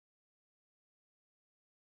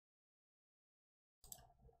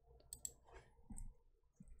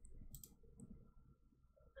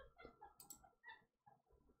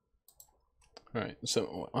Alright, so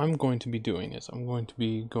what I'm going to be doing is I'm going to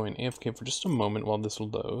be going AFK for just a moment while this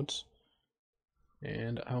loads,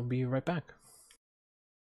 and I'll be right back.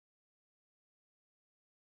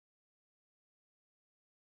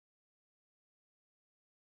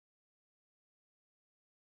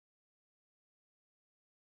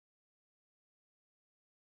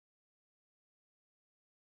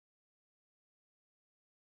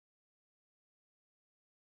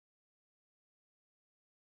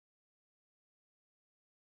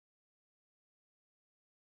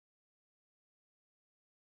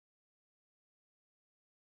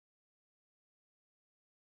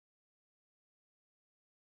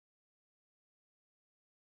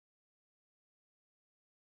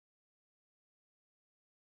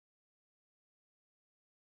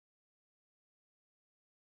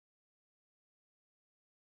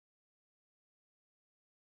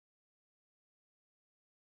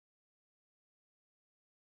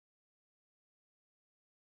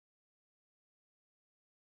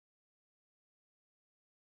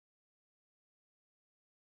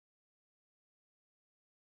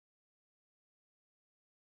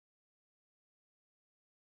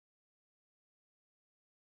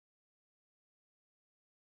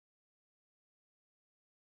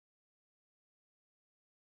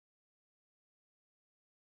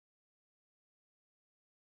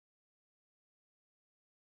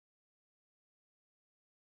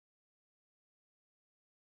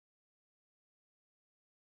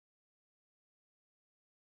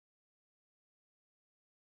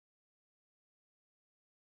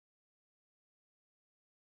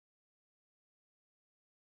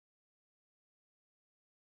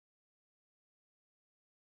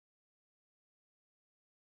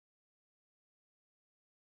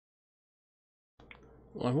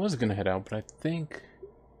 Well, I was gonna head out, but I think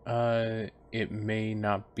it may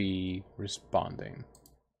not be responding.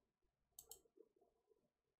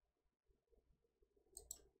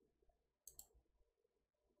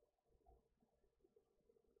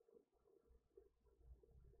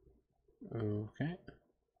 Okay.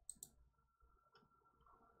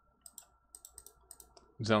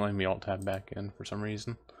 It's not letting me alt tab back in for some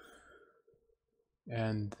reason.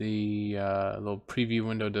 And the little preview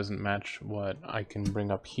window doesn't match what I can bring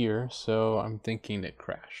up here, so I'm thinking it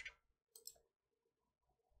crashed.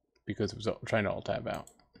 Because it was trying to alt tab out.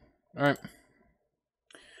 Alright.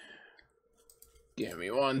 Give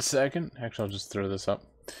me 1 second. Actually, I'll just throw this up.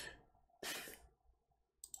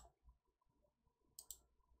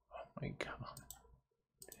 Oh my god.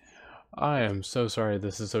 I am so sorry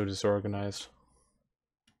this is so disorganized.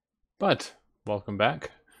 But, welcome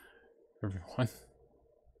back, everyone.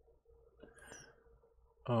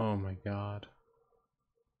 Oh my god.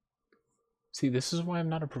 See, this is why I'm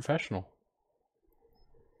not a professional.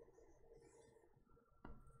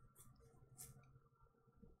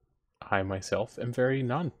 I myself am very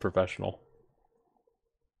non-professional.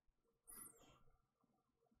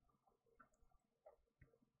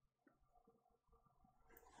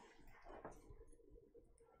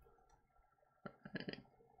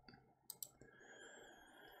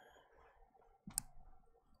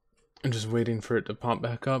 I'm just waiting for it to pop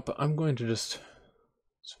back up. I'm going to just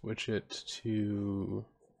switch it to...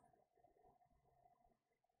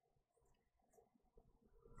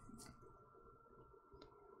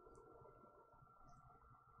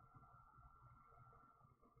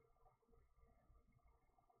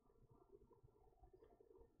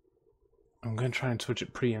 I'm going to try and switch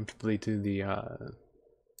it preemptively to the, here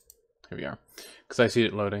we are. Because I see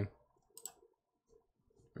it loading.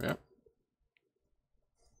 Yep.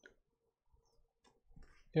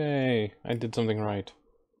 Yay, I did something right.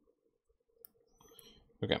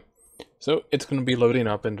 Okay, so it's going to be loading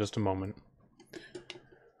up in just a moment.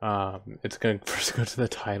 It's going to first go to the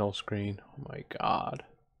title screen. Oh my god.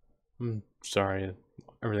 I'm sorry,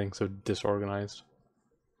 everything's so disorganized.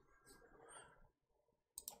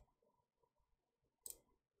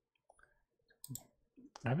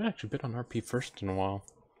 I haven't actually been on RP first in a while.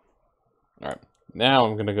 Alright, now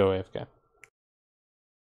I'm going to go AFK.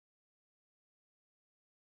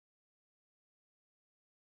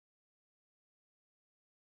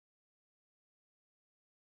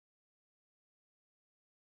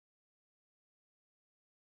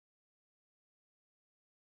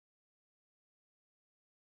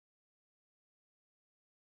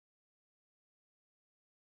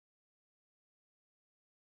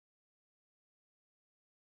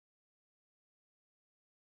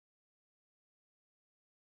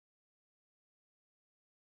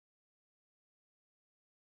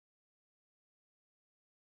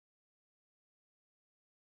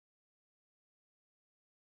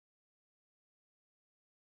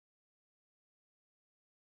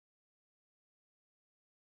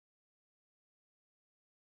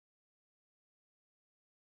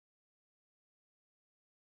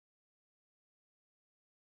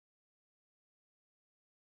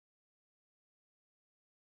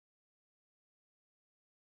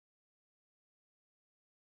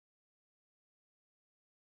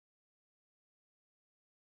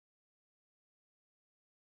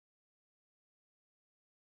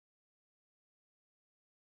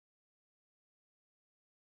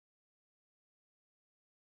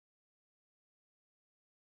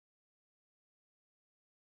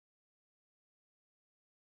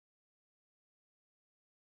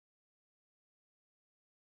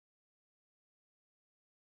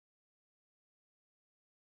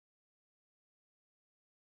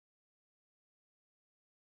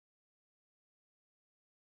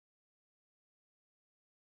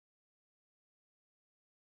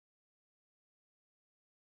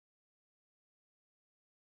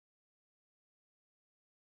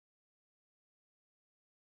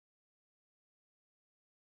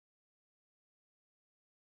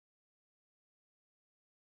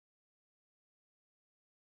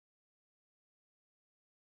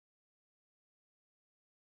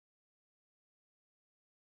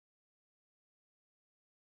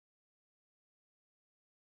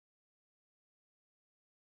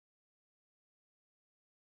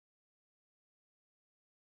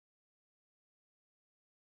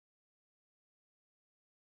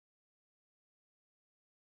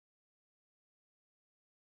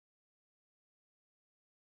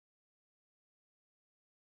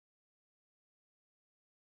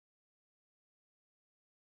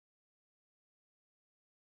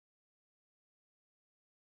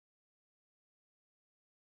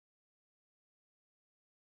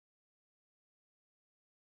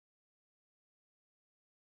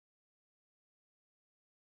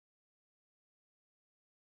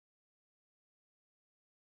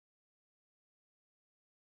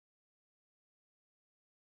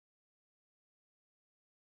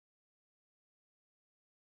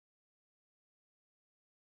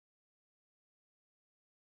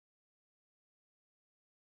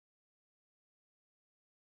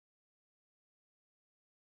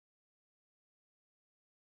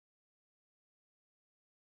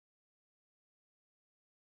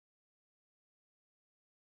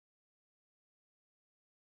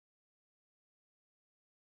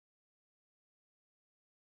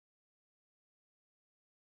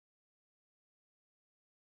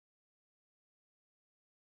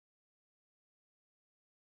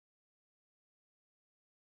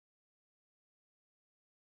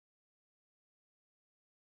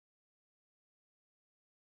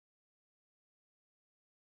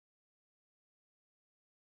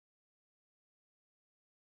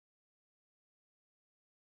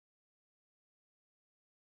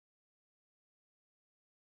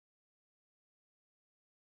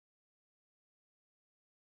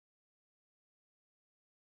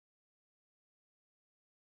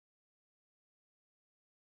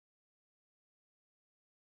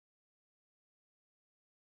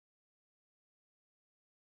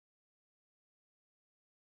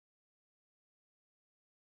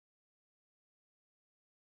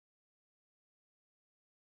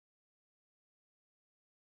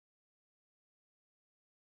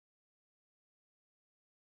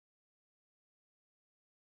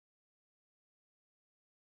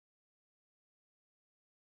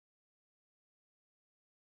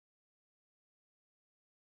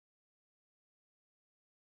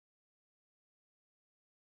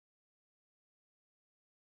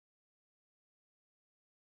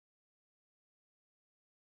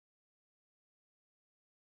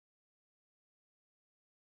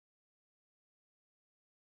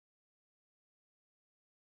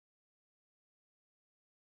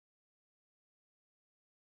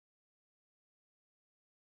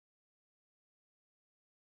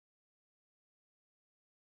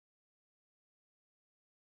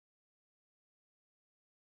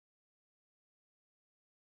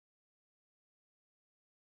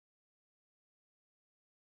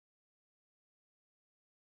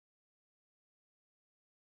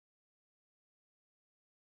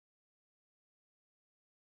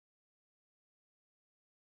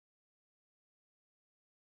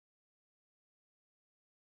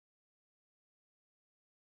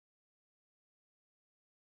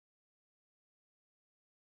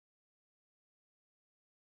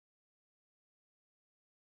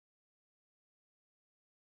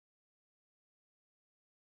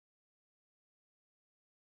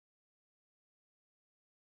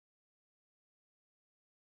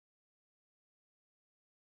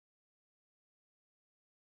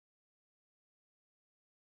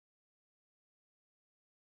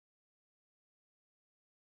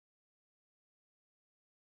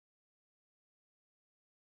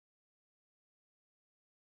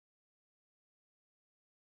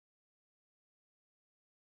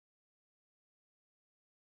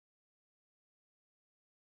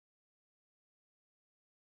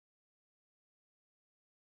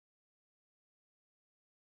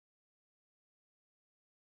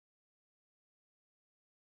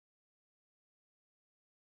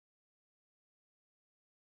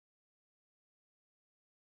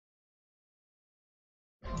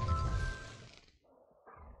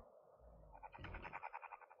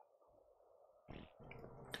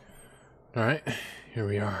 Alright, here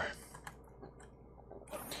we are.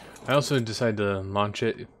 I also decided to launch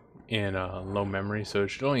it in low memory, so it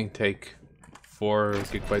should only take 4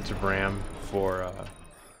 gigabytes of RAM for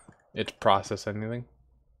it to process anything,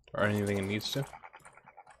 or anything it needs to.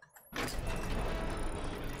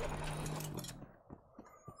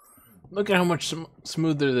 Look at how much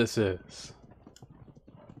smoother this is.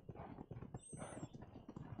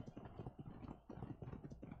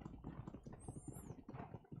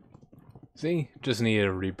 See? Just needed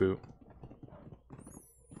a reboot.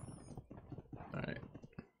 Alright.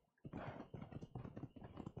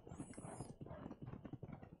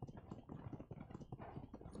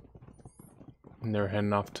 And they're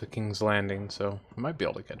heading off to King's Landing, so I might be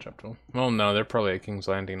able to catch up to them. Well, no, they're probably at King's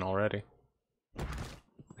Landing already.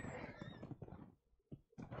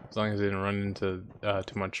 As long as they didn't run into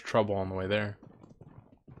too much trouble on the way there.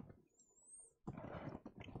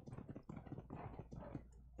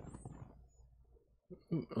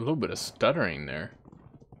 Ooh, a little bit of stuttering there.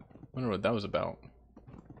 Wonder what that was about.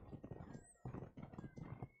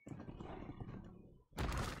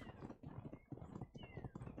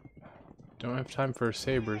 Don't have time for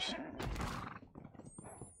sabers.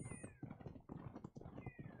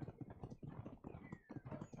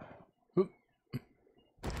 Oop.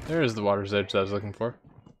 There's the water's edge that I was looking for.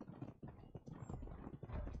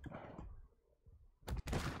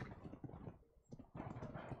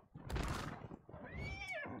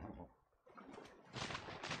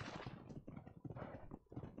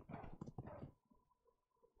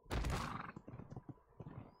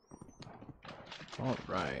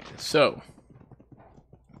 Alright, so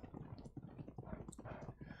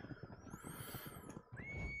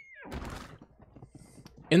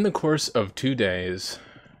in the course of 2 days,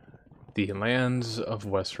 the lands of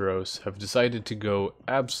Westeros have decided to go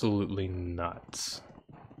absolutely nuts.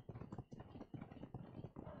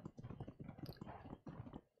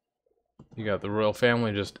 You got the royal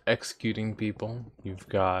family just executing people. You've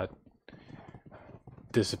got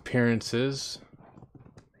disappearances.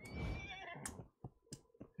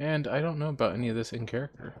 And I don't know about any of this in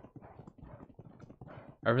character.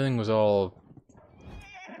 Everything was all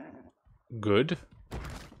good.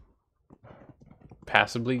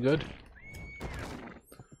 Passably good.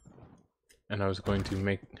 And I was going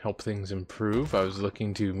to help things improve. I was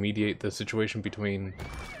looking to mediate the situation between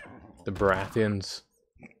the Baratheons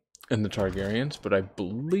and the Targaryens, but I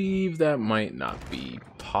believe that might not be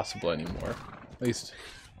possible anymore. At least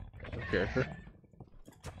in character.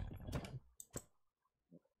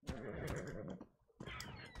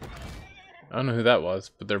 I don't know who that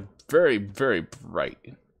was, but they're very, very bright.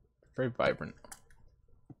 Very vibrant.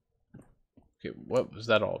 Okay, what was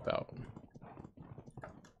that all about?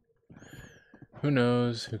 Who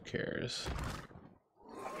knows? Who cares?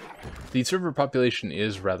 The server population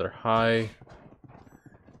is rather high.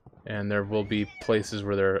 And there will be places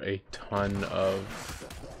where there are a ton of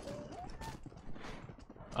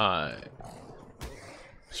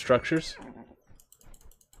structures.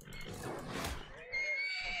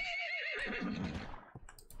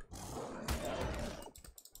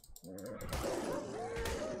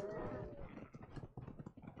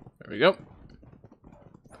 There we go.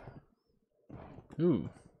 Ooh.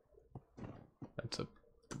 That's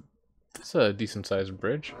a decent sized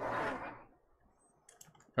bridge.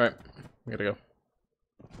 Alright, we gotta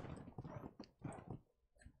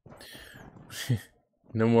go.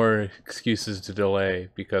 No more excuses to delay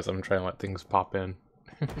because I'm trying to let things pop in.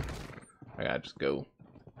 I gotta just go.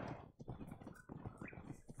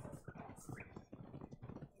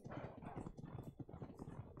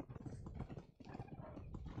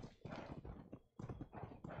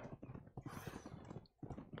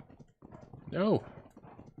 No!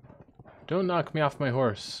 Don't knock me off my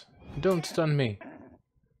horse. Don't stun me.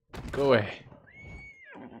 Go away.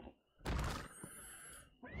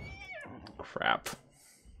 Crap.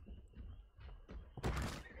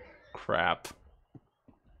 Crap.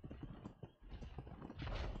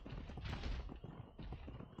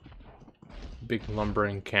 Big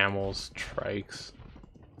lumbering camels, trikes,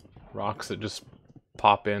 rocks that just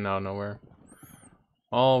pop in out of nowhere.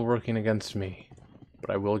 All working against me, but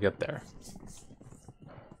I will get there.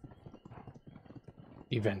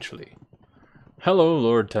 Eventually. Hello,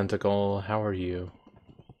 Lord Tentacle. How are you?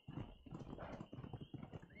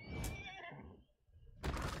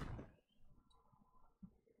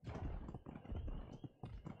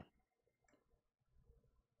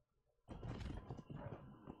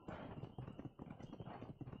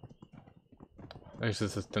 Actually,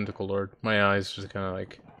 this is Tentacle Lord. My eyes just kind of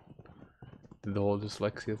like did the whole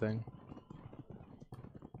dyslexia thing.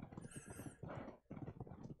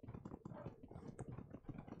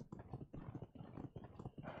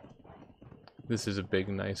 This is a big,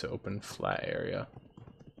 nice, open, flat area.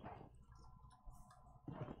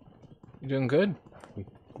 You doing good?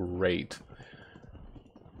 Great.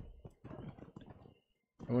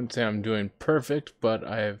 I wouldn't say I'm doing perfect, but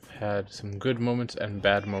I've had some good moments and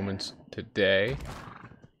bad moments today.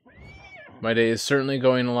 My day is certainly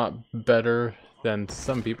going a lot better than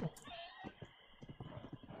some people.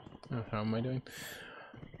 Oh, how am I doing?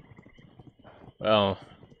 Well,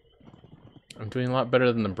 I'm doing a lot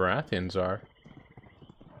better than the Baratheons are.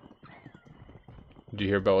 Did you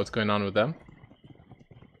hear about what's going on with them?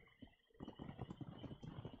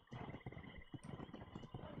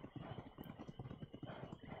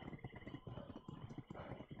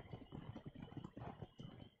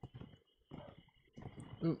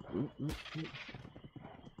 Ooh, ooh, ooh, ooh.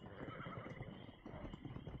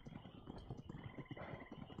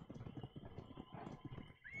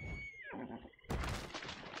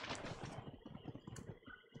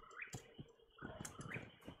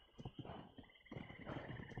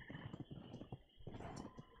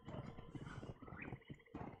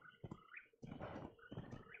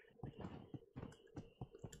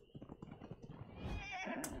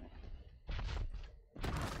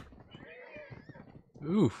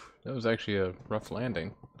 Oof, that was actually a rough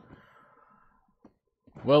landing.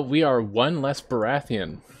 Well, we are one less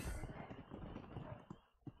Baratheon.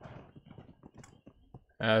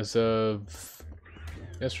 As of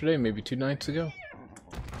yesterday, maybe 2 nights ago?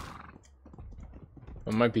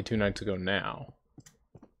 It might be 2 nights ago now.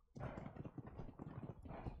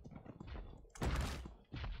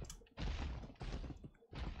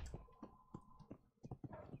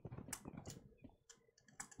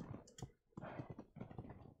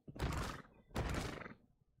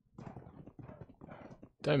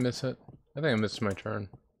 Did I miss it? I think I missed my turn.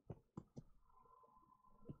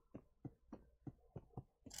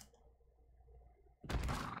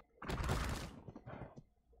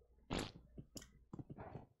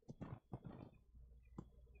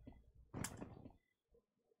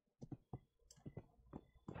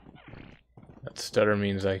 That stutter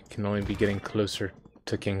means I can only be getting closer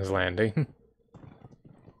to King's Landing.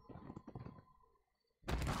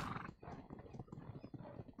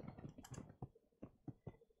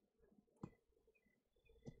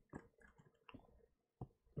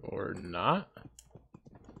 Or not.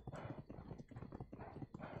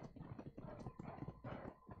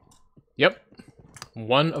 Yep.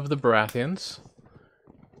 One of the Baratheons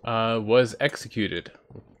was executed.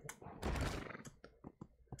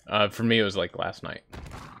 For me, it was like last night.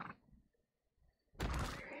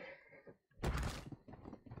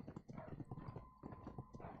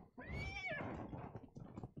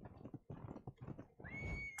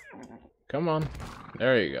 Come on.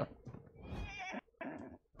 There you go.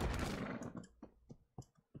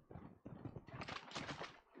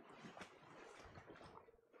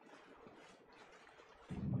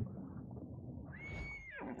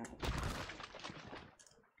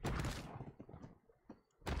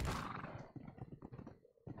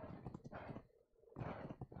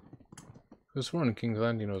 This one, King's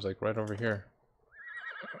Landing, was like right over here.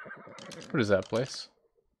 What is that place?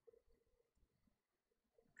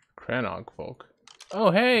 Cranog folk.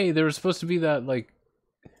 Oh, hey! There was supposed to be that, like,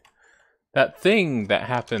 that thing that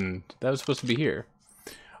happened. That was supposed to be here.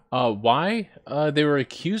 Why? They were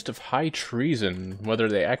accused of high treason. Whether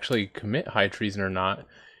they actually commit high treason or not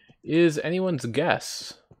is anyone's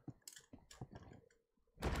guess.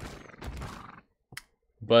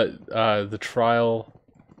 But, the trial...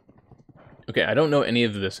 Okay, I don't know any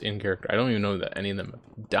of this in character. I don't even know that any of them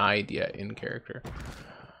have died yet in character.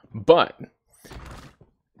 But,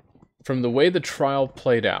 from the way the trial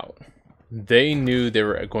played out, they knew they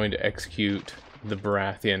were going to execute the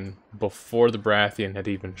Baratheon before the Baratheon had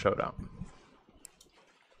even showed up.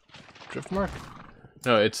 Driftmark?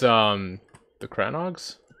 No, it's, the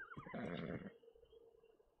Cranogs?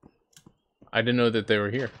 I didn't know that they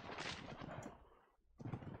were here.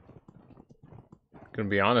 Gonna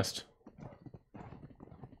be honest.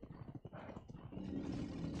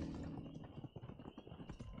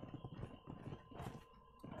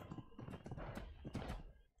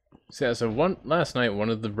 So, yeah, last night, one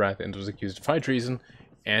of the Baratheons was accused of high treason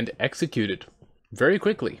and executed very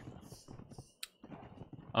quickly.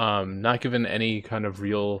 Not given any kind of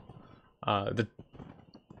real,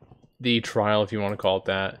 the trial, if you want to call it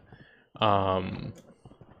that,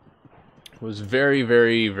 was very,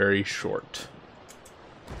 very, very short.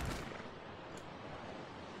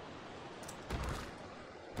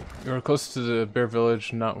 You were close to the Bear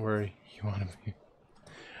Village, not where you want to be.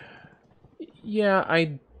 Yeah,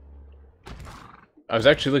 I was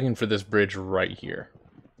actually looking for this bridge right here.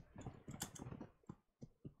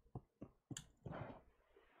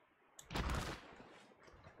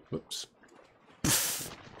 Whoops.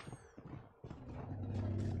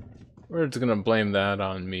 We're just gonna blame that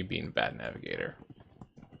on me being a bad navigator.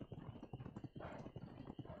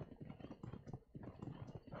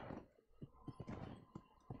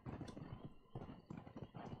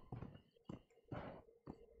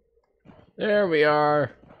 There we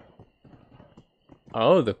are.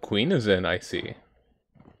 Oh, the queen is in, I see.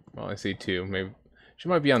 Well, I see two. Maybe she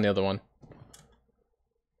might be on the other one.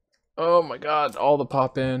 Oh my god, all the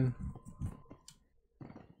pop in.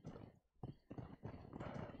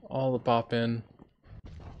 All the pop in.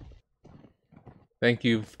 Thank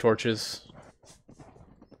you, torches.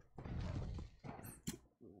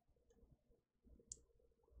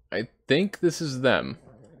 I think this is them.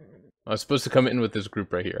 I was supposed to come in with this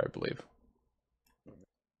group right here, I believe.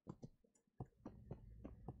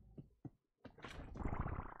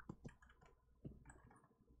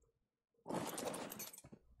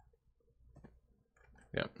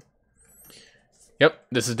 Yep. Yep,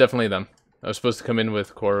 this is definitely them. I was supposed to come in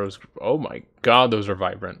with Koro's group. Oh my god, those are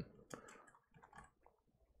vibrant.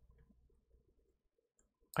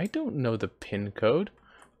 I don't know the pin code,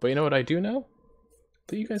 but you know what I do know?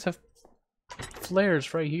 That you guys have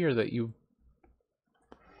flares right here that you...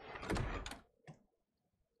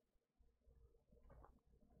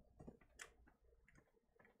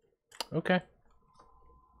 Okay.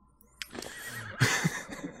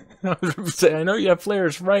 I was going to say, I know you have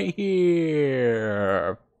flares right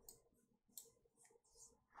here.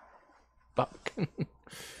 Fuck.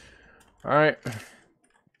 Alright.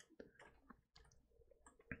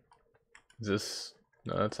 Is this...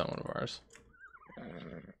 No, that's not one of ours.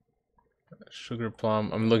 Sugar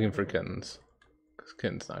plum. I'm looking for kittens. Because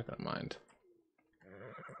kitten's not gonna mind.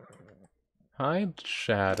 Hi,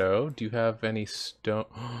 Shadow. Do you have any stone?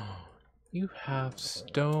 You have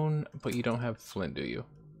stone, but you don't have flint, do you?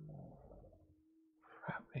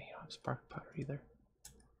 Crap, you don't have spark powder either.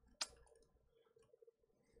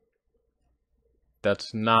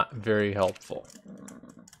 That's not very helpful.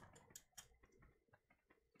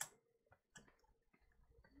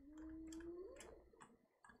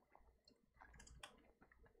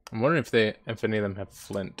 I'm wondering if any of them have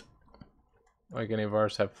flint. Like any of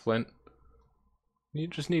ours have flint. You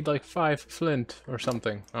just need like 5 flint or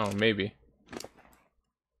something. Oh, maybe.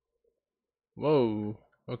 Whoa.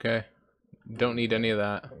 Okay. Don't need any of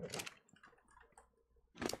that.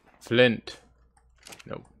 Flint.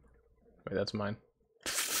 Nope. Wait, that's mine.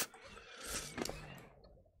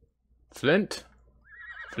 Flint.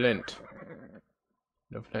 Flint.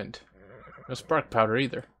 No flint. No spark powder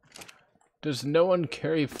either. Does no one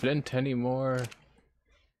carry flint anymore?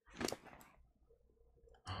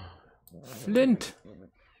 Flint!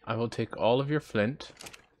 I will take all of your flint.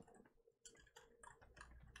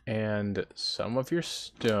 And some of your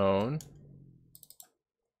stone.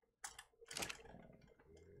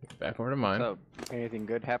 Back over to mine. So, anything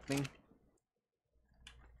good happening?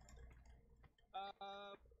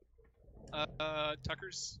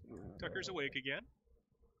 Tucker's awake again.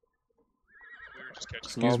 We were just catching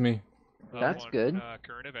Excuse me. That's on, good.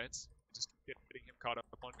 Current events. Just getting him caught up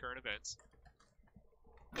on current events.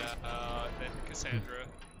 Then Cassandra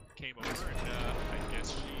came over, and I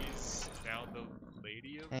guess she's now the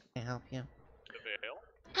lady of Can I help you? the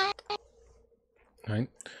Vale. Right.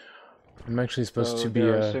 I'm actually supposed So to be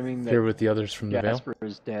they're assuming that here with the others from the Vale. Jasper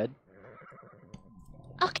is dead.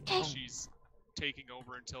 Okay. She's taking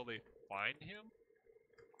over until they find him,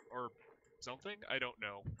 or something. I don't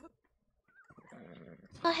know.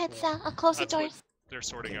 Go ahead, Sal. I'll close the That's what doors. they're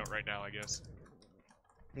sorting out right now, I guess.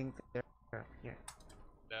 I think they're up here.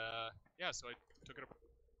 Yeah, so I took it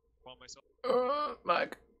upon myself.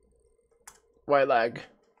 Lag. Why lag?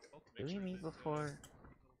 Did we meet before?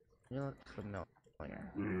 You look familiar.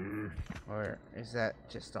 Or is that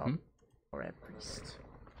just all Red Priest?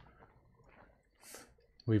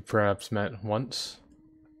 We perhaps met once.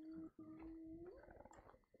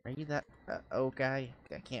 Are you that old guy?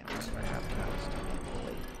 I can't remember how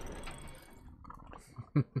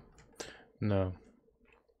to No.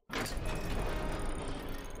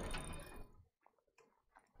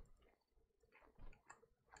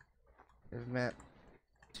 We've met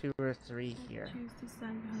 2 or 3 here.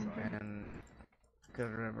 And could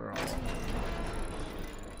remember all of them.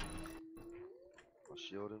 A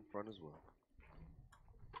shield in front as well.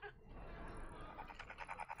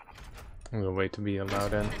 I'm gonna wait to be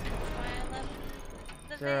allowed in. That's why I love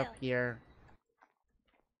the They're Vale. up here.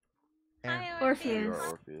 Yeah. Hi, You Orpheus. are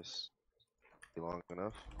Orpheus. Long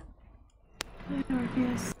enough.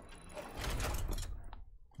 Orpheus.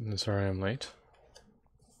 I'm sorry I'm late.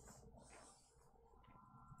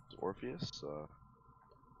 Orpheus,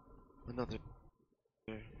 another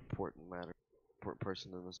important matter, important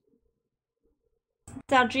person in this.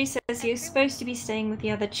 Daldry says you're supposed to be staying with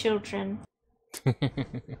the other children. It's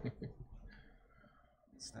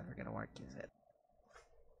never gonna work, is it?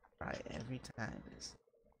 Right, every time it is.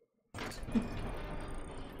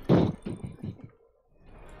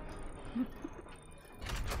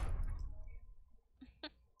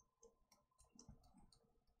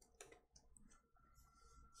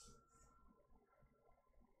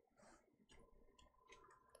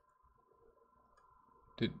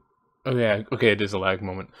 Oh yeah, okay, it is a lag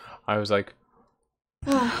moment. I was like,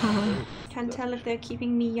 Can't tell if they're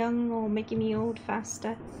keeping me young or making me old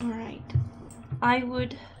faster. Alright. I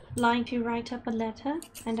would like to write up a letter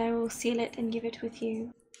and I will seal it and give it with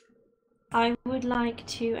you. I would like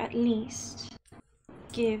to at least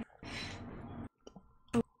give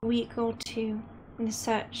a week or two in the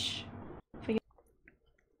search for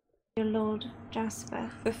your Lord Jasper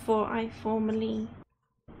before I formally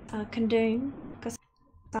condone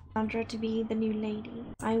Cassandra to be the new lady.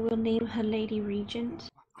 I will name her Lady Regent,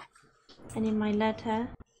 and in my letter,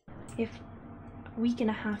 if a week and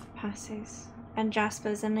a half passes and Jasper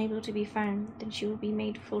is unable to be found, then she will be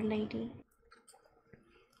made full lady.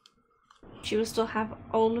 She will still have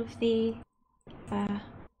all of the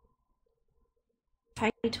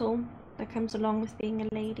title that comes along with being a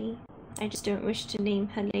lady. I just don't wish to name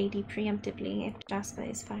her lady preemptively if Jasper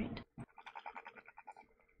is found.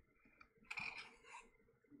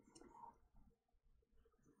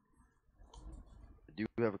 I do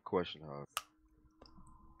have a question, however.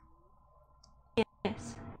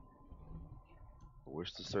 Yes. I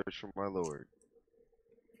wish to search for my lord.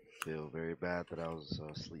 Feel very bad that I was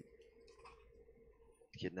asleep.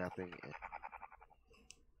 Kidnapping and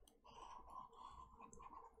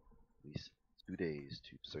at least 2 days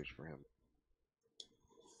to search for him.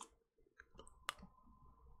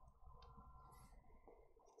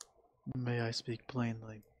 May I speak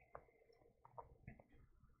plainly?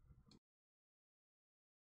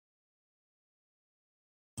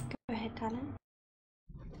 Go ahead, Talon.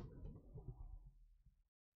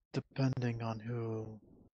 Depending on who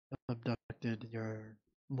abducted your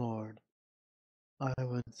lord, I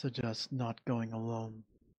would suggest not going alone.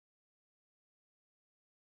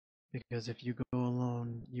 Because if you go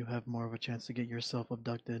alone, you have more of a chance to get yourself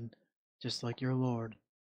abducted, just like your lord.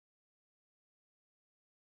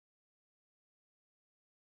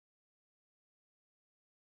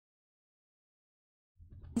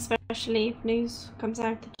 Especially if news comes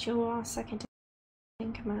out that you are second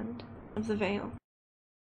in command of the Vale.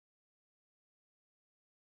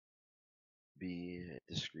 Be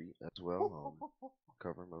discreet as well.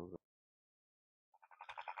 Cover him over.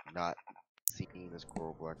 Not seen as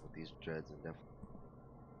coral black with these dreads and definitely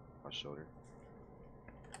my shoulder.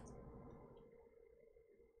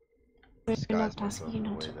 We're Disguise not asking myself you in a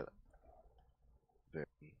not way to. that very.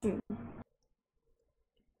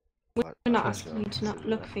 We're not I asking shall you to not consider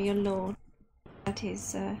look that. for your lord. That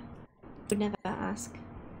is, would never ask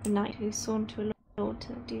a knight who's sworn to a lord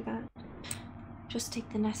to do that. Just take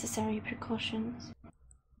the necessary precautions.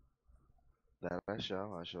 That I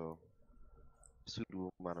shall. I shall.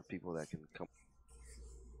 Suitable amount of people that can come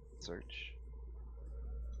search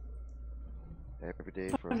every day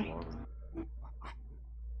for as Alright. long as.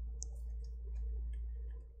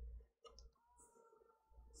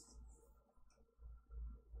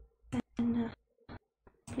 Then,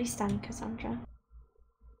 please stand, Cassandra.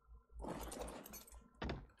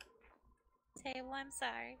 Table, I'm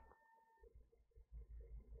sorry.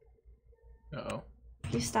 uh-oh.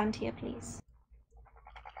 Please stand here, please.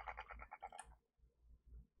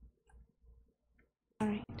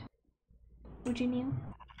 Alright. Would you kneel?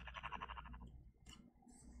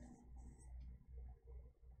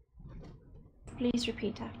 Please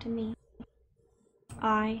repeat after me.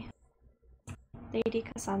 I, Lady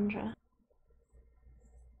Cassandra,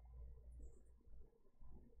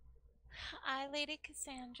 I, Lady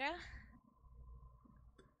Cassandra,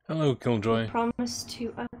 Hello, Killjoy. promise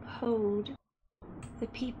to uphold the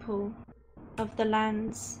people of the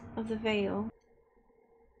lands of the Vale,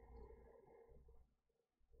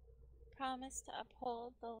 promise to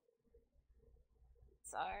uphold the.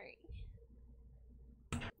 Sorry.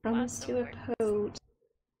 promise Lots of to words. uphold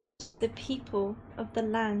the people of the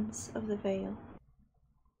lands of the Vale,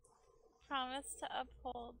 Promise to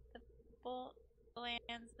uphold the full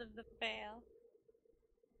lands of the Vale.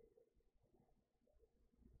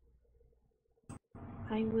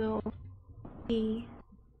 I will be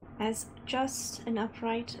as just and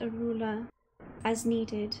upright a ruler as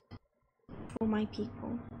needed for my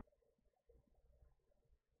people.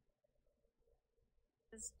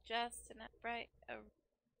 Is just and upright.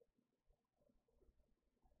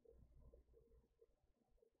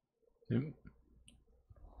 Yep.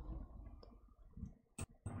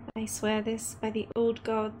 I swear this by the old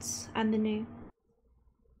gods and the new.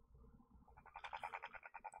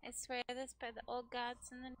 I swear this by the old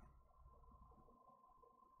gods and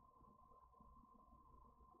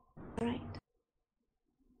the. Right.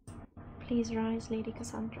 Please rise, Lady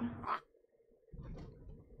Cassandra.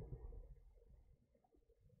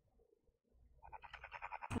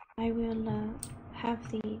 I will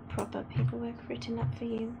have the proper paperwork written up for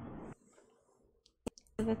you,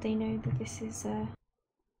 so that they know that this is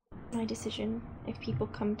my decision if people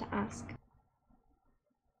come to ask.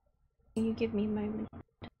 Can you give me a moment?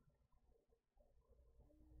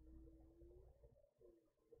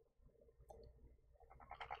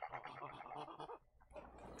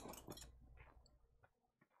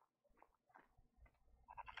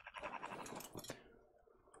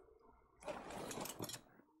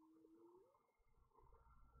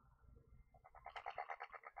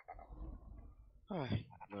 Alright,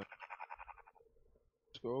 let's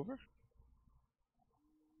go over.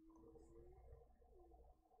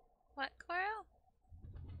 What, Coral?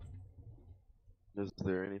 Is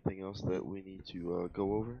there anything else that we need to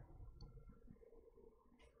go over?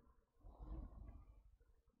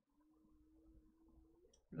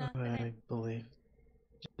 I believe.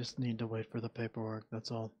 Just need to wait for the paperwork,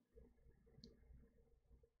 that's all.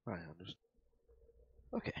 I understand.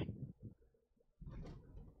 Okay.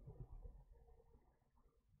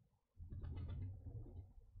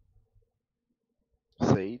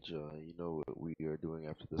 Sage, you know what we are doing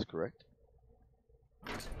after this, correct?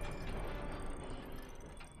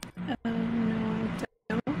 No, I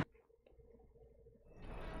don't.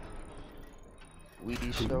 We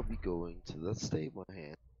shall be going to the stable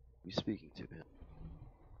hand. Be speaking to him.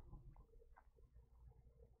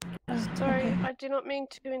 Sorry, Okay. I do not mean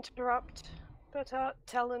to interrupt, but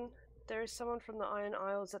Talon, there is someone from the Iron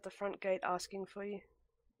Isles at the front gate asking for you.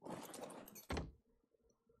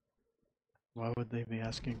 Why would they be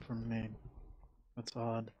asking for me? That's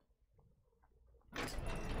odd.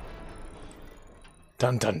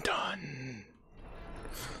 Dun dun dun.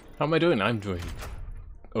 How am I doing? I'm doing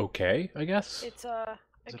okay, I guess. It's a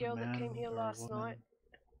Is it a girl that came man here or a last woman? night.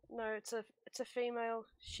 No, it's a female.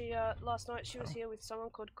 She last night she was here with someone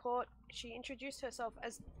called Court. She introduced herself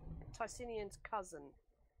as Tysinian's cousin.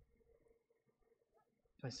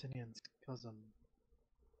 Tysinian's cousin.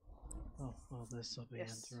 Oh, well, this will be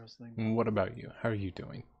Yes. interesting. What about you? How are you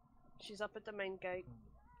doing? She's up at the main gate.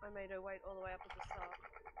 I made her wait all the way up at the start.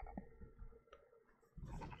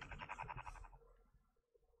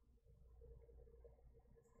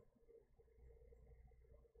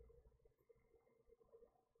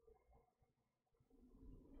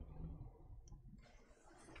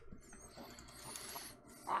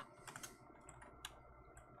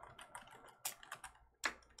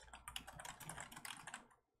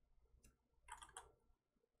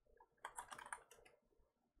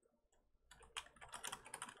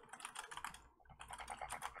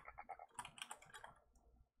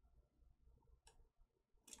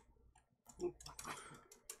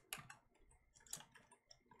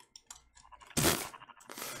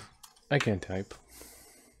 I can't type.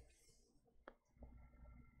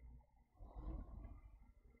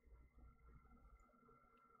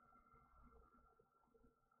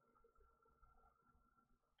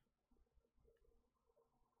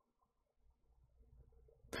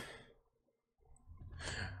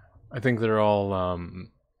 I think they're all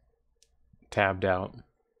tabbed out.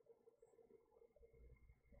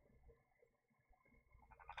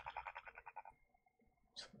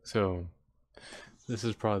 So this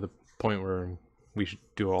is probably the point where we should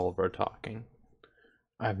do all of our talking.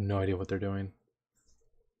 I have no idea what they're doing.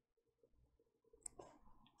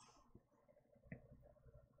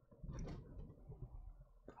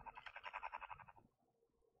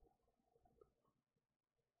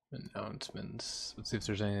 Announcements. Let's see if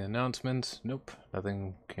there's any announcements. Nope,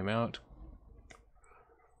 nothing came out.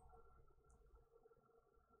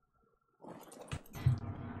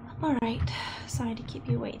 Alright, sorry to keep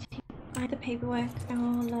you waiting. I have the paperwork. I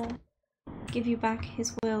will give you back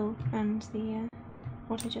his will and the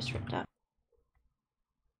what I just ripped up.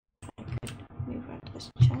 I could move right to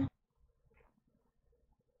this chair.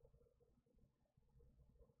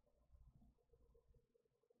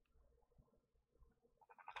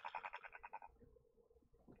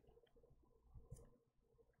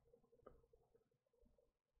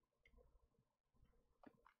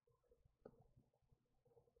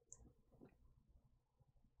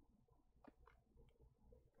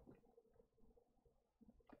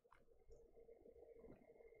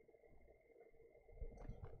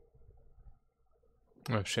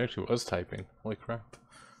 Oh, she actually was typing. Holy crap.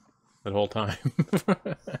 that whole time.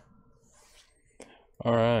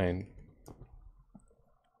 Alright.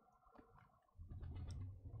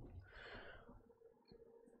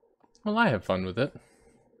 Well, I have fun with it.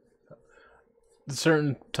 There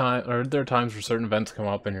are times where certain events come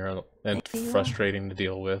up and it's frustrating to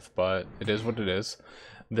deal with, but it is what it is.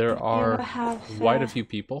 There are quite a few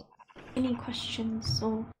people. Any questions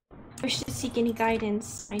or wish to seek any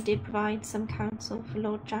guidance? I did provide some counsel for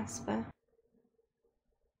Lord Jasper.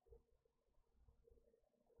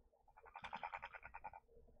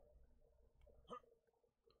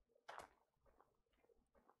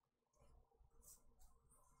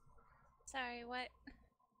 Sorry, what?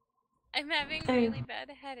 I'm having really bad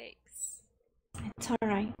headaches. It's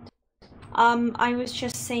alright. I was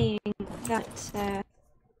just saying that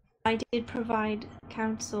I did provide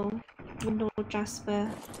counsel when Lord Jasper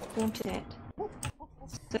wanted it.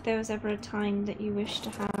 So if there was ever a time that you wish to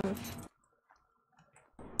have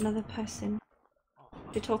another person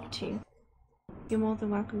to talk to, you're more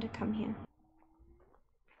than welcome to come here.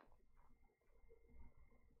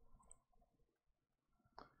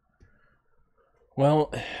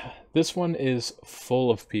 Well, this one is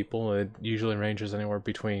full of people. It usually ranges anywhere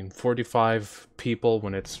between 45 people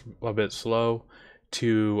when it's a bit slow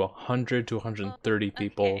to 100 to 130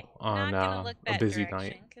 people on a busy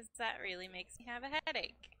night. Because that really makes me have a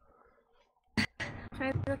headache.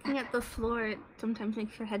 Try looking at the floor. It sometimes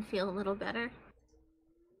makes your head feel a little better.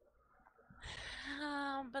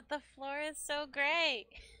 But the floor is so gray.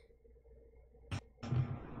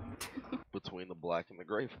 Between the black and the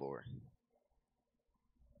gray floor.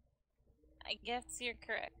 I guess you're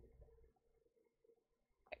correct.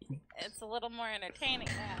 It's a little more entertaining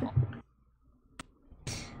now.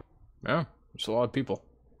 Yeah, there's a lot of people.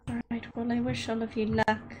 Alright, well I wish all of you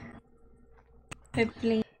luck.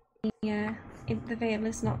 Hopefully the veil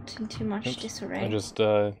is not in too much disarray. I just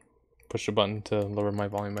pushed a button to lower my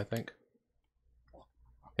volume, I think.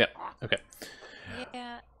 Yeah, okay.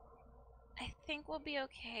 Yeah, I think we'll be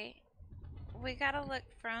okay. We gotta look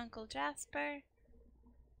for Uncle Jasper.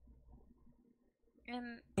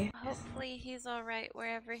 And hopefully he's alright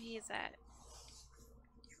wherever he's at.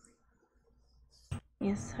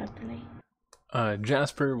 Yes, hopefully.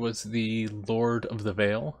 Jasper was the Lord of the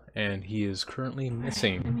Vale, and he is currently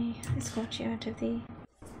missing. Let me escort you out of the...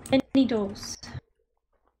 Any doors?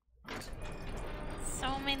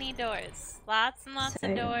 So many doors. Lots and lots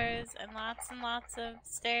of doors, and lots of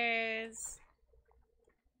stairs.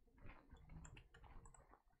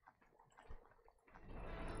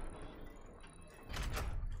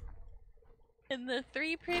 And the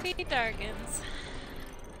three pretty Dargans.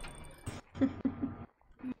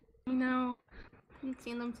 No, I haven't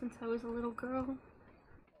seen them since I was a little girl.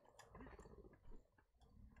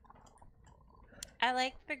 I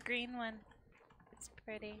like the green one. It's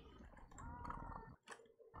pretty.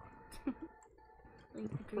 Like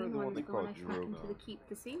the green one is the one I snuck into the keep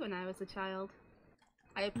to see when I was a child.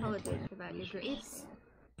 I apologize for that, Your Grace.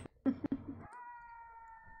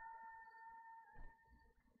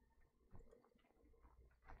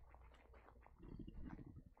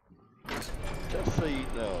 Just so you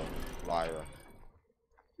know, Lyra,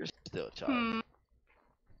 you're still a child.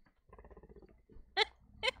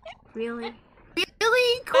 Really?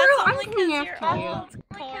 Really? Cora, I'm coming after you.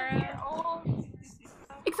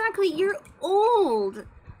 Exactly, you're old.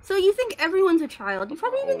 So you think everyone's a child. You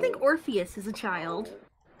probably even think Orpheus is a child.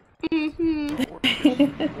 I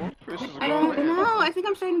don't know. I think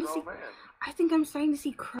I'm starting to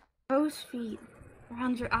see crow's feet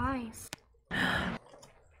around your eyes.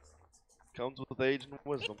 Comes with age and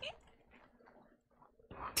wisdom.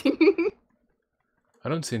 I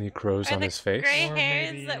don't see any crows on his face. Gray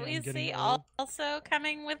hairs that we see also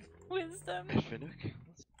coming with wisdom.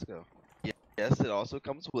 Let's go. Yes, it also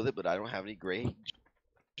comes with it, but I don't have any gray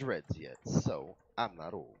dreads yet, so I'm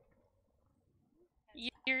not old.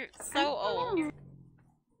 You're so old. You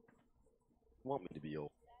want me to be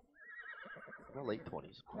old? I'm in my late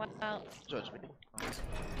 20s. Well, Judge me.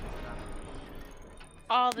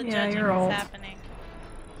 all the judging is happening.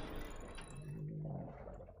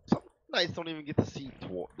 Some nights don't even get to see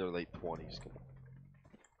their late 20s. Come on.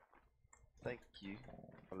 Thank you,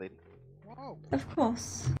 my lady. Wow. Of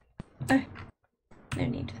course. Oh, no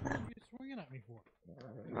need for that.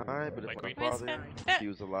 Alright, but if my father, if he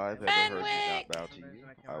was alive, ever heard me not bow to you,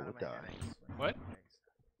 I would die. What?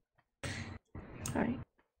 Sorry.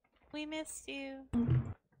 We missed you.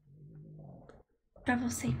 Travel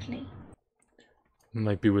safely.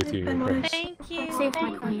 Might be with you, Your Grace. Thank you. Save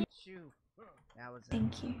my queen.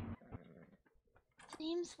 Thank you.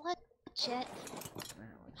 Seems legit.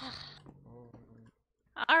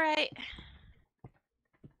 Alright.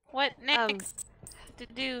 What next to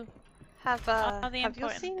do? Have All the you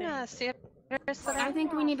important seen things. Sirius today? I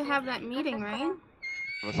think we need to have that meeting, right?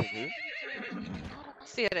 Listen who?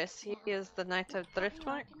 Sirius, he is the Knight of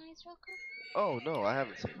Driftmark. Oh no, I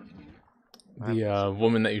haven't seen him. The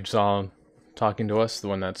woman that you saw talking to us, the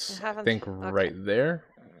one that's, You I haven't? think, Okay. right there.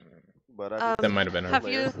 But I That might have been her. Have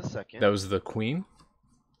you? the second. That was the queen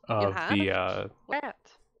of have? the. Where at?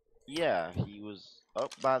 Yeah, he was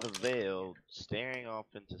up by the veil, staring off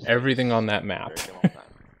into space. Everything on that map. for a very long time.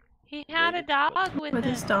 He had a dog with him.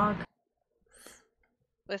 his dog.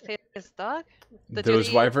 With his dog? Did Those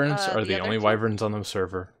you leave, wyverns are the the other only two? wyverns on the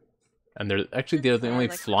server. And they're actually the only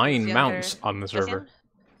Like flying the mounts other- on the Just server. him?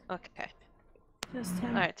 Okay. Just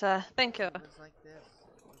him. Alright, thank you.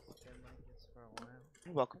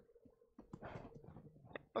 You're welcome.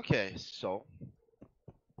 Okay, so.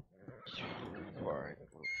 Alright.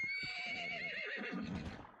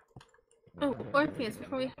 Oh, Orpheus,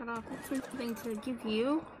 before we head off, I have something to give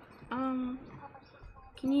you.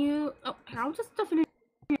 Can you... Oh, here, I'll just stuff it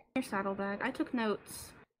in your saddlebag. I took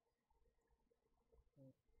notes.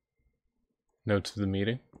 Notes of the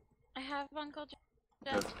meeting. I have Uncle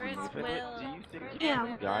Jasper's will Do you think Yeah.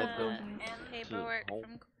 you guide them and to paperwork home?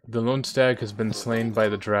 from The lone stag has been slain by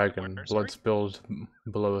the dragon. Blood spilled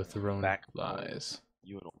below a throne Back. lies.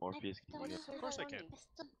 You and Orpheus can do Of course I can.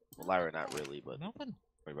 Well, Lyra, not really, but Nothing.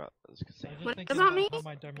 worry about this Cassandra. What about me?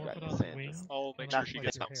 My Got Dimorphodon's Cassandra. wings. I'll make sure she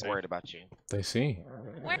gets I'm home safe. worried about you. I see.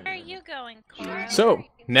 Where are you going, Cora? So,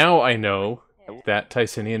 now I know that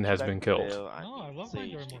Tysinian has been killed. No, I love my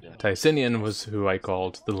Dimorphodon. Tysinian was who I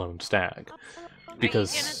called the lone stag.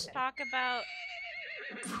 Because Are you gonna talk about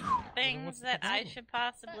things that I should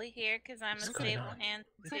possibly hear because I'm a stable hand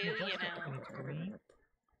too, you know?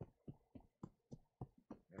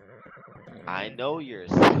 I know you're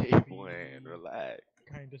safe, man. Relax.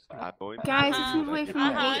 Kind of I'm going to Guys, let's move away from the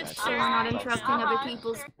Uh-huh. gate so we're not interrupting other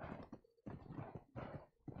people's...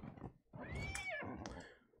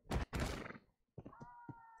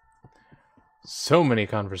 so many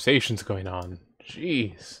conversations going on.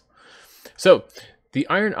 Jeez. So, the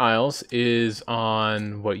Iron Isles is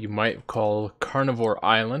on what you might call Carnivore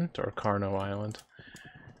Island, or Carno Island.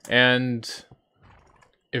 And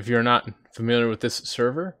if you're not familiar with this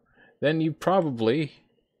server, then you probably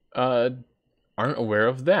aren't aware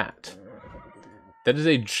of that. That is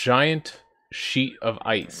a giant sheet of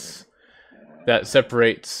ice that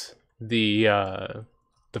separates the ice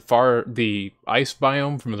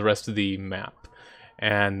biome from the rest of the map,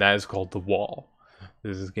 and that is called the Wall.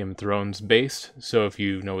 This is Game of Thrones based, so if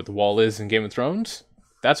you know what the Wall is in Game of Thrones,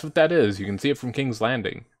 that's what that is. You can see it from King's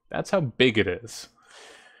Landing. That's how big it is.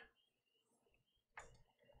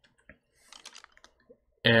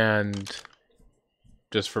 And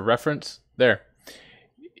just for reference, there.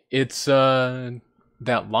 It's that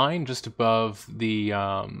line just above the Did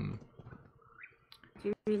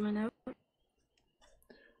you read my note?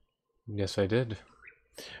 Yes, I did.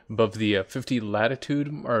 Above the 50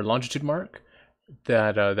 latitude or longitude mark,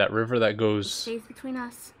 that river that goes Stays between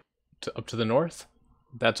us. up to the north,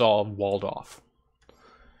 that's all walled off.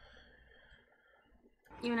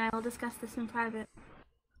 You and I will discuss this in private.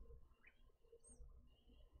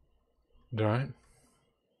 All right.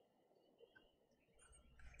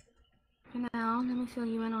 For now, let me fill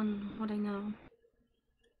you in on what I know.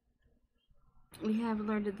 We have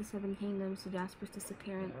alerted the Seven Kingdoms to Jasper's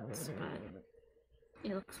disappearance, but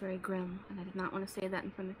it looks very grim, and I did not want to say that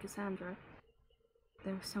in front of Cassandra.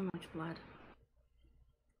 There was so much blood.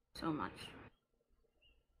 So much.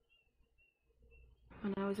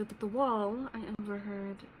 When I was up at the Wall, I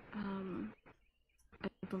overheard, I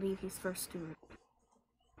believe he's first steward.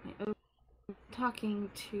 I overheard talking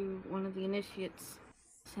to one of the initiates,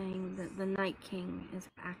 saying that the Night King is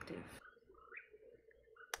active.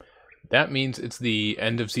 That means it's the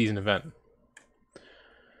end of season event.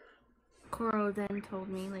 Koro then told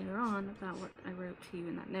me later on about what I wrote to you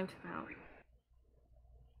in that note about.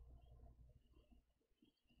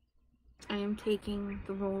 I am taking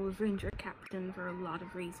the role of Ranger Captain for a lot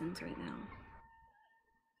of reasons right now.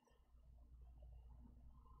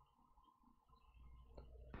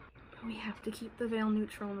 We have to keep the Veil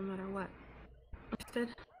neutral no matter what. Understood?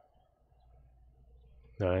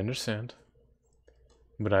 I understand.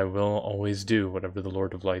 But I will always do whatever the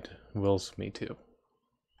Lord of Light wills me to.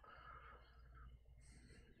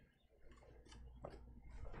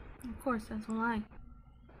 Of course, as will I.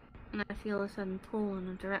 And I feel a sudden pull in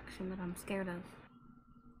a direction that I'm scared of.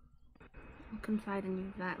 I'll confide in you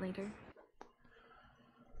of that later.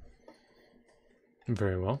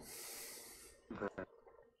 Very well.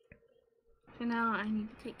 For now, I need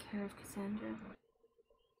to take care of Cassandra.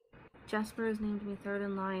 Jasper has named me third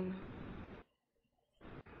in line.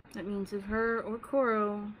 That means if her or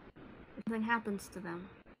Koro, if something happens to them,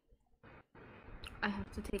 I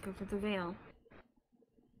have to take over the veil.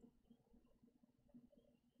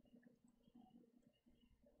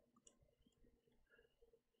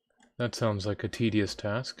 That sounds like a tedious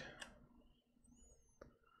task.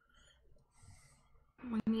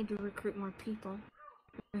 We need to recruit more people.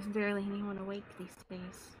 There's barely anyone awake these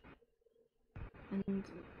days. And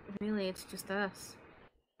really, it's just us.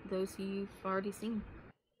 Those who you've already seen.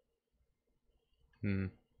 Hmm.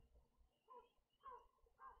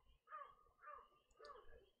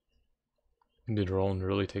 Did Roland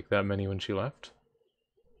really take that many when she left?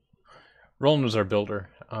 Roland was our builder.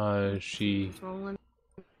 She... Roland,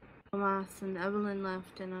 Thomas, and Evelyn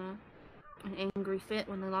left in an angry fit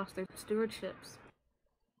when they lost their stewardships.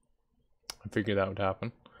 I figured that would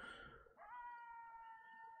happen.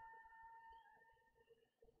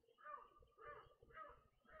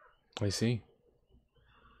 I see.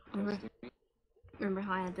 Remember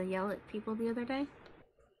how I had to yell at people the other day?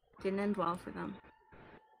 Didn't end well for them.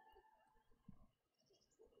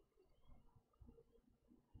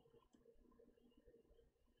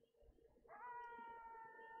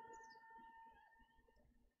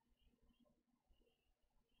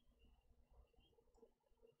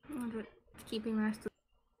 But keeping the rest of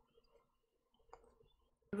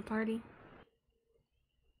the party.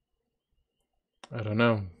 I don't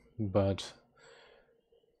know, but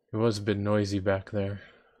it was a bit noisy back there.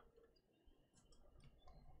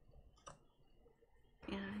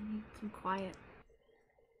 Yeah, I need some quiet.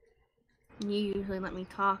 You usually let me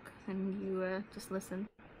talk, and you just listen.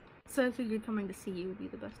 So I figured coming to see you would be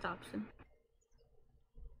the best option.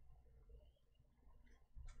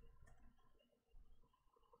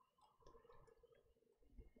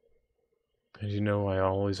 As you know, I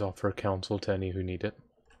always offer counsel to any who need it.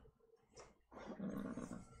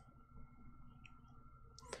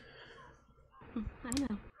 I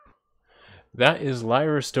know. That is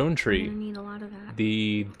Lyra I'm Stonetree, gonna need a lot of that.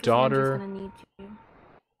 the Cassandra's daughter, gonna need you.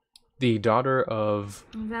 the daughter of.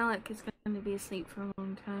 Valak is gonna be asleep for a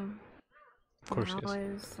long time. Of course, she now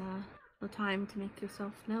is. is the time to make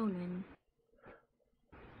yourself known and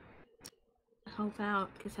help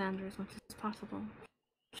out Cassandra as much as possible.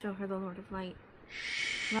 Show her the Lord of Light.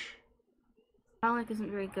 Valak isn't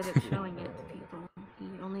very good at showing it to people. He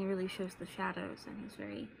only really shows the shadows, and he's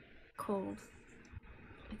very cold.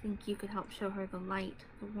 I think you could help show her the light,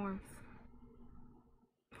 the warmth.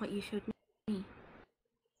 What you showed me.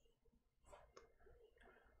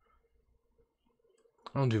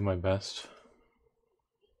 I'll do my best.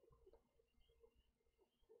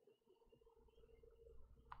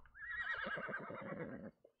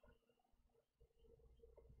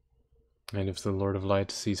 And if the Lord of Light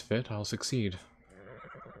sees fit, I'll succeed.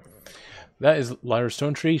 That is Lyra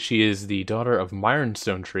Stonetree. She is the daughter of Myron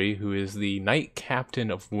Stonetree, who is the Knight Captain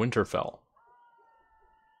of Winterfell.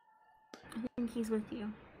 I think he's with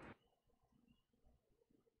you.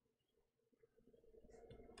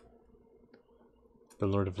 The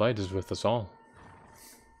Lord of Light is with us all.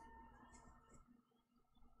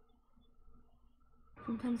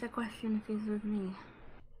 Sometimes I question if he's with me.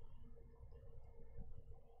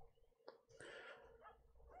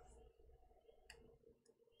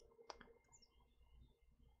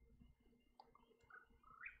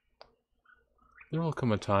 There will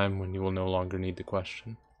come a time when you will no longer need to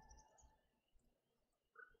question.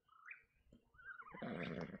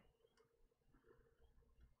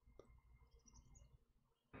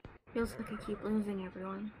 Feels like I keep losing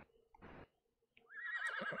everyone.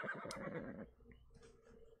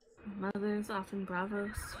 Mother's off in Bravos.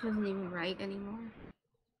 She doesn't even write anymore.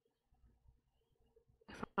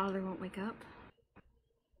 Father won't wake up.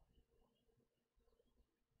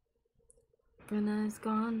 Brenna is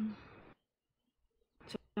gone.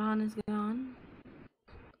 John is gone.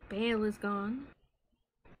 Bale is gone.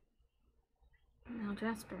 Now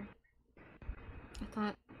Jasper. I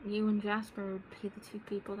thought you and Jasper would be the two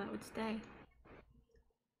people that would stay.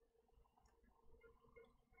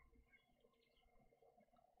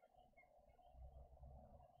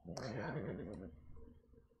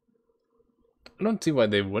 I don't see why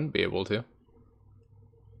they wouldn't be able to.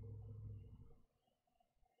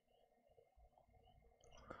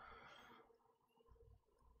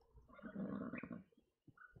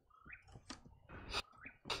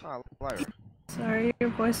 Ah, Lyra. Sorry, your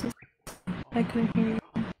voice is... I couldn't hear you.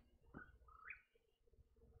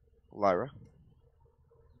 Lyra,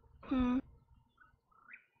 Hmm.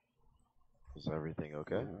 is everything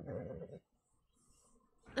okay?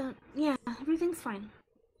 Yeah, everything's fine.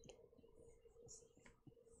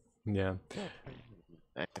 Yeah.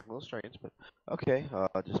 Acting a little strange, but okay.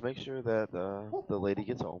 Just make sure that the lady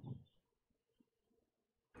gets home.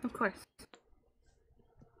 Of course.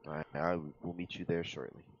 Alright, I will meet you there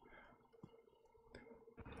shortly.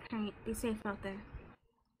 Alright, be safe out there.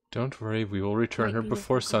 Don't worry, we will return Might her be with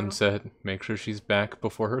before the girl. sunset. Make sure she's back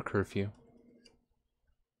before her curfew.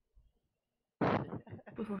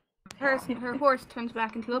 Before her horse turns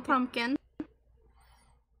back into a pumpkin.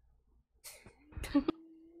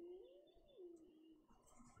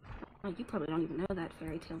 Oh, you probably don't even know that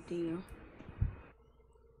fairy tale, do you?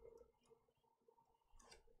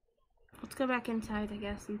 Let's go back inside, I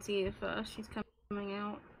guess, and see if she's coming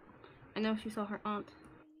out. I know she saw her aunt.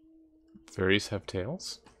 Fairies have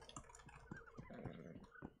tails?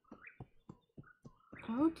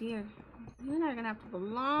 Oh dear. You and I are gonna have to have a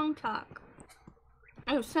long talk.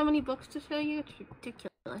 I have so many books to show you, it's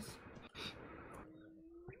ridiculous.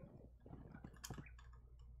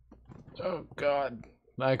 Oh god.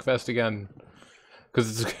 Lagfest again.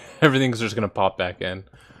 Because everything's just gonna pop back in.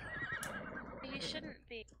 You shouldn't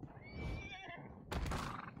be.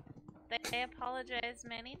 They apologize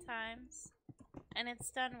many times, and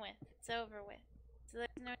it's done with. It's over with. So there's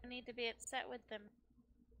no need to be upset with them.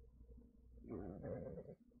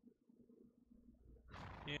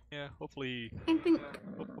 Yeah, hopefully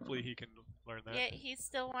he can learn that. Yet he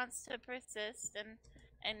still wants to persist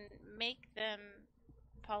and make them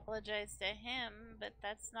apologize to him, but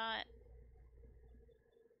that's not.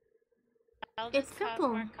 I'll just cause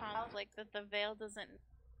more conflict that the veil doesn't.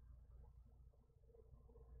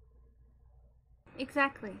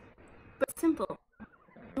 Exactly. But simple.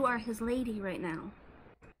 You are his lady right now.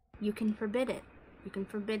 You can forbid it. You can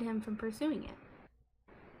forbid him from pursuing it.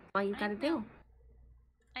 That's all you gotta do.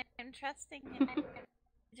 I'm trusting him. It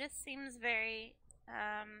just seems very,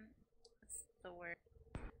 what's the word?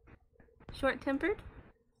 Short-tempered?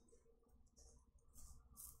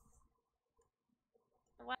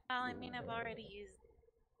 Well, I mean, I've already used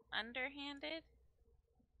underhanded.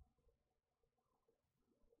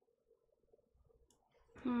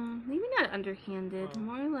 Maybe not underhanded.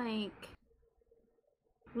 More like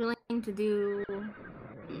willing to do.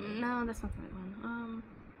 No, that's not the right one.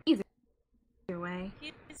 Either way,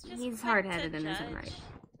 he's hard-headed in his own right.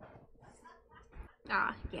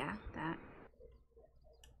 Ah, yeah, that.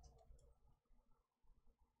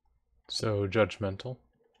 So judgmental.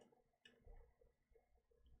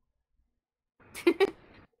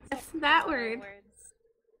 That's that word.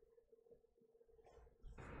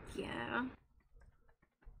 Yeah.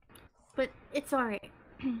 But it's alright.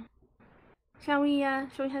 Shall we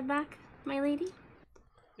head back, my lady?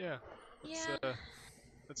 Yeah. Yeah.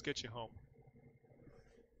 Let's get you home.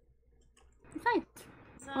 Besides,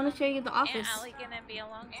 I want to show you the office. Aunt Allie gonna be a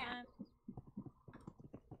long time.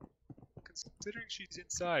 Considering she's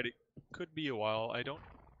inside, it could be a while.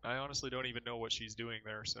 I honestly don't even know what she's doing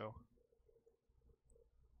there, so.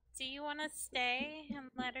 Do you want to stay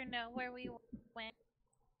and let her know where we went?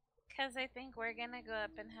 Because I think we're gonna go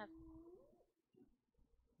up and have.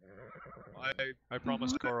 I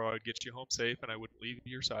promised Coro I'd get you home safe and I wouldn't leave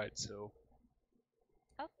your side, so.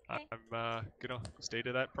 Okay. I'm gonna stay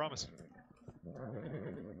to that promise.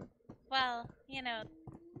 Well, you know,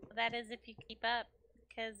 that is if you keep up,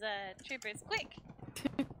 because Trooper's quick.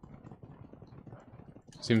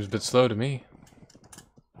 Seems a bit slow to me.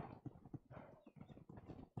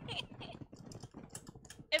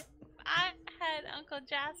 If I had Uncle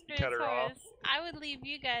Jasper's Cut her off. horse, I would leave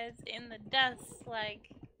you guys in the dust like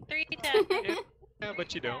 3 times. Yeah,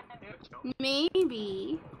 but you don't.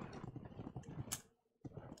 Maybe.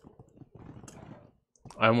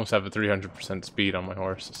 I almost have a 300% speed on my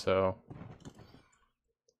horse, so...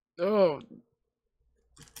 Oh!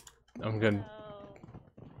 I'm good.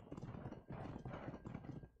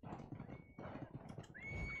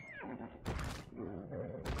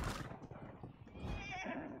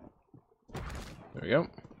 There we go.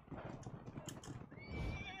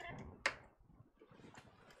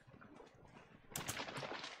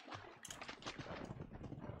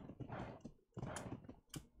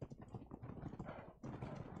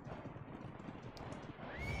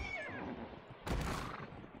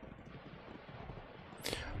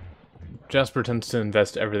 Jasper tends to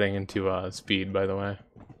invest everything into speed, by the way.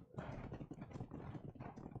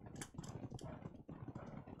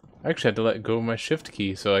 I actually had to let go of my shift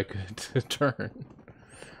key so I could turn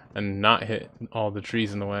and not hit all the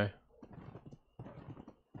trees in the way.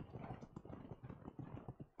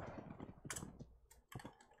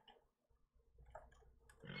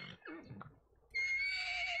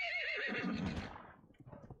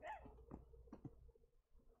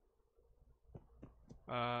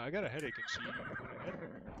 I got a headache and she went ahead.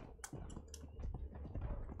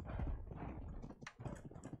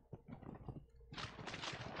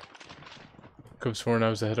 Could've sworn I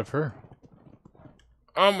was ahead of her.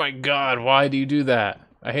 Oh my god, why do you do that?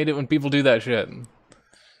 I hate it when people do that shit.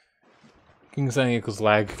 King Sang equals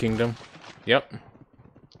lag kingdom. Yep.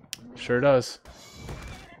 Sure does.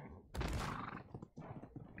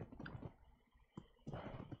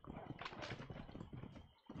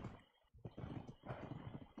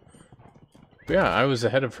 But yeah, I was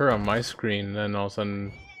ahead of her on my screen, and then all of a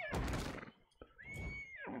sudden...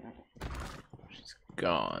 she's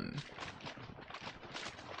gone.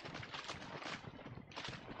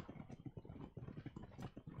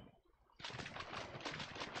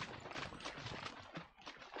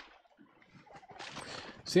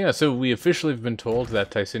 So yeah, so we officially have been told that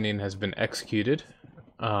Tycinian has been executed.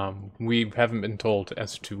 We haven't been told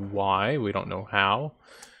as to why, we don't know how.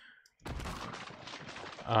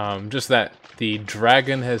 Just that the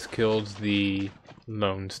dragon has killed the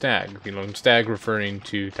lone stag. The lone stag referring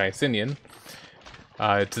to Tycinian.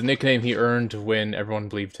 It's a nickname he earned when everyone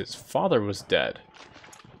believed his father was dead.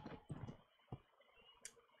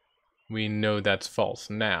 We know that's false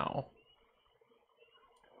now.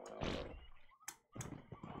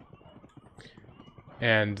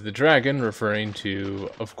 And the dragon referring to,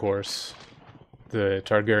 of course, the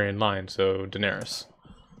Targaryen line, so Daenerys.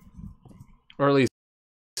 Or at least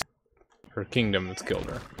her kingdom that's killed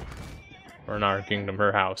her. Or not her kingdom,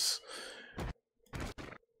 her house.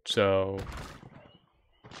 So...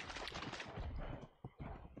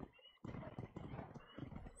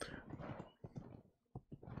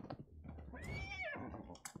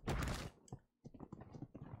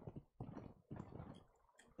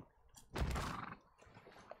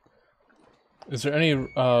 is there any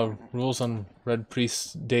rules on red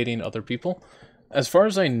priests dating other people? As far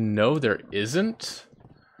as I know, there isn't.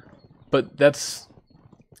 But that's...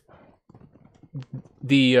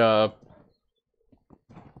 the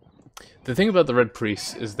thing about the red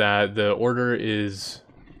priests is that the order is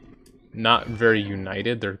not very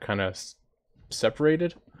united. They're kind of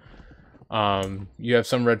separated. You have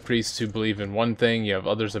some red priests who believe in one thing. You have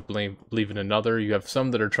others that believe in another. You have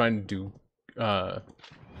some that are trying to do...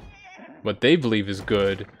 what they believe is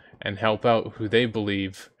good and help out who they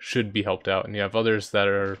believe should be helped out, and you have others that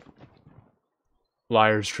are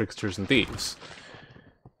liars, tricksters, and thieves.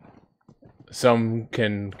 Some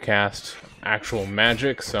can cast actual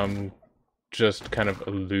magic, some just kind of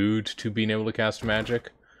allude to being able to cast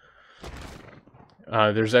magic.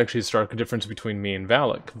 There's actually a stark difference between me and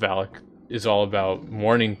Valak. Valak is all about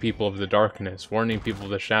warning people of the darkness, warning people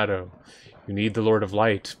of the shadow. You need the Lord of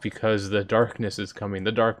Light because the darkness is coming.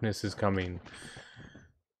 The darkness is coming.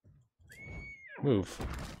 Move.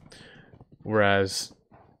 Whereas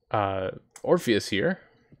Orpheus here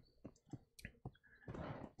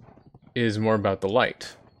is more about the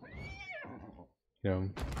light. You know,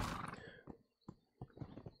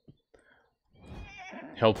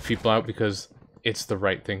 help people out because it's the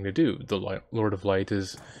right thing to do. The Lord of Light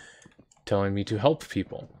is telling me to help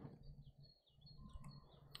people.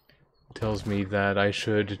 Tells me that I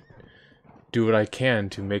should do what I can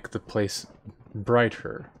to make the place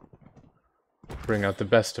brighter. Bring out the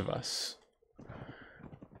best of us.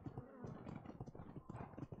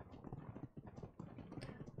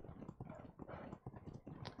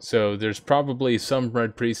 So there's probably some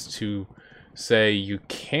red priests who say you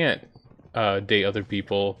can't date other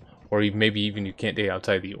people, or maybe even you can't date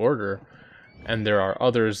outside the order. And there are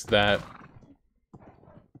others that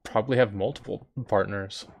probably have multiple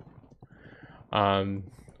partners. A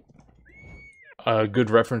good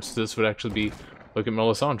reference to this would actually be, look at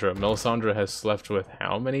Melisandre. Melisandre has slept with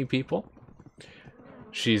how many people?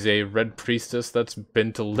 She's a red priestess that's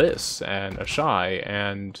been to Lys and Ashai,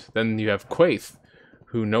 and then you have Quaithe,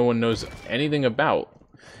 who no one knows anything about,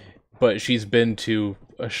 but she's been to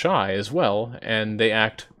Ashai as well, and they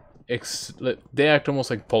act almost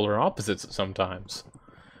like polar opposites sometimes.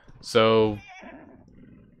 So,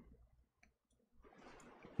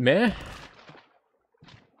 meh.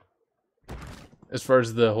 As far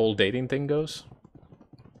as the whole dating thing goes.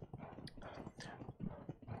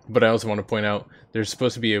 But I also want to point out, there's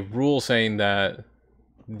supposed to be a rule saying that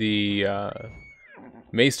the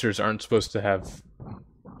maesters aren't supposed to have,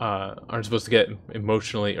 aren't supposed to get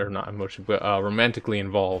emotionally, or not emotionally, but romantically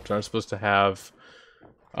involved. Aren't supposed to have,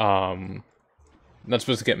 not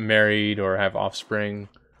supposed to get married or have offspring.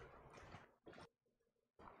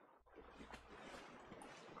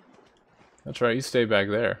 That's right, you stay back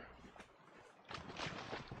there.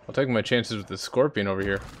 I'll take my chances with the scorpion over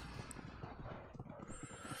here.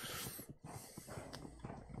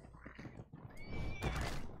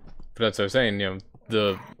 But that's what I was saying, you know,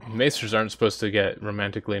 the maesters aren't supposed to get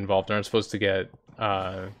romantically involved, aren't supposed to get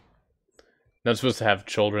not supposed to have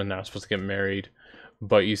children, not supposed to get married,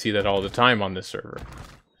 but you see that all the time on this server.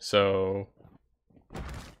 So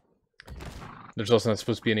there's also not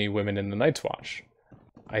supposed to be any women in the Night's Watch.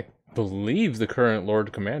 I believe the current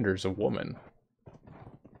Lord Commander is a woman.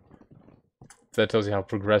 That tells you how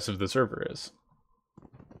progressive the server is.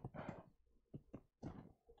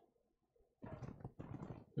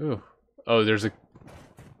 Ooh. Oh, there's a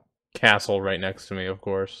castle right next to me, of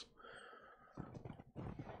course.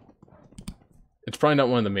 It's probably not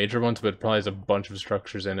one of the major ones, but it probably has a bunch of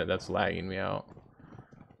structures in it that's lagging me out.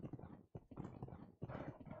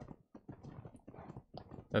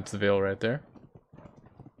 That's the Veil right there.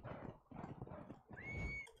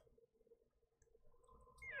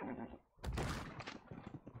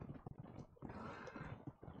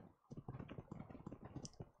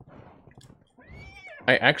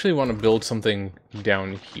 I actually want to build something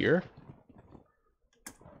down here.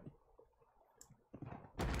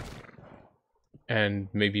 And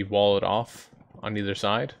maybe wall it off on either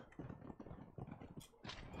side.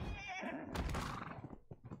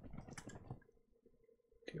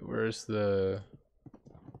 Okay, where's the...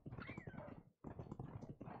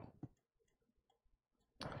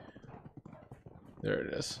 There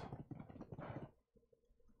it is.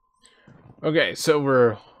 Okay, so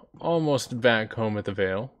we're almost back home at the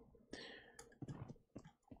Vale.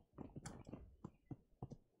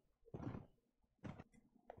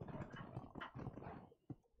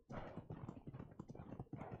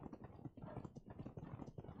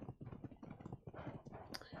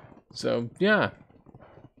 So, yeah.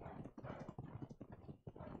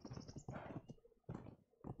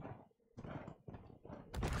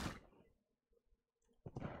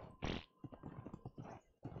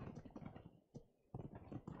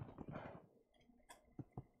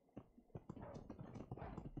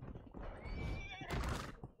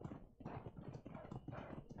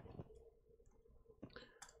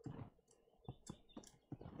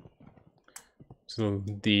 So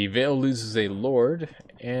the Vale loses a Lord,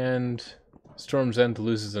 and Storm's End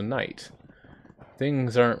loses a Knight.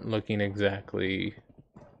 Things aren't looking exactly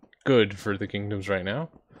good for the kingdoms right now.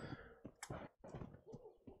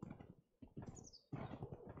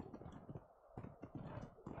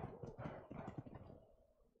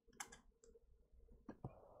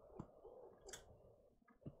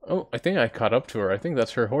 Oh, I think I caught up to her. I think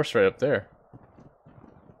that's her horse right up there.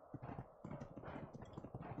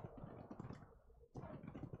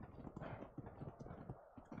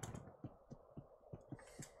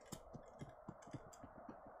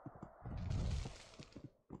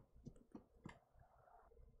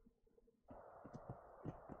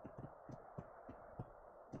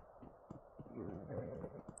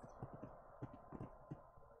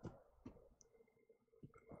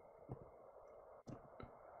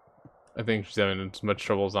 I think she's having as much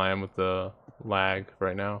trouble as I am with the lag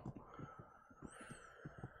right now.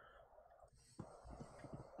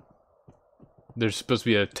 There's supposed to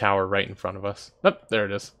be a tower right in front of us. Oh, there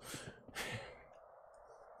it is.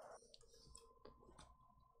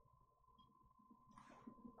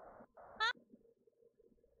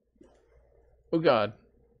 Oh god.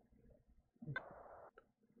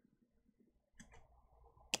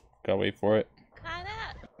 Gotta wait for it. Caught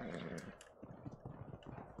up.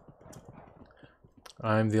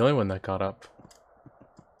 I'm the only one that caught up.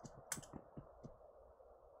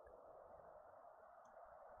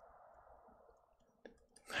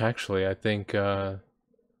 Actually, I think I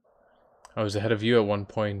was ahead of you at one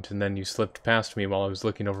point, and then you slipped past me while I was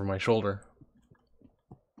looking over my shoulder.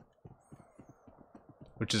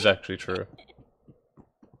 Which is actually true.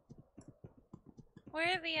 Where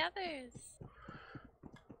are the others?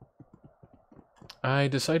 I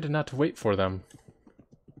decided not to wait for them.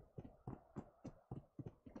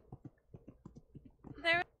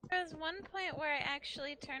 There was one point where I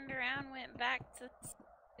actually turned around, went back to see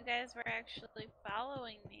if you guys were actually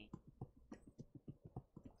following me.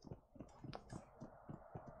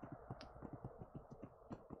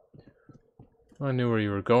 I knew where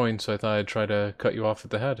you were going, so I thought I'd try to cut you off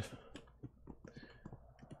at the head.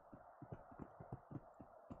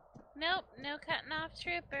 Nope, no cutting off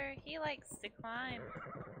Trooper. He likes to climb.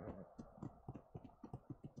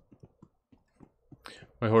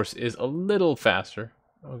 My horse is a little faster.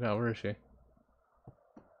 Oh god, where is she?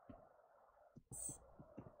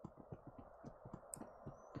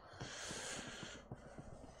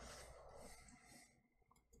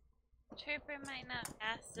 Trooper might not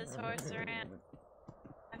pass his horse around.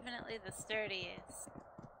 Definitely the sturdiest.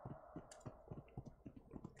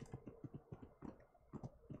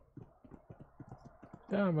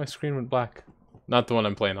 Yeah, my screen went black. Not the one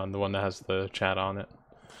I'm playing on, the one that has the chat on it.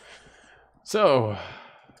 So,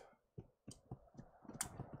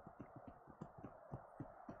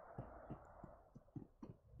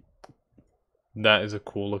 That is a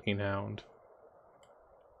cool looking hound.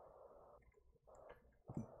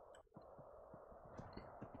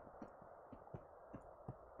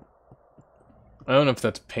 I don't know if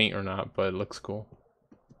that's paint or not, but it looks cool.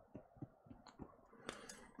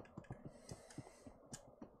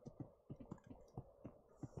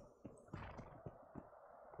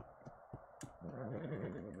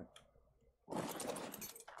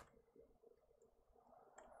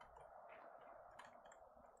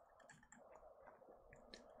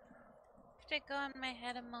 To go in my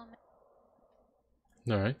head a moment.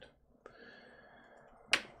 All right.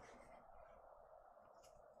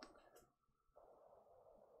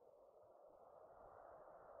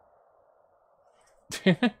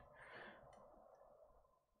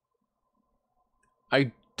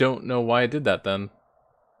 I don't know why I did that then.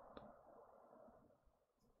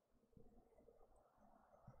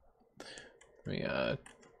 Let me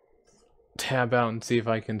tab out and see if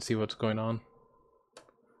I can see what's going on.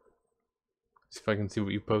 See if I can see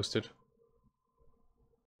what you posted.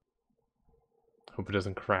 Hope it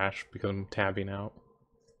doesn't crash because I'm tabbing out.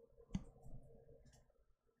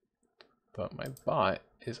 But my bot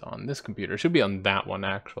is on this computer. It should be on that one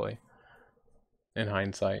actually. In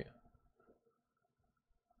hindsight.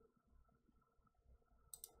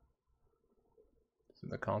 Is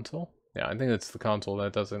it the console? Yeah, I think it's the console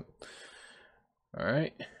that doesn't.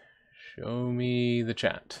 Alright. Show me the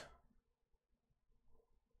chat.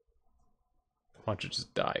 Watch it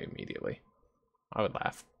just die immediately. I would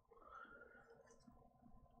laugh.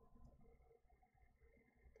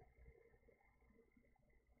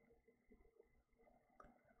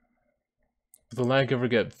 Does the lag ever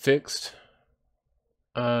get fixed?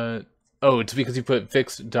 Oh, it's because you put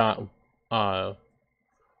fixed dot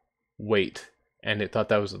wait, and it thought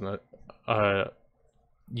that was an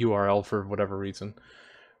URL for whatever reason.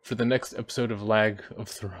 For the next episode of Lag of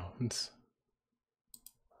Thrones.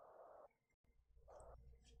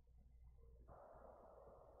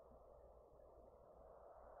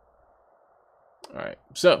 Alright,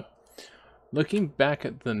 so, looking back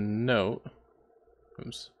at the note,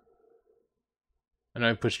 oops, and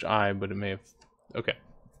I pushed I, but it may have, okay.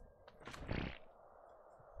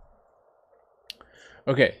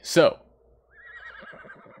 Okay, so,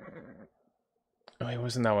 oh, it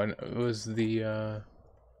wasn't that one, it was the,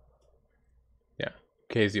 yeah,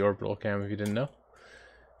 K is the orbital cam if you didn't know.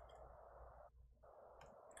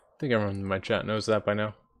 I think everyone in my chat knows that by now.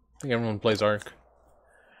 I think everyone plays Ark.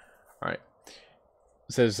 Alright.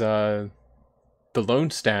 It says, the lone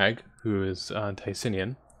stag, who is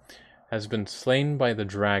Ticinian, has been slain by the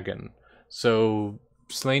dragon. So,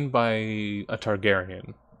 slain by a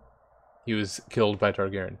Targaryen. He was killed by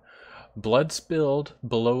Targaryen. Blood spilled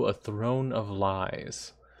below a throne of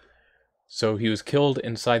lies. So he was killed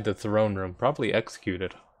inside the throne room, probably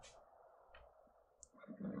executed.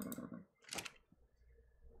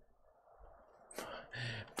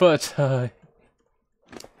 But,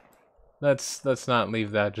 let's not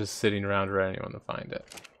leave that just sitting around for anyone to find it.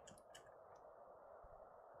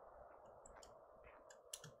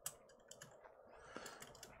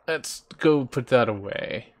 Let's go put that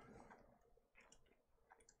away.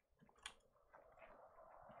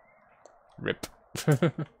 Rip.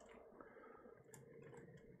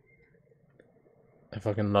 I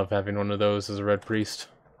fucking love having one of those as a red priest.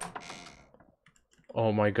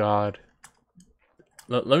 Oh my god.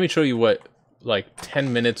 Let me show you what, like,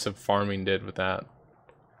 10 minutes of farming did with that.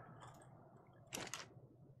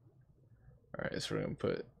 Alright, so we're gonna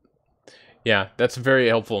put... Yeah, that's a very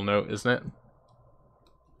helpful note, isn't it?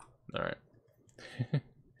 Alright.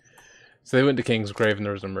 So they went to King's Grave and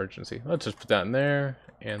there was an emergency. Let's just put that in there,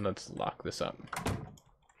 and let's lock this up.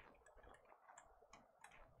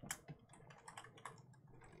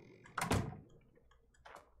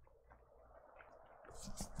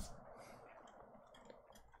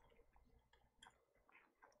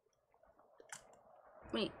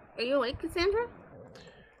 Wait, are you awake, Cassandra?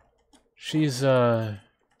 She's,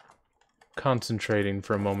 concentrating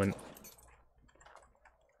for a moment.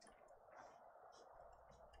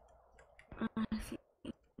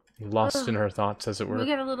 Lost in her thoughts, as it were. We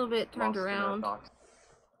get a little bit turned around.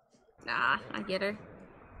 Nah, I get her.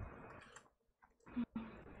 There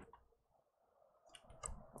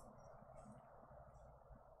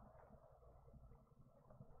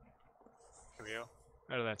we go.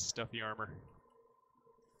 Out of that stuffy armor.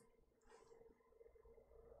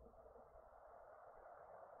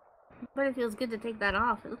 But it feels good to take that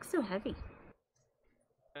off. It looks so heavy.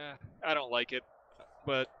 I don't like it,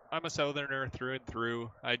 but I'm a southerner through and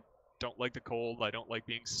through. I don't like the cold. I don't like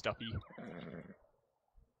being stuffy.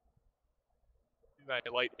 I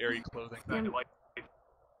like airy clothing.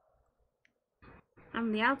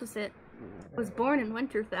 I'm the opposite. I was born in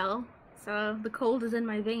Winterfell, so the cold is in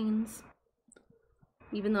my veins.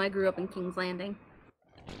 Even though I grew up in King's Landing.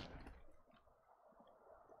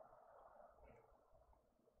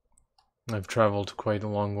 I've traveled quite a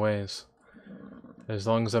long ways. As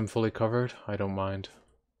long as I'm fully covered, I don't mind.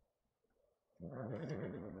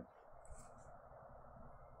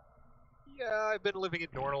 Yeah, I've been living in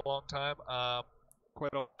Dorne a long time.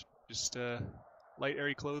 Quite often just light,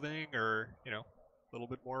 airy clothing, or you know, a little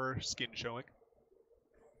bit more skin showing.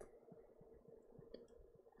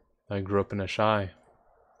 I grew up in a shy.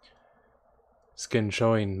 Skin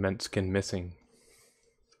showing meant skin missing.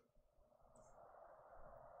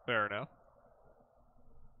 Fair enough.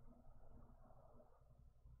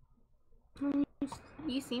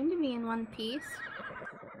 You seem to be in one piece.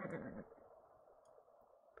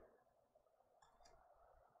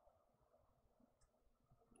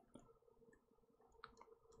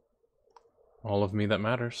 All of me that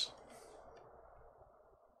matters.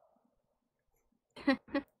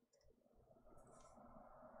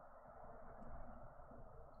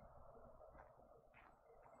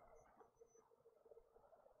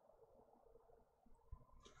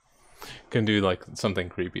 Can do like something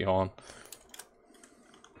creepy on.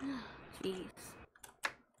 Jeez.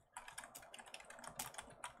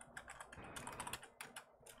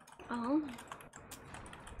 Oh.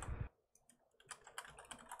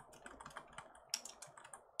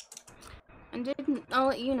 I'll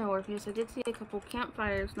let you know, Orpheus. I did see a couple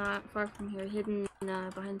campfires not far from here, hidden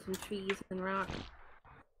behind some trees and rocks.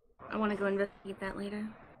 I want to go investigate that later.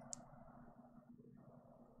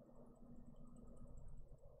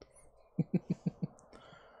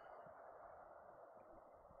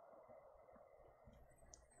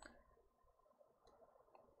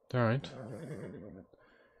 Alright.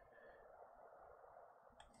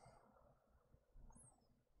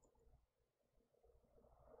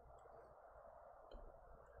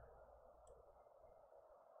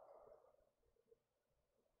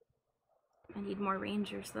 I need more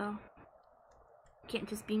rangers, though. Can't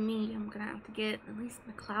just be me. I'm gonna have to get at least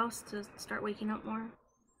McClouse to start waking up more.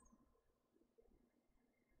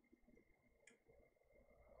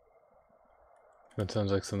 That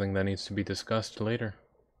sounds like something that needs to be discussed later.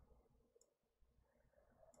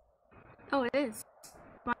 Oh, it is. That's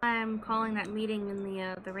why I'm calling that meeting in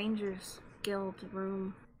the Rangers Guild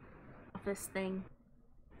room office thing.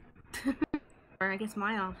 Or I guess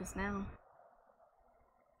my office now.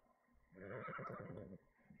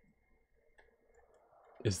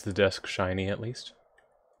 Is the desk shiny at least?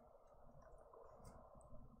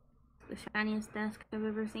 The shiniest desk I've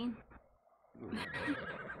ever seen.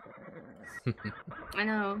 I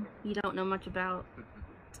know you don't know much about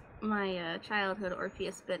my childhood,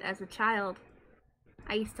 Orpheus, but as a child,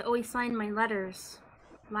 I used to always sign my letters,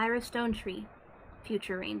 Lyra Stonetree,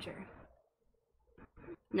 future ranger.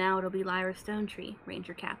 Now it'll be Lyra Stonetree,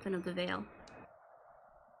 ranger captain of the Vale.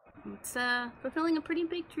 It's fulfilling a pretty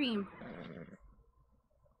big dream.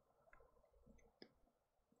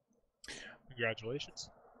 Congratulations.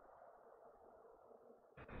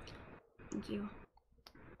 Thank you.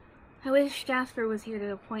 I wish Jasper was here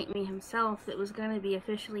to appoint me himself. It was going to be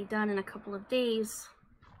officially done in a couple of days.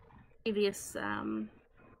 Previous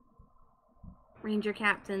ranger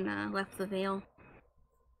captain left the Vale.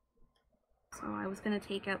 So I was going to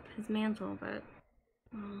take up his mantle, but...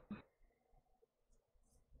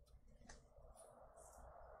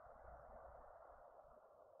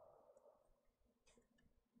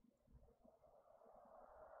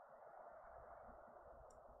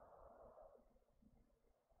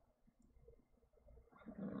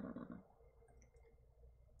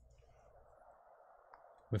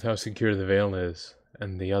 With how secure the Vale is,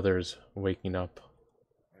 and the others waking up,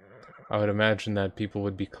 I would imagine that people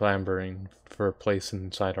would be clambering for a place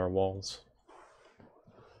inside our walls.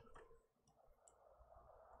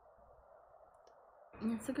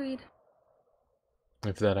 Yes, agreed.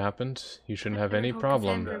 If that happens, you shouldn't have any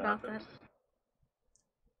problem. About that.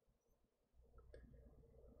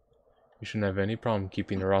 You shouldn't have any problem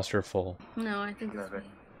keeping the roster full. No, I think it's fine.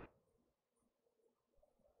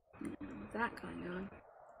 What's that going on?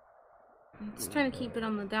 I'm just trying to keep it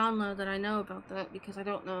on the down low that I know about that, because I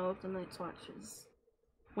don't know if the Night's Watch is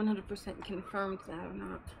 100% confirmed that or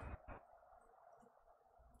not.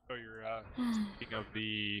 So you're speaking of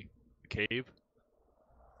the cave?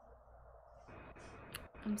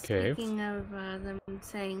 I'm speaking of them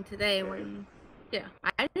saying today when... Yeah,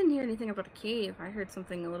 I didn't hear anything about a cave. I heard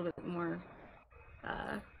something a little bit more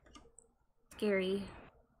scary.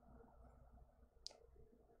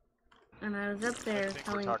 And I was up there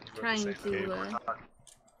trying to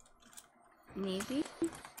maybe?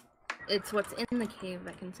 It's what's in the cave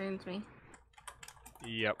that concerns me.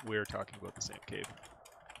 Yep, we're talking about the same cave.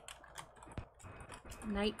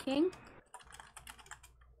 Night King?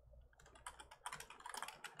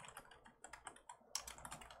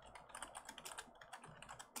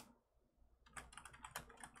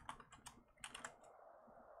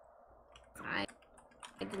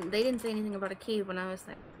 They didn't say anything about a cave when I was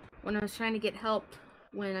trying to get help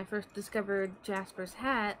when I first discovered Jasper's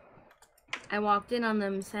hat. I walked in on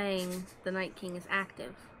them saying the Night King is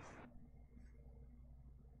active.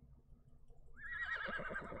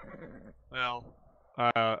 Well,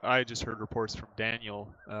 I just heard reports from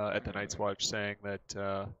Daniel at the Night's Watch saying that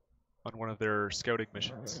on one of their scouting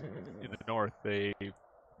missions in the north, they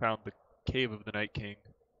found the cave of the Night King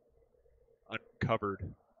uncovered.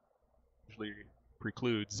 Usually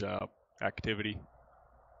precludes activity.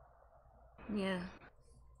 Yeah.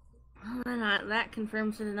 Well, then that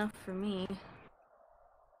confirms it enough for me.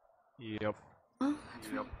 Yep. Well,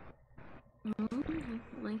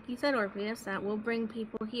 like you said, Orpheus, that will bring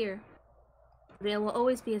people here. There will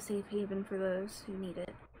always be a safe haven for those who need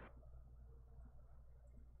it.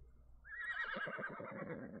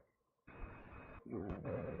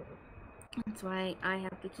 That's why I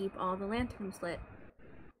have to keep all the lanterns lit.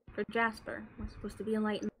 For Jasper, we're supposed to be a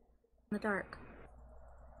light in the dark.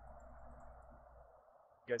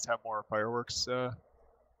 You guys have more fireworks to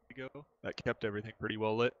go? That kept everything pretty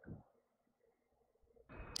well lit.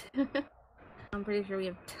 I'm pretty sure we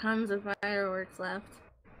have tons of fireworks left.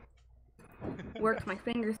 Worked my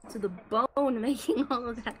fingers to the bone making all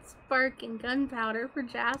of that spark and gunpowder for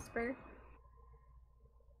Jasper.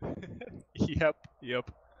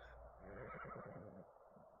 Yep.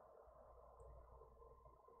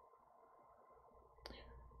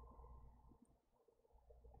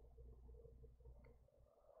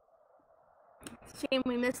 Shame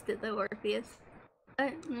we missed it though, Orpheus.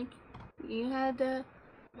 But, like, you had,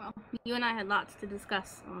 well, you and I had lots to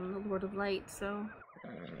discuss on the Lord of Light, so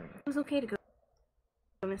it was okay to go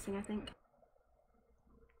missing, I think.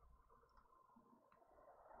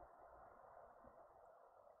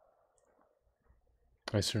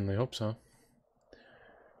 I certainly hope so.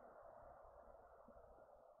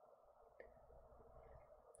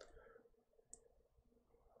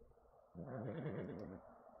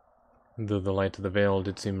 Though the Light of the Veil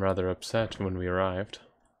did seem rather upset when we arrived.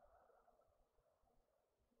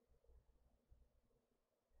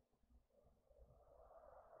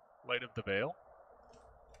 Light of the Veil?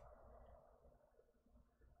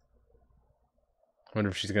 I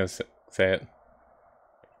wonder if she's gonna say it.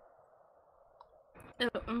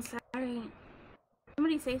 Oh, I'm sorry.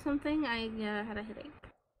 Somebody say something? I had a headache.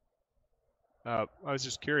 I was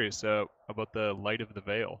just curious about the Light of the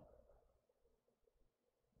Veil.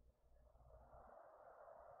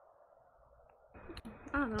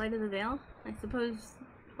 Oh, the Light of the Veil? I suppose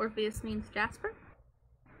Orpheus means Jasper?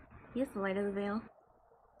 He is the Light of the Veil.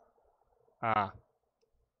 Ah.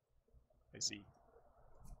 I see.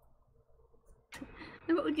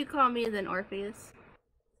 And what would you call me then, Orpheus?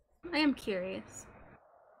 I am curious.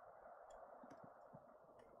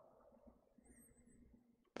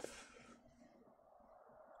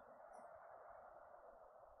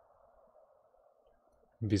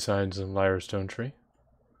 Besides a lyre stone tree?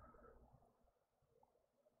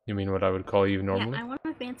 You mean what I would call you normally? Yeah, I want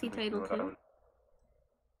a fancy title too.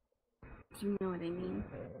 You know what I mean.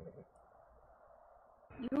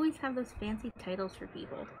 You always have those fancy titles for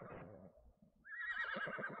people.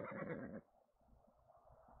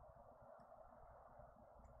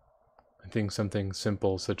 I think something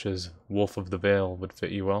simple such as Wolf of the Veil would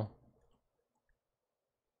fit you well.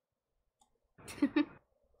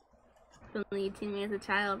 When you'd seen me as a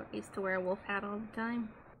child, I used to wear a wolf hat all the time.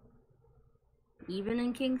 Even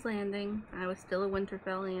in King's Landing, I was still a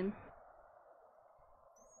Winterfellian.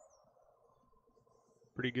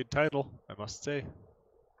 Pretty good title, I must say.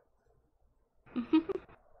 I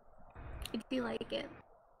do like it.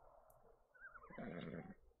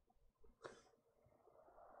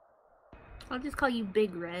 I'll just call you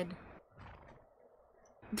Big Red.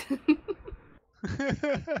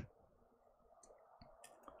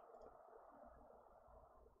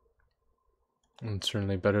 It's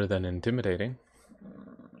certainly better than intimidating.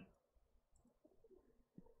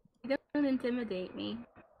 You don't intimidate me.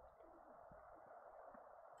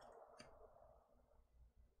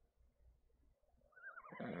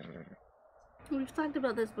 We've talked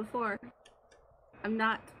about this before. I'm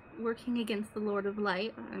not working against the Lord of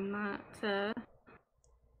Light. I'm not, I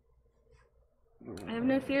have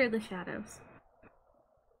no fear of the shadows.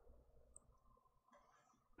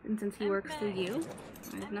 And since he works through you,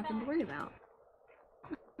 I have nothing to worry about.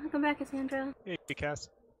 Welcome back, Cassandra. Hey, Cass.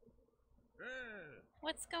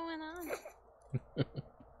 What's going on? We're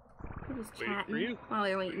just Waiting for chatting you. while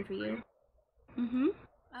we're waiting for you. Mm-hmm.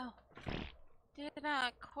 Oh. Did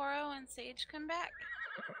Koro and Sage come back?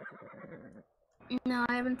 No,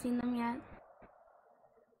 I haven't seen them yet.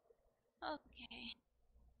 Okay.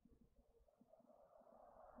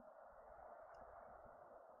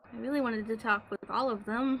 I really wanted to talk with all of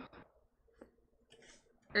them.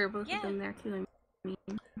 Or both Yeah. of them there too, I mean.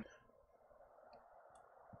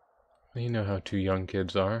 You know how 2 young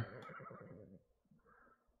kids are.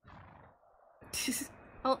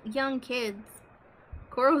 Oh, young kids.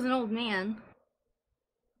 Koro's an old man.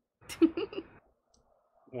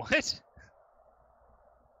 What?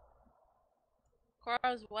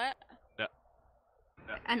 Koro's what? No.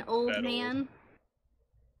 An old That old. man.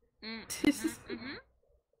 Mm-hmm.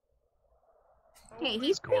 Hey, he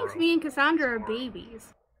Who's thinks Koro? me and Cassandra are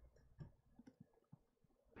babies.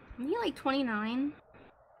 Isn't he like 29?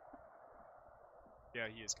 Yeah,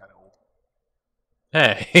 he is kind of old.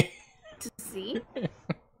 Hey! See?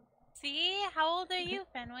 See? How old are you,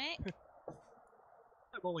 Fenwick?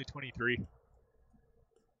 I'm only 23.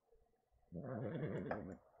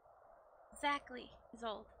 Exactly. He's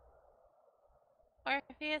old.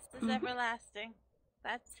 Orpheus is everlasting.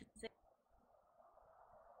 That's it.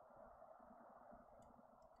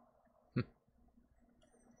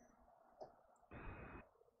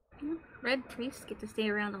 Red priests get to stay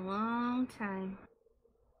around a long time.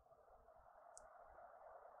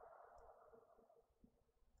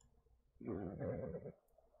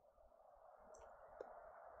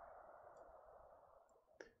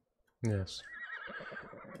 Yes.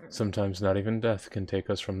 Sometimes not even death can take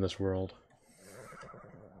us from this world.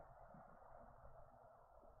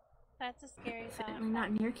 That's a scary thought. Certainly not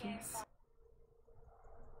in your case.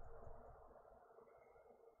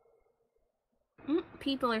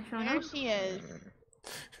 People are showing There up. she is.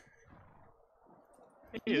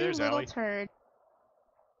 Hey, You there's little Allie. turd.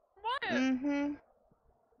 What? Mm-hmm.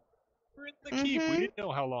 We're in the keep. We didn't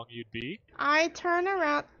know how long you'd be. I turn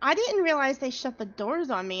around. I didn't realize they shut the doors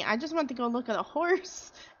on me. I just went to go look at a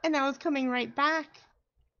horse, and I was coming right back.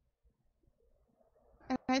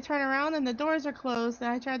 And I turn around, and the doors are closed, and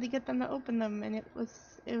I tried to get them to open them, and it was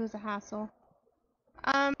a hassle.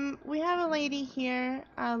 We have a lady here,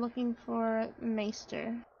 looking for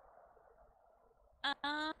Maester.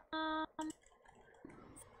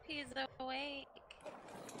 He's awake.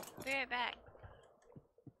 Be right back.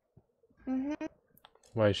 Mm-hmm.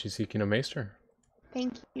 Why is she seeking a maester?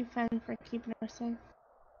 Thank you, Fen, for keeping her safe.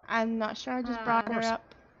 I'm not sure, I just brought her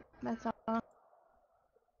up. That's all.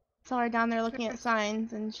 Saw her down there looking at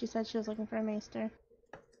signs, and she said she was looking for a Maester.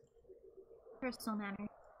 Personal matter.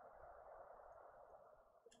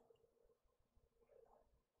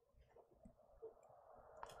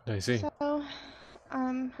 I see. So,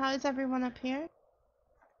 how is everyone up here?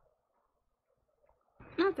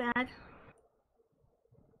 Not bad.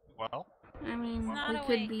 Well, I mean, Not we awake.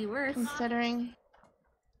 could be worse. Considering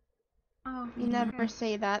Oh, you never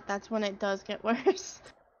say that, that's when it does get worse.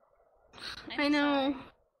 I know.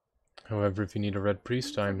 However, if you need a red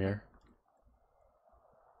priest, I'm here.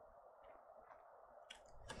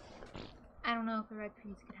 I don't know if a red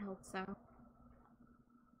priest could help, so.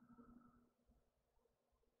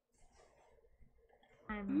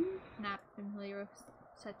 I'm not familiar with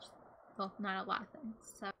such, well, not a lot of things,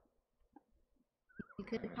 so. You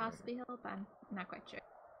could possibly help, I'm not quite sure.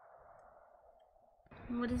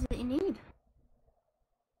 What is it you need?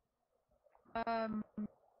 Or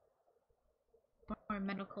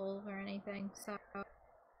medical or anything, so.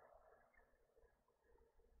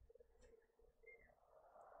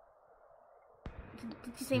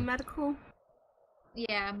 Did you say medical?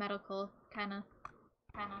 Yeah, medical, kinda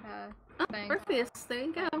thing. Orpheus, there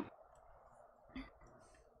you go.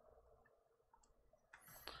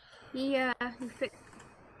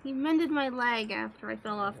 He mended my leg after I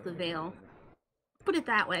fell off the veil. Put it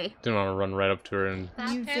that way. Didn't want to run right up to her and...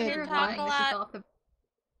 You did talk a what? lot.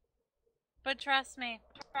 But trust me,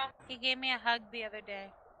 he gave me a hug the other day.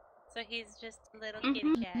 So he's just a little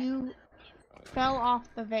kitty cat. You fell off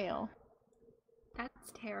the veil.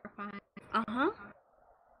 That's terrifying. Uh-huh.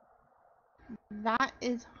 That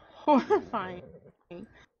is horrifying.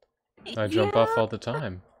 I jump off all the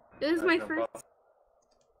time. It was my first...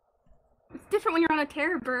 It's different when you're on a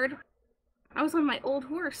terror bird. I was on my old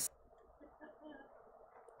horse.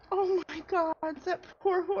 Oh my god, that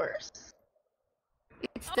poor horse.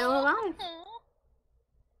 It's still alive.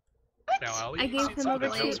 now, Allie, I you've gave seen him some over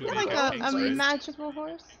of the to- films with Like the a Vikings, right? magical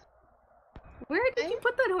horse. Where did you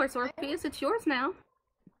put that horse, Orpheus? It's yours now.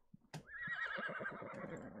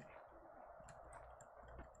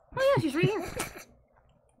 Oh yeah, she's right here.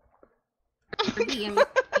 SKRP. I mean,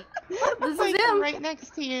 this like is him. right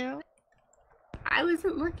next to you. I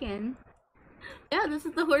wasn't looking. Yeah, this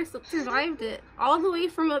is the horse that survived it. All the way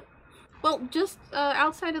from well, just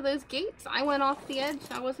outside of those gates. I went off the edge.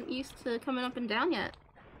 I wasn't used to coming up and down yet.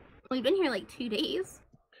 We've been here like 2 days.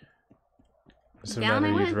 Is it a Down I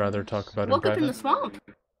matter you'd went. rather talk about in Woke up private? in the swamp.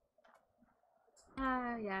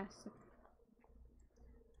 Yes.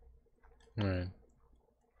 Alright.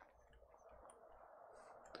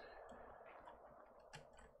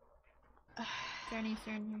 Is there any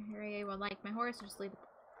certain area you would like my horse, or just leave it?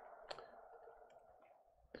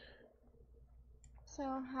 So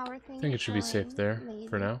how are things? I think it should be safe going, there lady?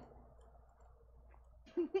 for now.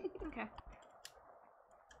 Okay.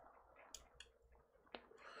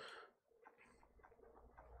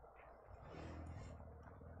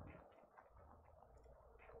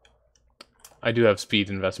 I do have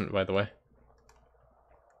speed investment, by the way.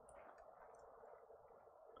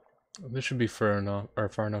 This should be far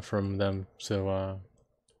enough from them, so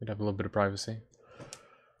we'd have a little bit of privacy.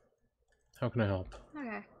 How can I help?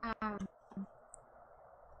 Okay.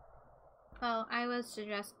 Well, I was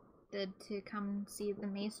suggested to come see the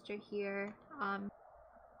maester here,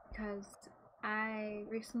 because I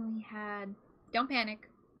recently had. Don't panic.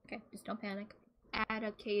 Okay, just don't panic. I had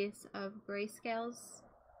a case of grayscales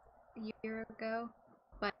a year ago,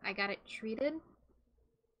 but I got it treated,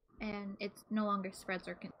 and it's no longer spreads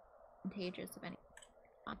or contagious of any.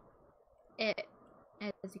 It,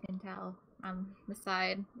 as you can tell, on the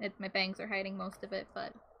side, my bangs are hiding most of it,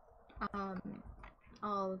 but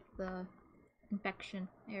all of the infection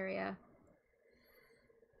area,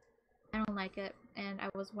 I don't like it, and I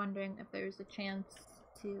was wondering if there's a chance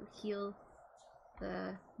to heal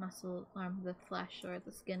the muscle, the flesh or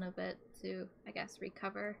the skin of it to, I guess,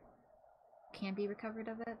 recover. Can be recovered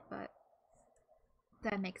of it, but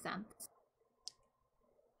that makes sense.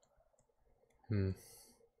 I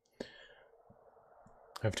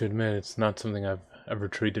have to admit, it's not something I've ever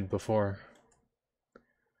treated before.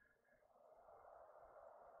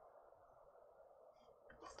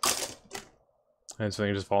 And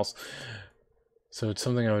something just falls. So it's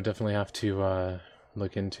something I would definitely have to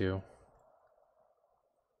look into.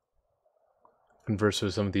 Converse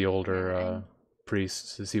with some of the older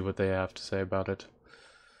priests to see what they have to say about it.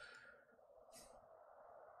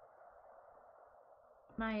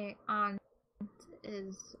 My aunt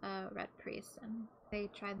is a red priest, and they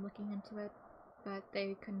tried looking into it, but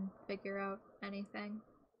they couldn't figure out anything.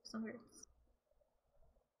 So it's...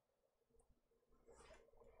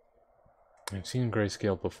 I've seen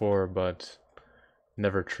grayscale before, but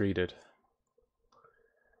never treated.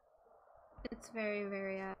 It's very,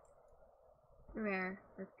 very rare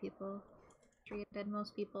for people treated.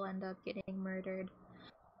 Most people end up getting murdered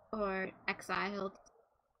or exiled.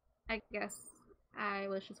 I guess I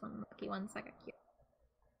was just one of the lucky ones that got cured.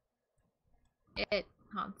 It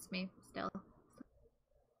haunts me still.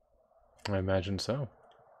 I imagine so.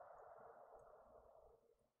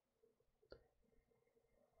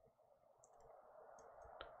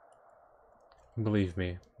 Believe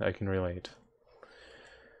me, I can relate.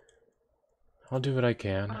 I'll do what I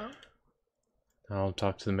can. I'll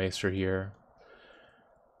talk to the maester here.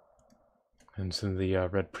 And some of the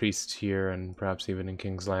red priests here, and perhaps even in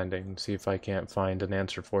King's Landing, and see if I can't find an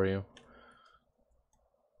answer for you.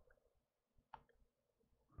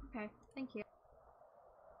 Okay, thank you.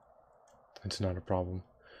 It's not a problem.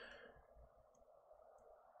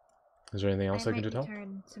 Is there anything else I can do to help? I might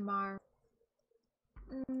return tomorrow.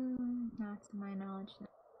 Not to my knowledge. No.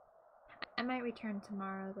 I might return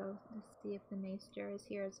tomorrow, though, to see if the maester is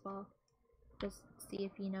here as well. Just see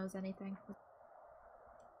if he knows anything.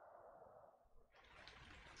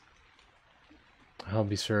 I'll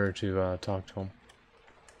be sure to talk to him.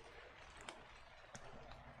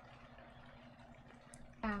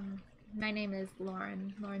 My name is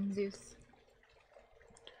Lauren Zeus.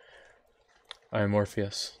 I'm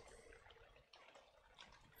Orpheus.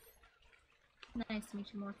 Nice to meet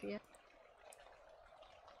you, Orpheus.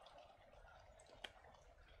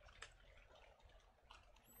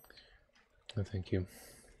 Oh, thank you.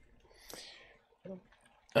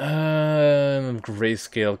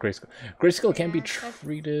 Grayscale. Grayscale can be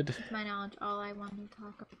treated. To my knowledge, all I wanted to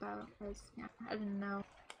talk about was, I didn't know.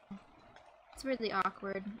 It's really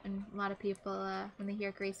awkward, and a lot of people, when they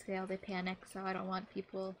hear grayscale, they panic, so I don't want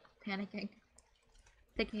people panicking.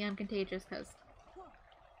 Thinking I'm contagious, because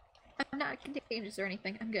I'm not contagious or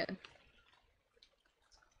anything, I'm good.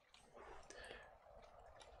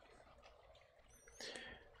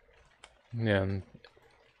 Yeah, and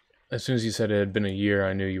as soon as you said it had been a year,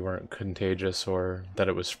 I knew you weren't contagious or that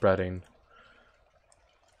it was spreading.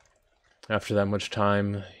 After that much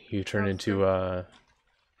time, You turn into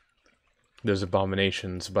those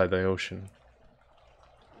abominations by the ocean.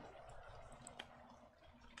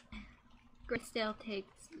 Greystale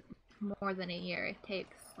takes more than a year. It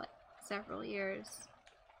takes like several years.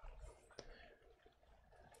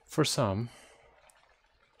 For some.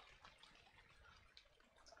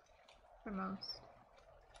 For most.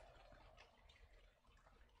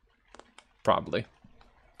 Probably.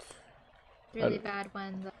 Really bad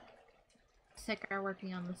when the sick are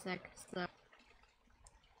working on the sick, so.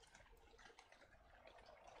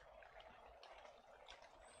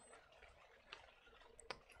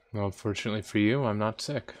 Well, fortunately for you, I'm not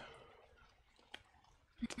sick.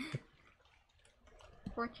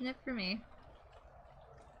 Fortunate for me.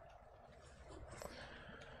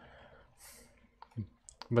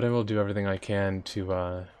 But I will do everything I can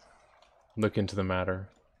to look into the matter.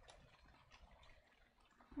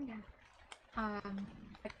 Okay. I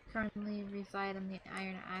currently reside in the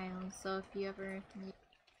Iron Isles, so if you ever need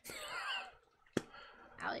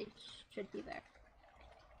Allie should be there.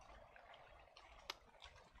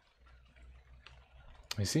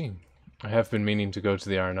 I see. I have been meaning to go to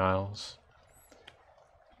the Iron Isles.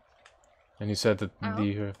 And you said that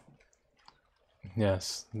the...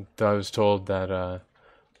 yes, I was told that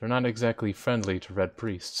they're not exactly friendly to red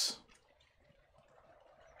priests.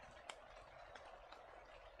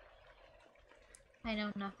 I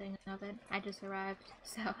know nothing of it. I just arrived,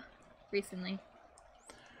 so recently.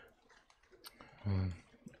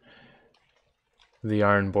 The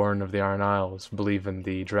Ironborn of the Iron Isles believe in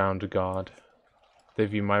the drowned god. They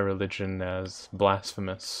view my religion as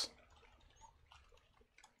blasphemous.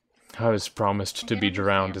 I was promised to be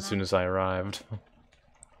drowned as soon as I arrived.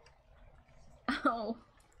 Oh.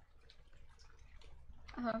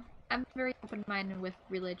 I'm very open-minded with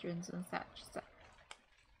religions and such, so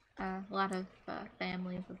a lot of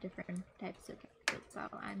families of different types of religions, so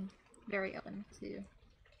I'm very open to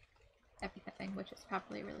everything, which is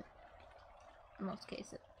probably really, in most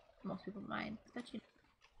cases, most people mind, but you know.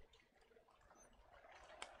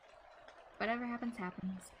 Whatever happens,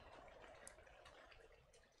 happens.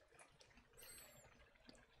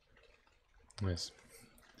 Yes.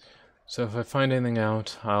 So if I find anything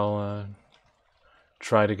out, I'll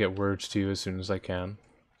try to get words to you as soon as I can.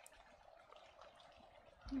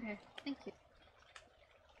 Okay, thank you.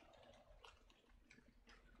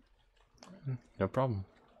 No problem.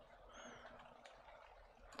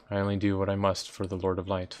 I only do what I must for the Lord of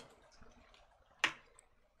Light.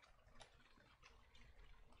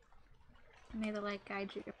 May the light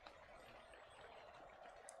guide you.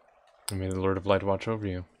 And may the Lord of Light watch over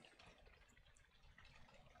you.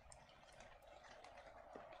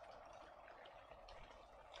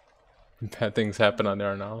 Bad things happen on the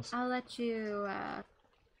Iron Isles. I'll let you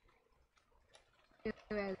do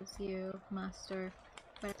as you must, or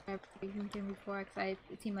whatever you've been doing before, because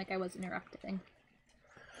it seemed like I was interrupting.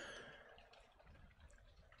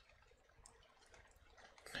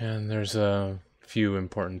 And there's a few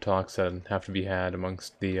important talks that have to be had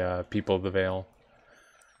amongst the people of the Vale.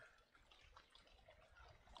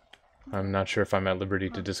 I'm not sure if I'm at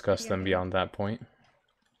liberty to discuss them beyond that point.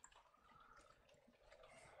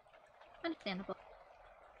 Understandable.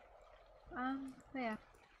 But yeah.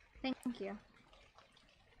 Thank you.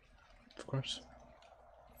 Of course.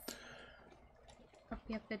 Hope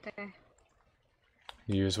you have a good day.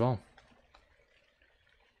 You as well.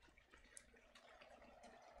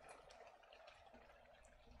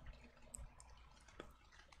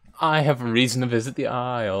 I have a reason to visit the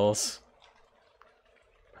Isles.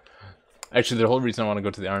 Actually, the whole reason I want to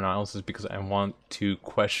go to the Iron Isles is because I want to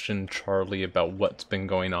question Charlie about what's been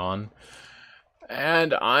going on.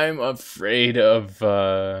 And I'm afraid of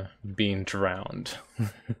being drowned.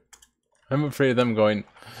 I'm afraid of them going,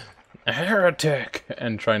 "A heretic!"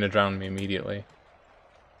 and trying to drown me immediately.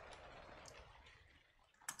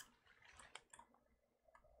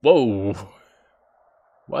 Whoa!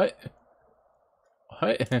 What?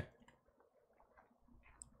 What?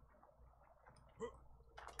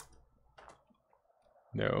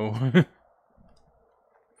 No.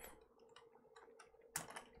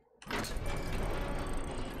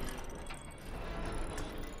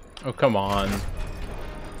 Oh, come on.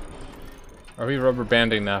 Are we rubber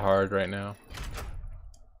banding that hard right now?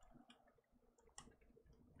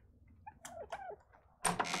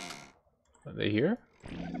 Are they here?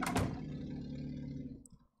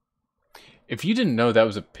 If you didn't know that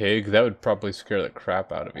was a pig, that would probably scare the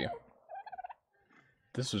crap out of you.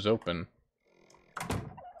 This was open.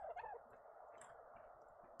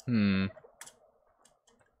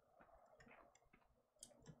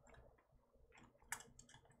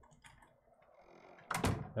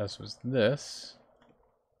 This was this.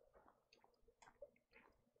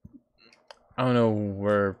 I don't know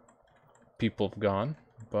where people have gone,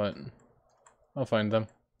 but I'll find them.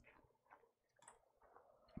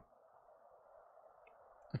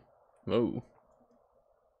 Whoa.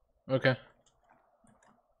 Okay.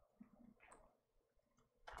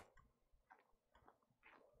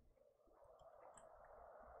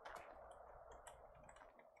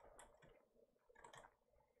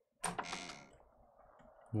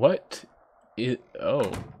 What?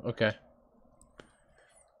 Oh, okay.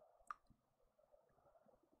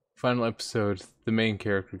 Final episode, the main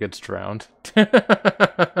character gets drowned.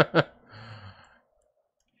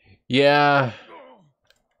 Yeah.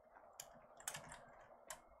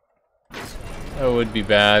 That would be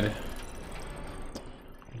bad.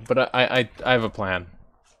 But I have a plan.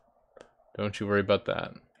 Don't you worry about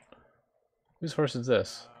that. Whose horse is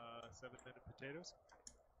this? 7-minute potatoes.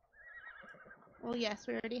 Well, yes,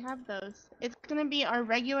 we already have those. It's gonna be our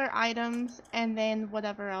regular items and then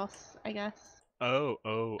whatever else, I guess. Hey,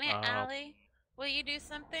 Allie, will you do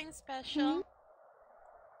something special?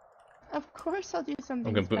 Of course I'll do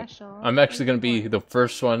something I'm special. I'm actually gonna be the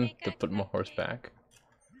first one to put my horse back.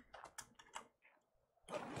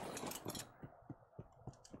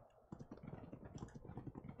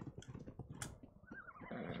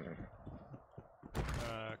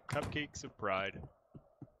 Cupcakes of pride.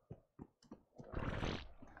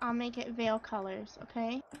 I'll make it veil colors,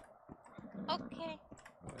 okay? Okay.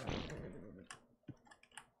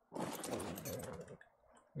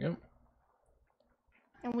 Yep.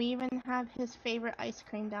 And we even have his favorite ice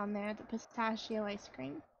cream down there, the pistachio ice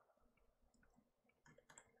cream.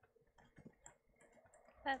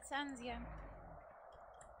 That sounds yum.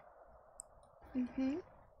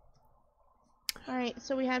 Alright,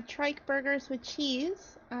 so we have trike burgers with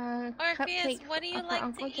cheese, Orpheus, cupcakes what do you for like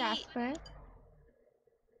Uncle to eat? Jasper.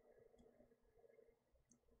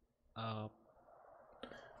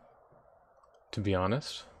 To be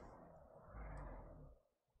honest,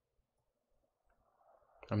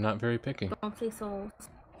 I'm not very picky. Don't say souls.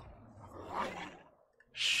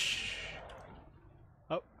 Shh.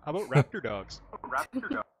 Oh, how about raptor dogs?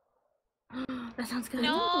 That sounds good.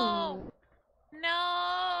 No!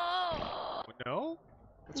 No! No?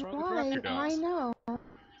 What's wrong with Why? raptor Why dogs? no?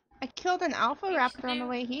 I killed an alpha raptor on the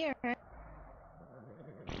way here.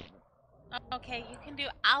 Okay, you can do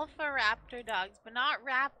alpha raptor dogs, but not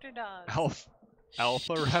raptor dogs.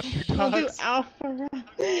 Alpha raptor We'll do dogs? alpha raptor.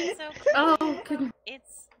 It's okay. Oh, goodness.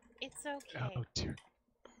 It's okay. Oh dear.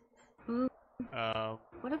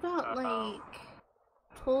 What about, like,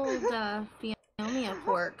 pulled Fiona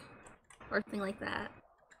pork? Or something like that.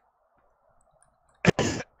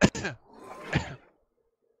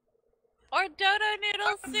 Or dodo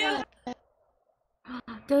noodle soup.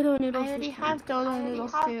 Dodo noodle I already soup. have dodo noodle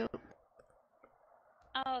soup.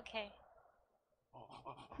 Oh, okay.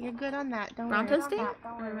 You're good on that, don't Bronto worry. steak?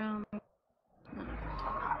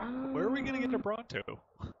 Where are we gonna get a Bronto?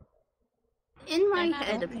 In my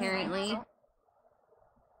head, apparently.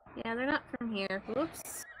 Yeah, they're not from here.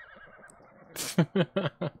 Whoops.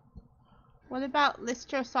 What about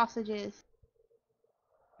Listro sausages?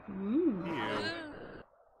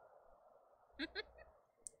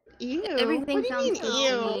 Ew. Everything What do sounds you good mean, to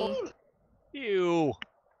ew? me. Ew.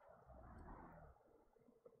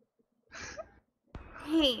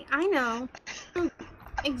 Hey, I know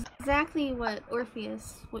exactly what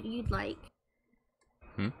what you'd like.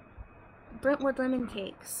 Brentwood lemon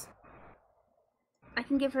cakes. I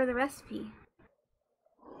can give her the recipe.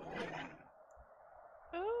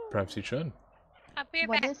 Perhaps you should. I'll be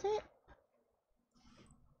What back. is it?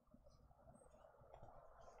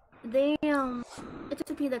 They, it's a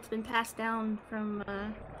recipe that's been passed down from,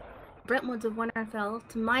 Brentwoods of Winterfell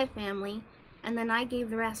to my family, and then I gave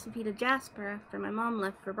the recipe to Jasper after my mom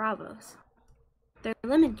left for Bravos. They're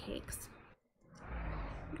lemon cakes.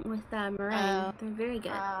 With, meringue. They're very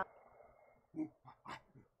good.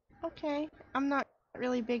 Okay. I'm not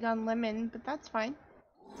really big on lemon, but that's fine.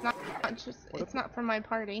 It's not just, it's not for my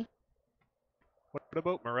party. What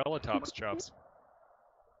about Morella Tops chops?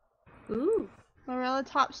 Ooh. Morella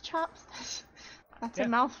Tops chops? That's Yeah. a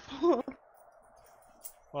mouthful.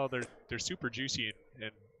 Well, they're super juicy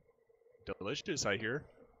and delicious, I hear.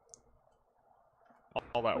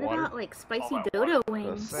 All that What water. about, like, spicy dodo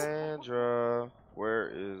wings? Cassandra, where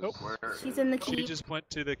is? She's in the She keep. just went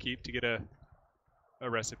to the keep to get a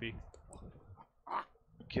recipe.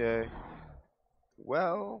 Okay.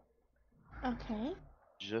 Well, Okay.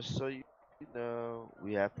 just so you know,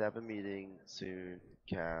 we have to have a meeting soon,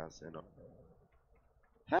 Cass and.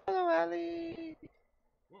 Hello, Ellie.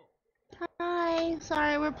 Hi.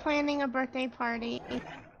 Sorry, we're planning a birthday party.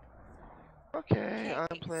 Okay,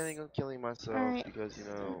 I'm planning on killing myself Alright. because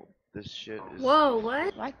This shit is Whoa,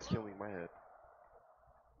 what? killing my head.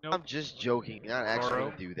 Nope. I'm just joking. Not actually Goro.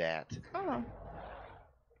 gonna do that. Oh.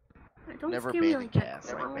 Don't Never scare me abandon like that,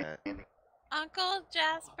 cast Coral. like that. Uncle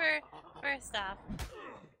Jasper, first off,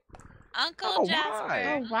 Uncle Oh, Jasper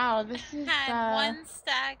why? Oh wow, this is had one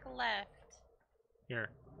stack left. Here,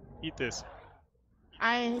 eat this.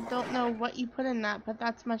 I don't know what you put in that, but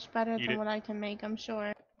that's much better Eat than it. what I can make, I'm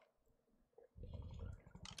sure.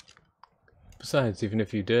 Besides, even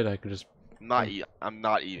if you did, I could just... I'm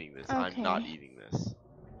not eating this. I'm not Okay. eating this.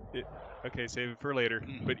 Okay, save it for later,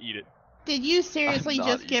 but eat it. Did you seriously not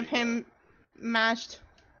just give eating him mashed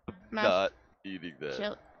Not eating that.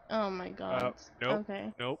 chili? Oh my god. Nope.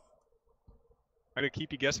 Okay. Nope. I'm gonna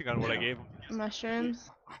keep you guessing on what I gave him. Mushrooms.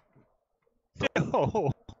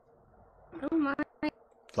 No. Oh my.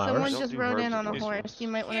 Flowers? Someone Don't just do rode herbs in on a and horse. You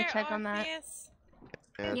might want Here, to check on that.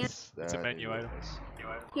 Orpheus. It's a menu item.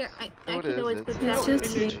 Here, I Oh, it could is, always it's- put that it's in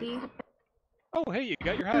just the here. maybe. Oh, hey, you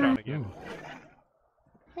got your hat on again.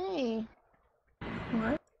 Hey.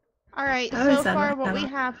 What? Alright, Oh, so is that far not what that we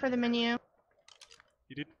one? have for the menu.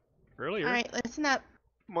 You didn't earlier. Alright, listen up.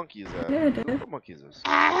 What monkey is that? Yeah, I did. What monkey is this?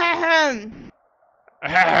 Ahem.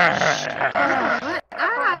 What?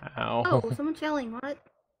 Ah! Ow. Oh, someone's yelling. What?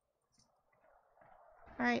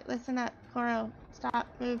 Alright, listen up. Koro, stop.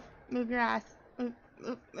 Move your ass. Move.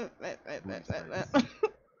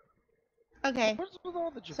 Okay. What's with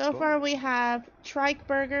all the So far we have trike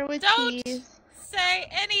burger with Don't cheese. say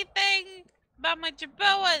anything about my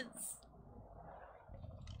jaboas.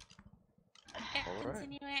 Yeah, Alright.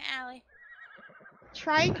 continue, Aunt Allie.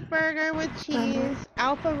 Trike burger with cheese,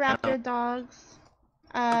 Alpha Raptor dogs,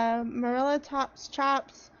 Marilla Tops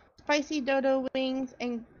chops, spicy dodo wings,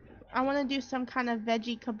 and I want to do some kind of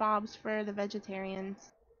veggie kebabs for the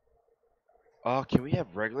vegetarians. Can we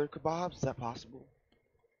have regular kebabs? Is that possible?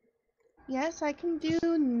 Yes, I can do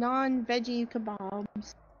non-veggie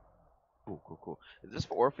kebabs. Cool. Is this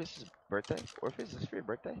for Orpheus' birthday? Orpheus, is this for your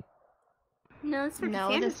birthday? No, it's for No,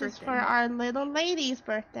 Cassandra's this is birthday. for our little lady's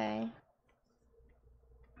birthday.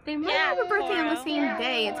 They might Yeah, have a birthday on the Coral. same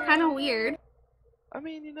day. It's kind of weird. I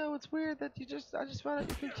mean, it's weird that I just found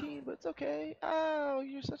out you're 15, but it's okay. Oh,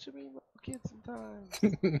 you're such a mean little kid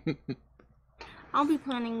sometimes. I'll be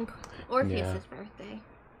planning Orpheus' birthday.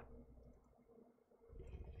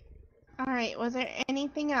 Alright, was there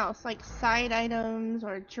anything else, like side items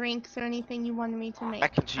or drinks or anything you wanted me to make?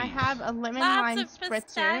 Mac and cheese. I have a lemon Lots lime of spritzer.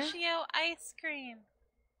 pistachio ice cream.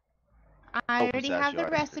 I Oh, already have the pistachio ice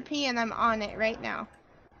cream. recipe and I'm on it right now.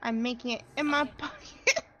 I'm making it in my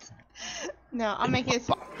pocket. No, I'll make it as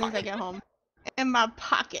soon as I get home. In my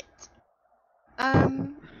pocket. Let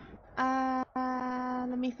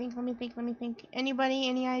me think. Anybody,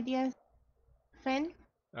 any ideas? Finn?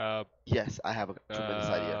 Yes, I have a tremendous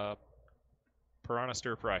idea. Piranha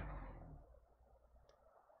stir fry.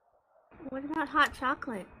 What about hot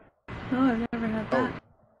chocolate? No, I've never had that.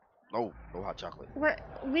 No hot chocolate.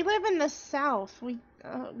 We live in the south. We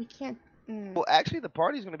can't. Well, actually, the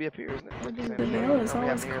party's gonna be up here, isn't it? We're doing Same the thing. Vale is Are we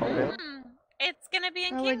always having it in the cold. Vale? It's gonna be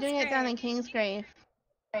in Oh, we're doing it down in Kingsgrave.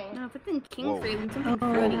 Kingsgrave. No, if it's in Kingsgrave, then something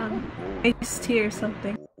Oh, fruity. iced tea or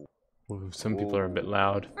something. Ooh, some people are a bit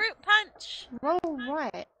loud. Fruit punch. Roll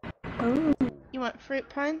what? Oh, You want fruit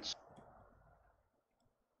punch?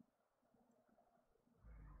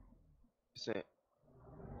 Say-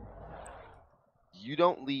 You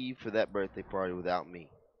don't leave for that birthday party without me.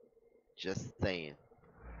 Just saying.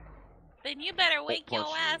 Then you better wake your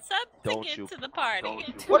punch me. ass up to Don't get you- to the party.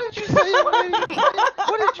 What did you say, young lady?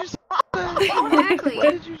 What did you say? Exactly.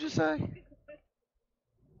 What did you just say?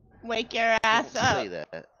 Wake your ass Don't up. say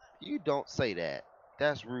that. You don't say that.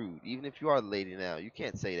 That's rude. Even if you are the lady now, you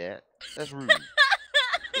can't say that. That's rude.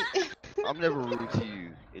 I'm never rude to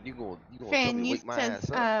you, and you gonna tell Finn, me you wake my said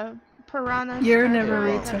ass up. piranha. You're stir never fry,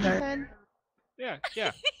 rude is to that what you her. said?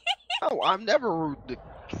 Yeah. No, I'm never rude to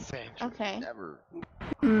Cassandra. Okay. Never.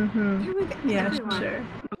 mm-hmm. You're with Yeah, everyone. sure.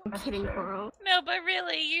 I'm kidding, Coral. No, but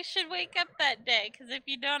really, you should wake up that day, because if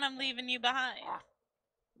you don't, I'm leaving you behind.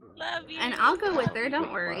 Love you. And I'll go with her, Wake don't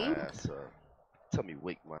my worry. ass up. Tell me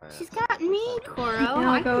wake my ass She's up. got me, Coral. Yeah,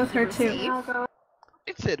 I I'll go with her keep too. safe.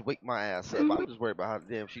 It said wake my ass up. I'm just worried about how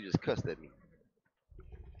damn she just cussed at me.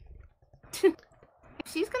 If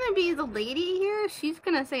she's gonna be the lady here, she's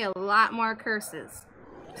gonna say a lot more curses.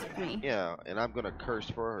 Just me. Yeah, and I'm gonna curse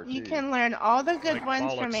for her You too. can learn all the good Like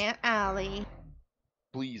ones from bollocks. Aunt Allie.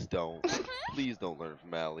 Please don't. Please don't learn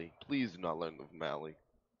from Allie. Please do not learn from Allie.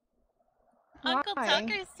 Uncle Why?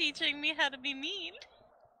 Tucker's teaching me how to be mean.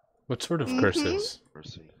 What sort of Mhm. curses?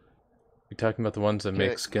 Mercy. You talking about the ones that Okay,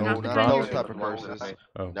 make skin no, not rot? those type of curses.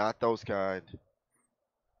 Oh. Not those kind.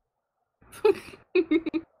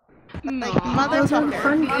 Like Those are fun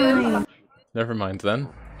motherfucker. kind. Never mind then.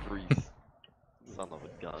 Freeze. Son of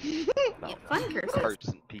a gun. Yeah, fun curses.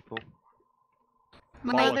 Cursing people.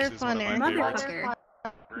 Mother Bollocks is one of my favorites. Motherfucker.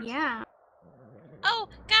 Yeah. Oh,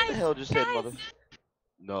 What guys, the hell just said mother?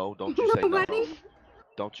 No, don't you say nothing.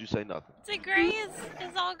 Don't you say nothing. the gray is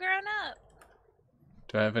all grown up.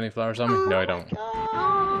 Do I have any flowers on me? No, I don't.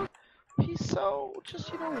 God. He's so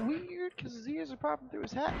just, weird because his ears are popping through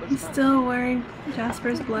his hat. But I'm it's not. still wearing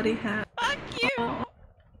Jasper's bloody hat. Fuck you!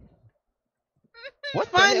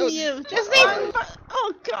 What the Fun hell? you. Just say fun.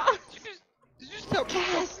 Oh god. Did you just tell me?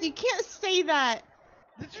 Cass, you can't say that.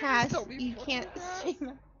 Did you Cass, just tell me? you what can't the say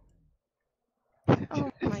hell? that.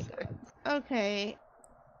 Oh my god. Okay.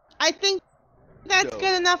 I think that's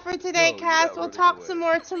good enough for today, No, Cass. you're We'll not talk running some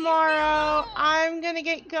away. more tomorrow. I'm gonna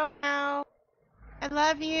get going now. I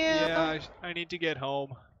love you. Yeah, I need to get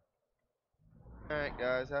home. Alright,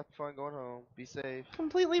 guys, have fun going home. Be safe.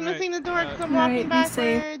 Completely Alright, missing the door because I'm Alright, walking be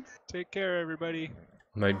safe. backwards. Take care, everybody.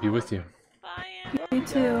 Might be with you. Bye, Anna. You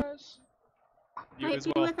too. Guys. You Might as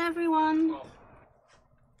be well. with everyone.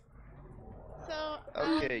 So,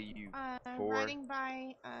 Okay, you four. riding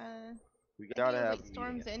by, We gotta have a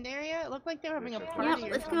Storm's meeting. End area. It looked like they were having a Yep, party Yep,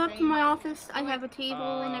 or let's go something. up to my office. I have a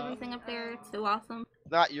table and everything up there. It's so awesome.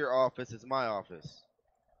 It's not your office, it's my office.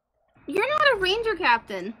 You're not a ranger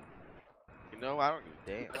captain. I don't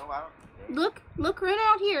give a damn. Look right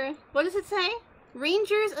out here. What does it say?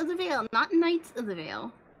 Rangers of the Vale, not Knights of the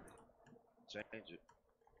Vale. Change it.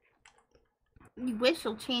 You wish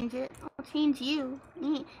I'll change it. I'll change you.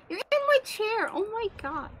 You're in my chair. Oh my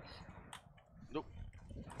gosh. Nope.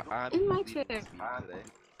 I'm In my leading chair. this meeting today,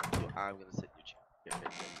 so I'm gonna sit in your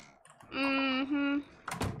chair. Mm-hmm.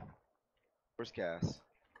 Where's Cass?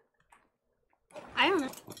 I don't know.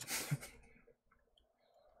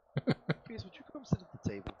 Please, would you come sit at the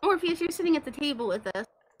table? Orpheus, you're sitting at the table with us.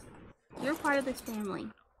 You're part of this family.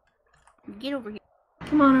 Get over here.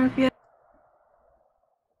 Come on, Orpheus.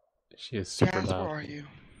 She is super Cass, where loud. are you?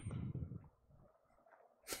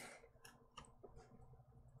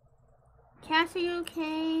 Cass, are you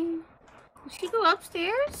okay? Did she go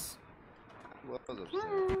upstairs? Who was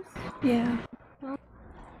upstairs? Yeah.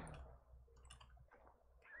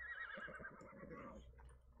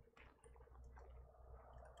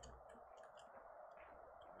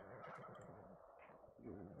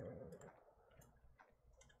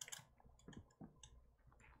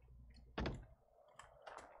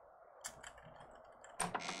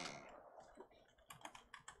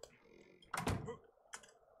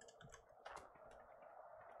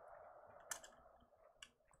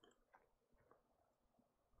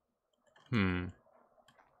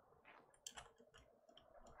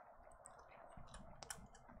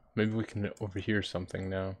 Maybe we can overhear something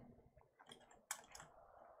now.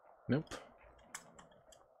 Nope.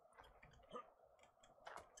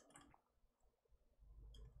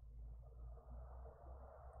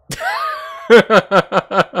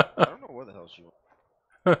 I don't know where the hell she went.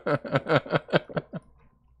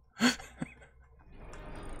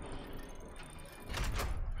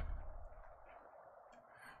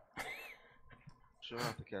 She'll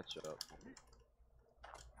have to catch up.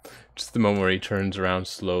 Just the moment where he turns around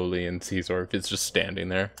slowly and sees Orpheus just standing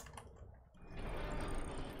there.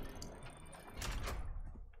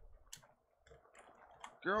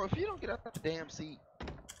 Girl, if you don't get out of the damn seat.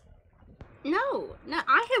 No,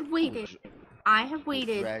 I have waited. I have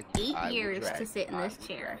waited drag you. I 8 will years drag to you. sit in I this will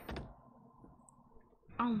chair. drag you.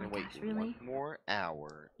 Oh my And wait gosh, really? one more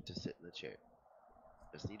hour to sit in the chair.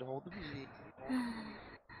 Just need to hold the meeting.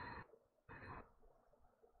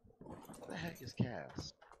 What the heck is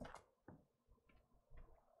Cass?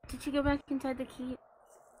 Did you go back inside the keep?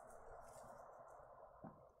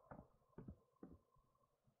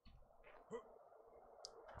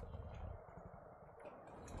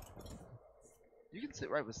 You can sit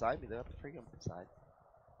right beside me though. I'm freaking inside.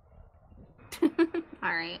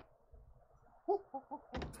 Alright.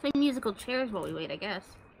 Let's play musical chairs while we wait, I guess.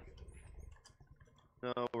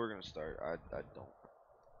 No, we're gonna start. I don't.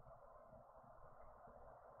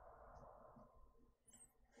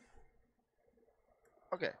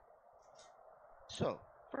 Okay. So,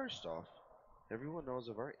 first off, everyone knows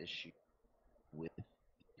of our issue with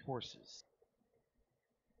horses.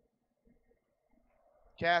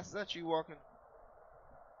 Cass, is that you walking?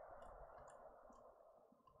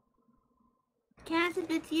 Cass, if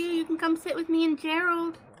it's you, can come sit with me and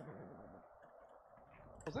Gerald.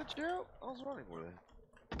 Was that Gerald? I was wondering where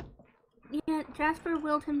they. Yeah, Jasper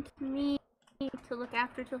willed him to me to look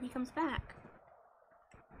after till he comes back.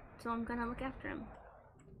 So I'm gonna look after him.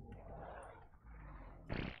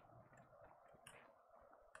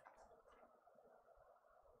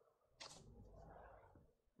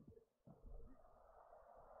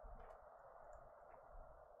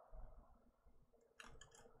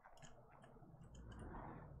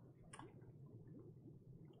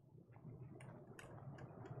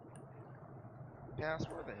 Cass,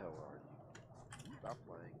 where the hell are you? Stop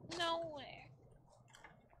playing. Nowhere.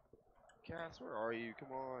 Cass, where are you?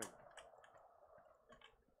 Come on.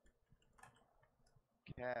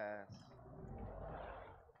 Cass.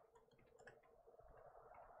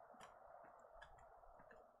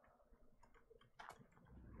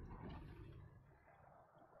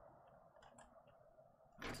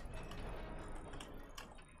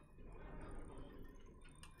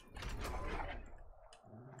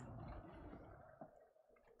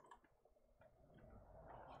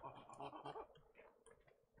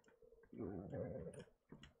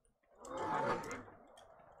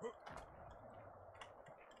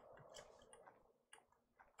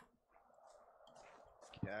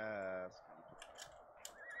 Cass.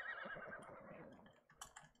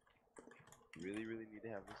 Really need to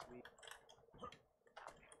have this meet.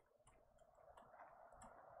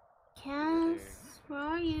 Cass, where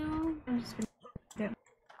are you?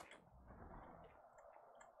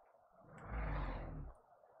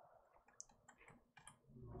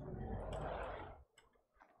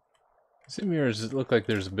 See mirrors, it look like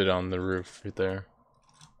there's a bit on the roof right there.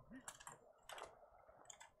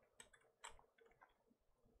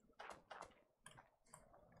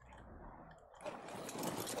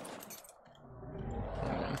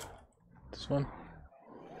 This one?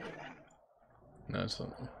 No, it's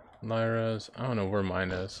not. Lyra's. I don't know where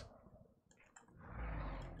mine is.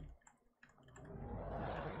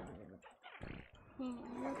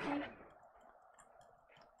 Okay.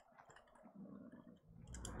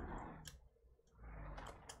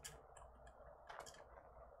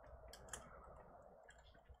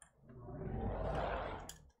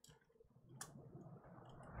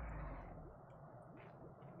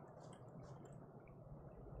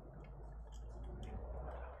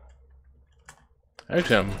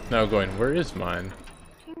 Actually, I'm now going, where is mine?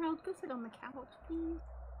 Harold, go sit on the couch, please.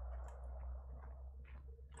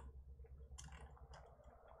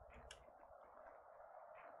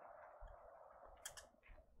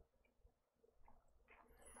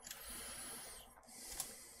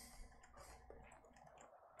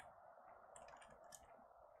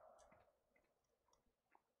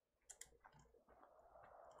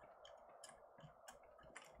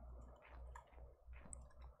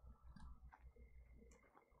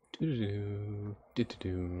 Do do do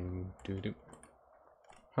do do do.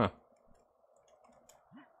 Huh.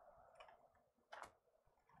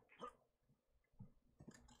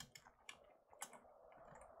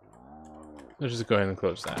 Let's just go ahead and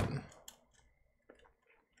close that.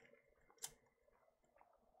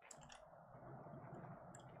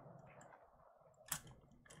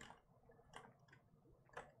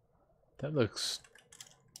 That looks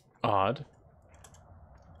odd.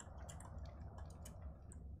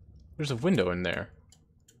 There's a window in there.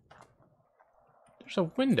 There's a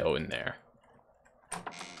window in there.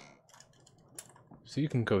 So you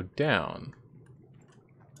can go down.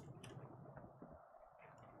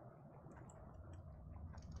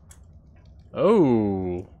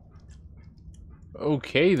 Oh.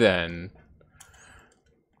 Okay then.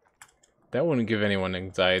 That wouldn't give anyone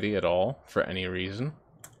anxiety at all, for any reason.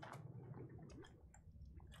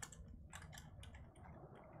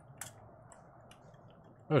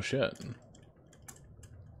 Oh shit.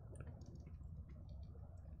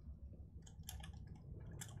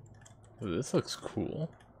 Ooh, this looks cool.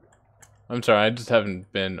 I'm sorry, I just haven't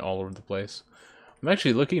been all over the place. I'm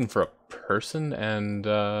actually looking for a person and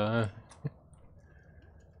trying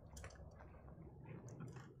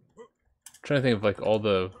to think of like all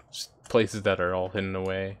the places that are all hidden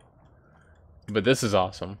away. But this is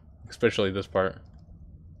awesome, especially this part.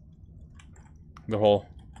 The whole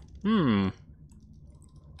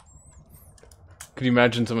Could you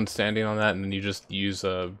imagine someone standing on that and then you just use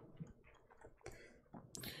a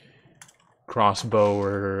crossbow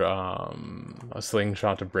or a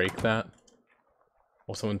slingshot to break that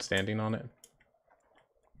while someone's standing on it?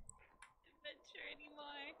 Adventure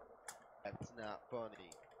anymore. That's not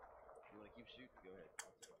funny. You want to keep shooting? Go ahead.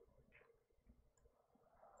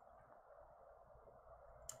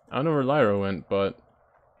 I don't know where Lyra went, but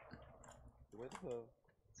Where the hell?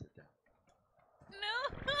 Sit down. No!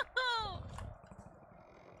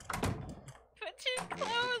 Put your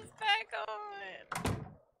clothes back on!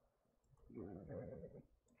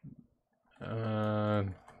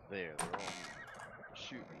 There, they're all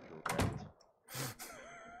shoot me, go rat.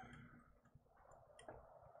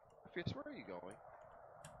 Fitz, where are you going?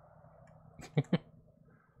 Come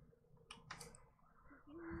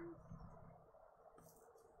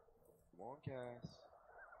on, Cass.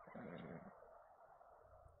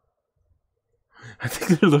 I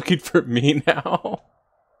think they're looking for me now.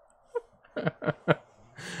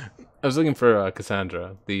 I was looking for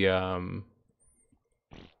Cassandra. The I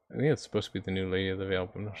think it's supposed to be the new Lady of the Veil,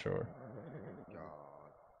 but I'm not sure.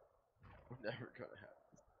 God. We're never gonna have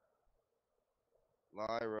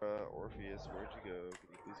Lyra, Orpheus, where'd you go? Can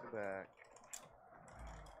you please come back?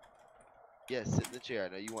 Yes, sit in the chair. I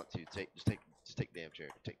know you want to. Just take the damn chair.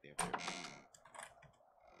 Take the damn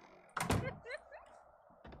chair.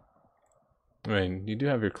 I mean, you do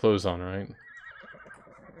have your clothes on, right?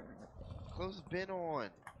 Clothes have been on.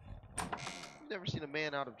 You've never seen a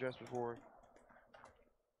man out of dress before.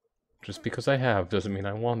 Just because I have doesn't mean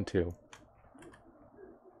I want to.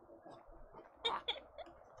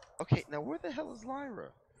 Okay, now where the hell is Lyra?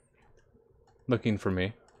 Looking for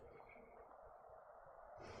me.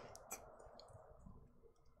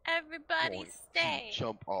 Everybody Going stay. to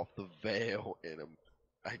jump off the veil in a...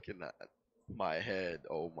 I cannot. My head.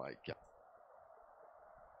 Oh my god.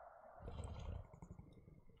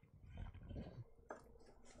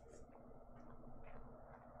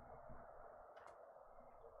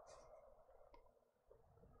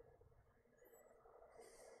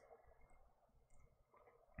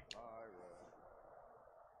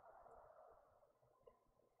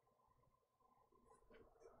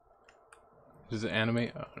 Does it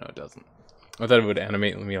animate? Oh no, it doesn't. I thought it would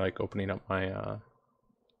animate me like opening up my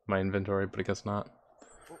my inventory, but I guess not.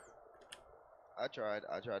 Oh. I tried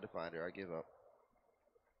to find her. I give up.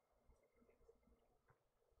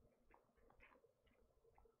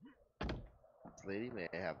 This lady, may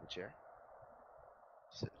I have the chair?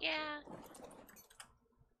 Sit in the chair. Yeah.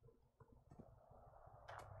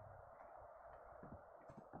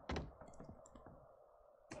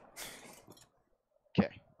 Okay.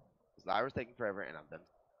 Lyra's taking forever, and I'm done.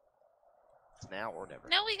 It's now or never.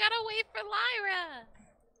 No, we gotta wait for Lyra.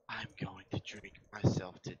 I'm going to drink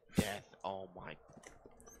myself to death. Oh my.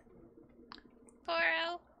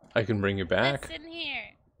 Poro, I can bring you back. listen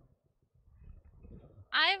here.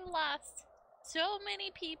 I've lost so many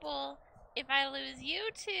people. If I lose you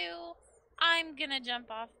two, I'm gonna jump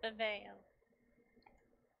off the veil.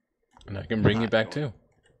 And I can bring you back too.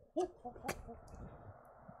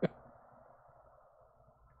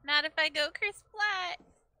 Not if I go Chris Flat.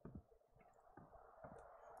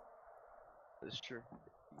 That's true.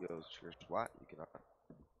 You go Chris Flat, you cannot.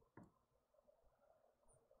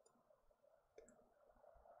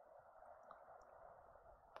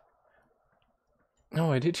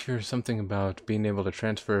 No, I did hear something about being able to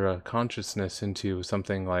transfer consciousness into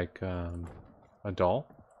something like a doll.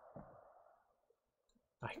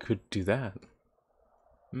 I could do that.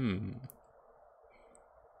 Hmm.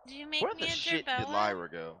 Do you make Where me the a shit did Jerboa? Lyra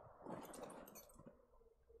go?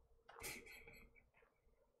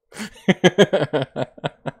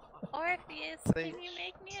 Orpheus, Sage, can you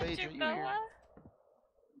make me a Sage, are you here? Jerboa?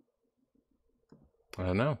 I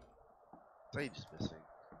don't know. Sage is missing.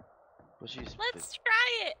 But she's Let's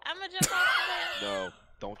try it. I'm gonna jump off the veil. No,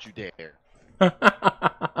 don't you dare. You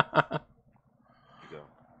go.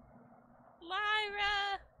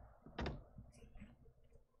 Lyra!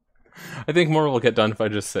 I think more will get done if I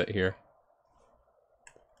just sit here.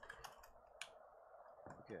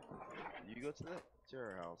 Okay. You go to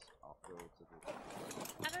her house. I'll go to the...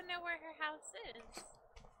 I don't know where her house is.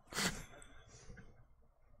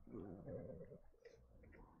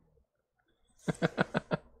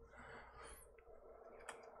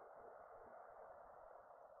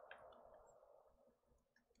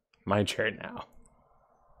 My chair now.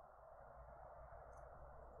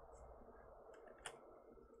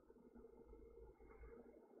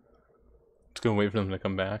 Just gonna wait for them to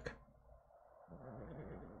come back.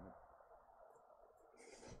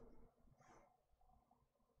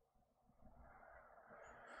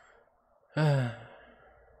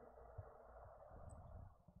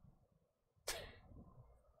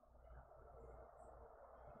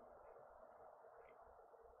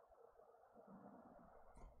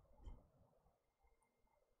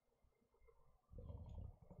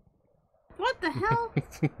 What the hell?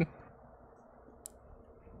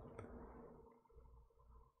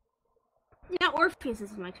 Now Orpheus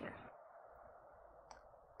is in my chair.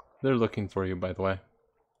 They're looking for you, by the way.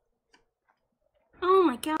 Oh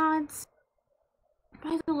my god.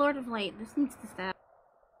 By the Lord of Light, this needs to stop.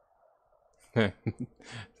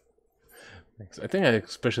 Thanks. I think I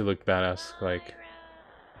especially look badass, like,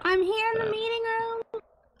 I'm here in the That. meeting room.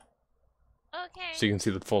 Okay. so you can see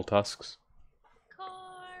the full tusks.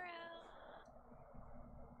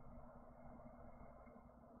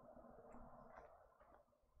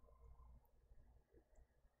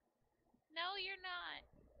 No, you're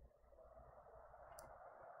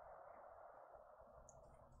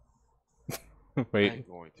not. Wait. I'm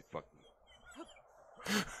going to fucking...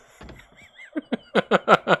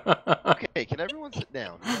 Okay, can everyone sit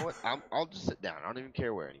down? You know what? I'll just sit down. I don't even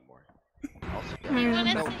care where anymore. I'll sit down. You want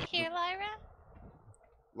to No, sit here, Lyra?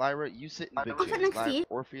 Lyra, you sit in the big I'll sit chair. next to Lyra, you.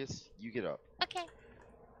 Orpheus, you get up. Okay.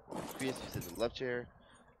 Orpheus, you sit in the left chair,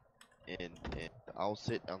 and I'll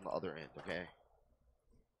sit on the other end. Okay.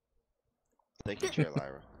 Take your chair,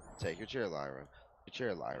 Lyra. Take your chair, Lyra. Your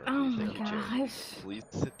chair, Lyra. Oh Please my take your chair. gosh. Please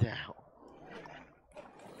sit down.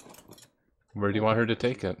 Where do you want her to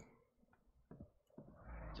take it?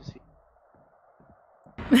 Just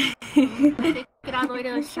Take it all the way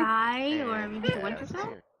to the side, or and maybe to one that's percent?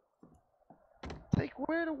 here. Take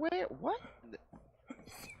where to where? What?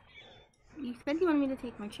 You said you wanted me to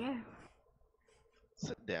take my chair.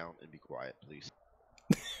 Sit down and be quiet, please.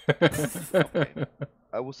 Okay.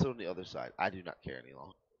 I will sit on the other side. I do not care any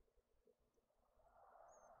longer.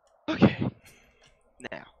 Okay.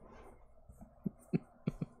 Now,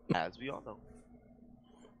 as we all know,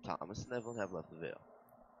 Thomas and Evelyn have left the Vale.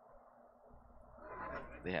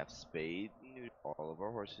 They have spayed and neutered all of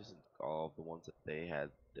our horses and all of the ones that they had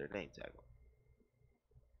their name tag on.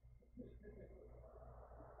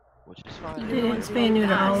 Which is fine. They didn't spay and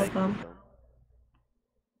neuter all of them.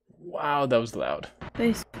 Wow, that was loud.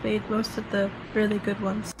 They spayed most of the really good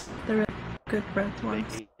ones. The really good bred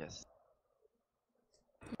ones. Yes.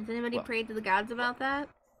 Has anybody Well. prayed to the gods about that?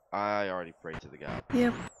 I already prayed to the gods.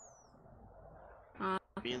 Yep.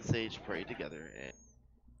 Me and Sage prayed together and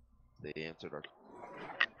they answered our.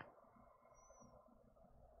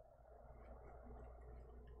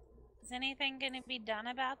 Is anything going to be done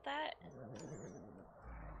about that?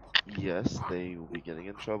 Yes, they will be getting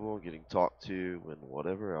in trouble, getting talked to, and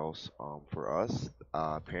whatever else. For us,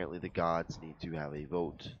 apparently the gods need to have a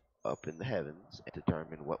vote up in the heavens and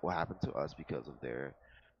determine what will happen to us because of their,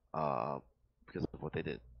 because of what they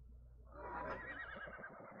did.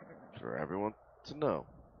 For everyone to know,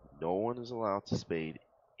 no one is allowed to spade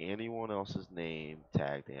anyone else's name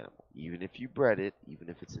tagged animal. Even if you bred it, even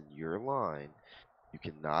if it's in your line, you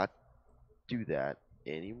cannot do that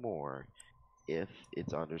anymore if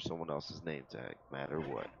it's under someone else's name tag, no matter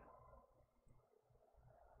what.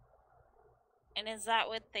 And is that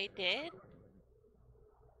what they did?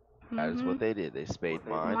 That is what they did. They spayed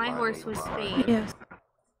mine. My mine horse was under spayed. hers. Yes.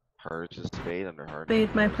 Hers is spayed under her Spayed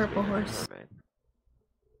name. my hers purple spayed under horse. her name.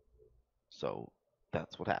 So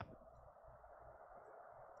that's what happened.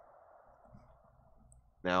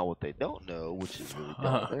 Now, what they don't know, which is really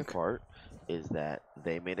dumb on their part, is that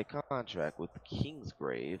they made a contract with the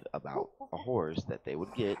Kingsgrave about a horse that they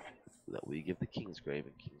would get, that we give the Kingsgrave,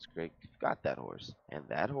 and Kingsgrave got that horse. And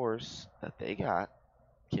that horse that they got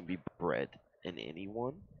can be bred, and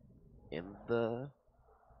anyone in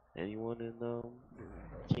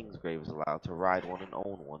Kingsgrave is allowed to ride one and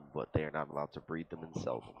own one, but they are not allowed to breed them and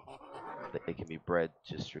sell them. They can be bred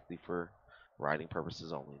just strictly for riding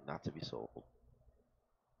purposes only, not to be sold.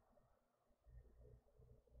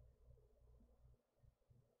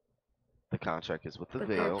 The contract is with the But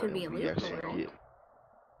there Vale, could be a and we actually loophole. get.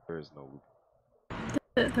 There is no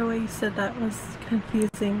loophole. The way you said that was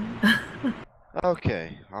confusing.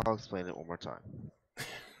 Okay, I'll explain it one more time.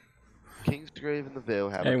 Kingsgrave and the Vale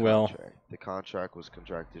have Hey, a Will. contract. The contract was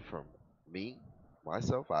contracted from me,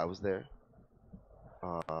 myself, I was there.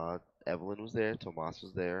 Evelyn was there, Tomas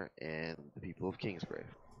was there, and the people of Kingsgrave.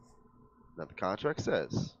 Now the contract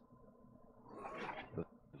says the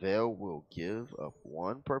Vale will give up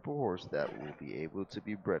one purple horse that will be able to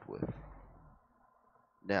be bred with.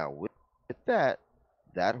 Now with that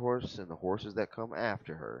horse and the horses that come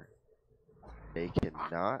after her, they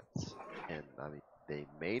cannot, and I mean they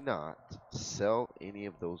may not sell any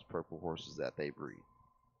of those purple horses that they breed.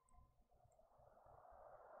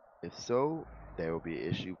 If so, there will be an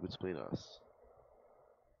issue between us.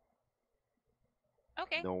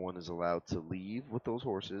 Okay. No one is allowed to leave with those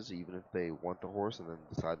horses, even if they want the horse and then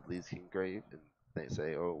decide to leave Kingsgrave and they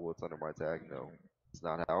say, oh, well, it's under my tag. No, it's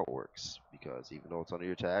not how it works. Because even though it's under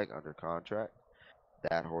your tag, under contract,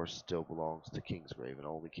 that horse still belongs to Kingsgrave and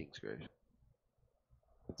only Kingsgrave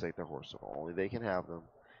can take the horse. So only they can have them,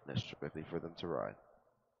 and it's strictly for them to ride.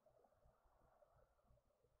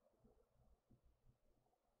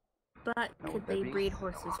 But Now, could with that they being- breed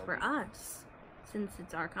horses for us, since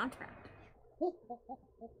it's our contract?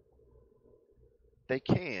 They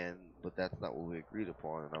can, but that's not what we agreed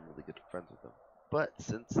upon, and I'm really good friends with them. But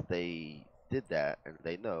since they did that, and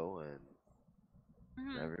they know, and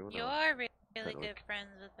everyone You're knows, really kinda good like- friends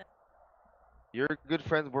with them. You're good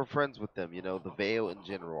friends. We're friends with them. You know, the Vale in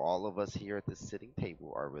general. All of us here at this sitting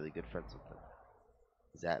table are really good friends with them.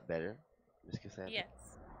 Is that better, Miss Cassandra?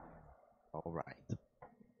 Yes. All right.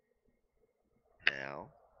 Now,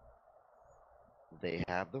 They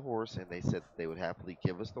have the horse, and they said they would happily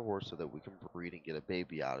give us the horse so that we can breed and get a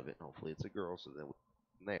baby out of it. And hopefully, it's a girl, so then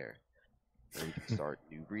from there, and we can start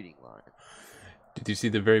new breeding line. Did you see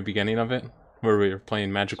the very beginning of it, where we were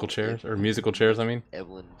playing magical chairs or musical chairs? I mean,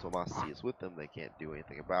 Evelyn and Tomasi is with them. They can't do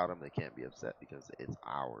anything about them. They can't be upset because it's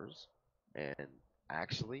ours. And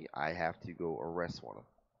actually, I have to go arrest one of them.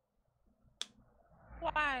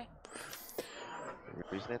 Why? The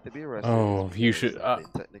reason they have to be arrested oh, is you because should.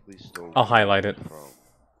 they technically stole I'll highlight it. from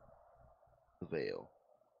the Veil.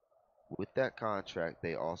 With that contract,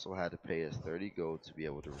 they also had to pay us 30 gold to be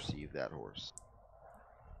able to receive that horse.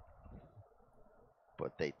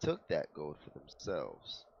 But they took that gold for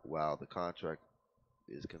themselves, while the contract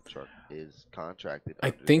is contracted. I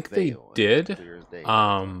under think the they Veil, and did. it's clear as day, it's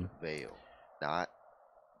on the Veil, not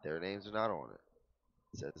their names are not on it.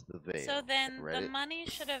 It says the Veil. So then I read the it. money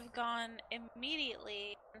should have gone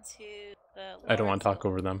immediately into the. I don't want to Lord's talk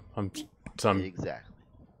Gold. over them. I'm Exactly.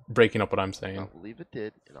 breaking up what I'm I saying. don't believe it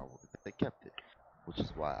did, and I will that they kept it, which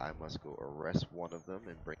is why I must go arrest one of them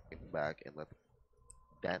and bring him back and let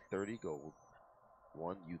that 30 gold.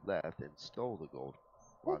 One you left and stole the gold.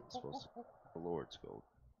 I'm supposed to the Lord's gold.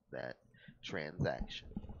 That transaction.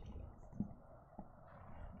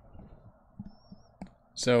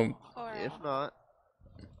 So, if not,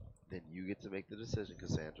 then you get to make the decision,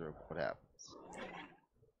 Cassandra, of what happens.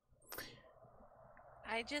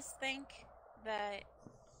 I just think that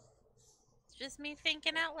it's just me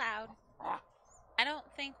thinking out loud. I don't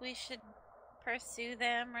think we should pursue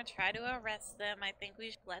them or try to arrest them. I think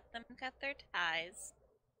we should let them cut their ties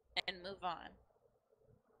and move on.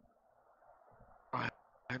 I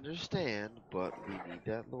understand, but we need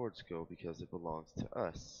that Lord's gold because it belongs to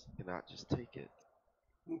us. You cannot just take it.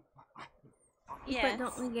 Yes, But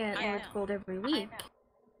don't we get I Lord's know. Gold every week?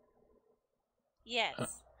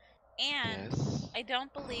 Yes. And Yes. I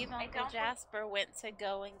don't believe Uncle Jasper went to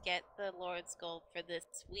go and get the Lord's Gold for this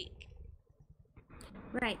week.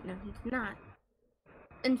 Right, no, he did not.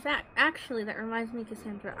 In fact, actually, that reminds me,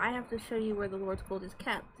 Cassandra, I have to show you where the Lord's Gold is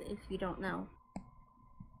kept, if you don't know.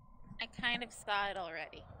 I kind of saw it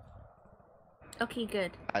already. Okay,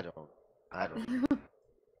 good. I don't.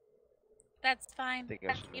 That's fine. think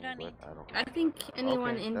I should You know, don't need. but I don't. I think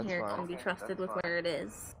anyone Okay, in that's here fine. can be Okay, trusted that's with fine. where it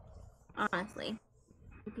is. Honestly.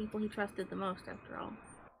 The people he trusted the most, after all.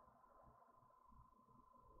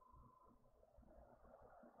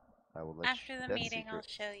 I will let After you the that meeting, secret. I'll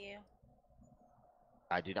show you.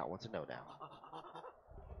 I do not want to know now.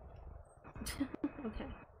 Okay.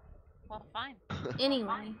 Well, fine.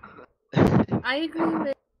 Anyway, I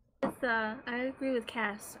agree with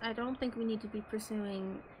Cass. I don't think we need to be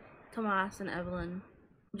pursuing Tomas and Evelyn.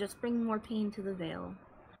 Just bring more pain to the Veil.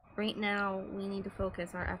 Right now, we need to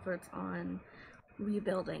focus our efforts on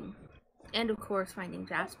rebuilding, and of course, finding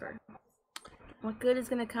Jasper. What good is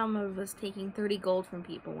going to come of us taking 30 gold from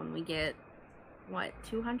people when we get, what,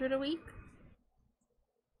 200 a week?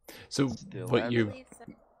 So Still what have you believe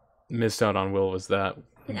so. missed out on, Will, was that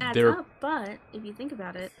It adds they're up, but if you think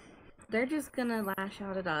about it, they're just gonna lash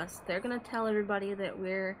out at us. They're gonna tell everybody that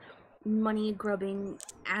we're money-grubbing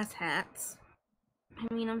asshats.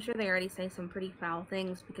 I mean, I'm sure they already say some pretty foul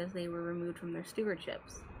things because they were removed from their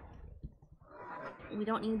stewardships. We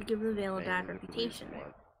don't need to give the Veil a bad Mainly the reputation. reason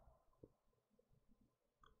why.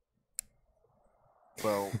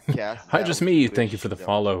 Well, Cass. Hi, that just was me. your Thank you wish, for the that was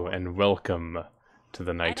follow your- and welcome to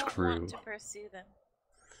the I night don't crew. want to pursue them.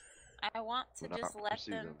 I want to Will not just let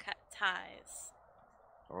pursue them them. cut ties.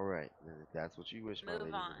 All right, then if that's what you wish, my Move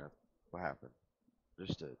lady, on. then that's what happened.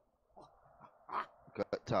 Understood.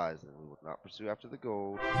 Cut ties, and we will not pursue after the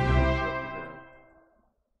gold.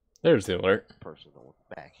 There's the alert. Person that went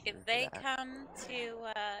back here If they for that. come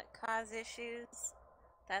to cause issues,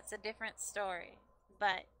 that's a different story.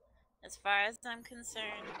 But as far as I'm concerned,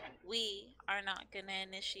 we are not going to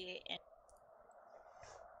initiate any.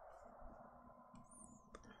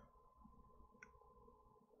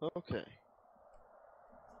 Okay.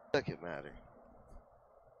 Second matter.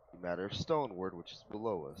 The matter of Stoneward, which is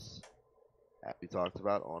below us. As we talked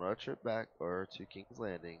about on our trip back or to King's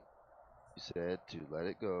Landing, you said to let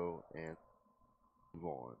it go and move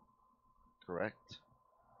on. Correct?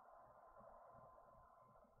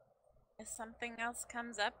 If something else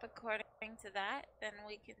comes up according to that, then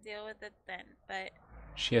we can deal with it then. But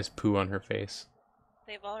She has poo on her face.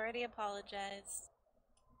 they've already apologized.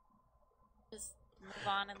 Just move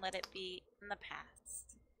on and let it be in the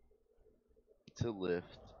past. To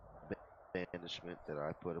lift banishment that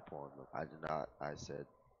I put upon them. I did not. I said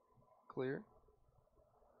clear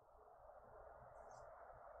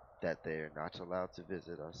that they are not allowed to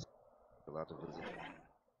visit us. Allowed to visit.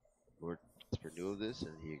 Lord Jasper knew of this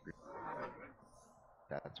and he agreed.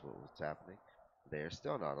 that's what was happening. They're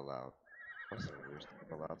still not allowed. So we're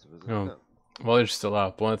still allowed to visit Oh, them. well, they're still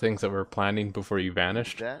up. One of the things that we're planning before you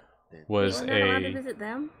vanished That then was We're not allowed to visit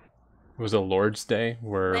them? was a Lord's Day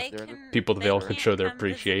where They can- people of the they Vale could can't show their come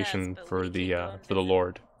visit us, appreciation but for we the can go and for the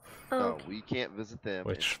Lord, No, we can't visit them,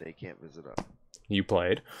 Which- and they can't visit us. you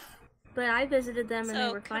played. But I visited them and they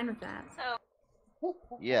So were fine with that.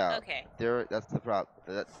 Yeah. Okay. That's the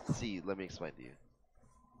problem. See, let me explain to you.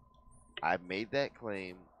 I made that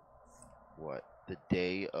claim. What, the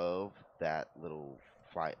day of that little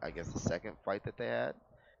fight? I guess the second fight that they had,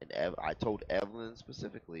 and I told Evelyn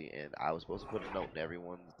specifically, and I was supposed to put a note in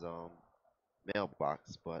everyone's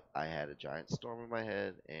mailbox, but I had a giant storm in my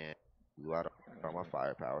head and blew out all my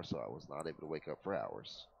firepower, so I was not able to wake up for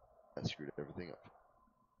hours. That screwed everything up.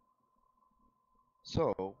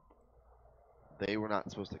 So they were not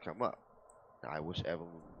supposed to come up. I wish Evelyn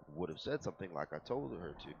would have said something like I told her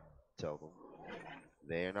to. Tell them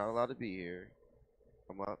they are not allowed to be here.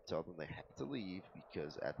 Come up, tell them they have to leave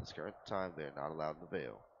because at this current time they're not allowed in the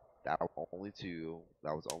Vale. That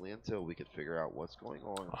was only until we could figure out what's going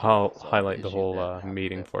on. I'll So highlight the issue whole that happened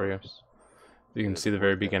meeting at for you. first. You can Because see the if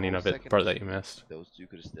very that beginning whole of it, second part that issue, you missed. Those two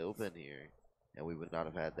could have still been here, and we would not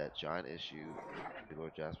have had that giant issue.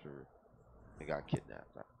 Lord Jasper got kidnapped.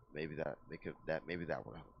 Maybe that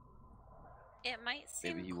would have. It might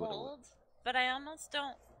seem Maybe he would've cold, but I almost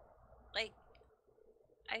don't like.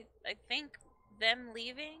 I think them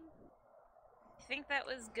leaving. I think that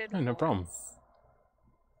was good. Yeah, no for problem. us.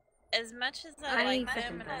 As much as I I like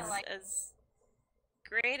second them, that. as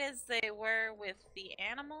great as they were with the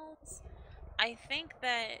animals, I think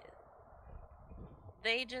that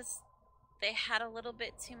they had a little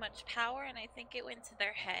bit too much power, and I think it went to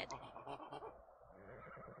their head.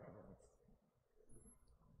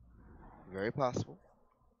 Very possible,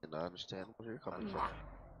 and I understand where you're coming from.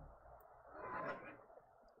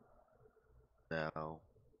 Now,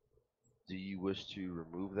 do you wish to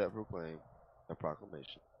remove that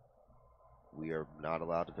proclamation? We are not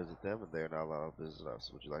allowed to visit them, and they are not allowed to visit us.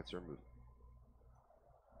 Would you like to remove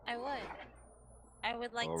it? I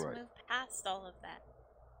would like to Alright. move past all of that.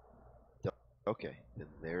 Okay, then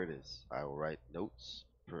there it is. I will write notes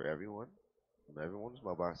for everyone, from everyone's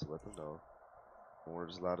mailbox to let them know. We're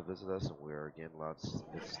just allowed to visit us, and we are again allowed to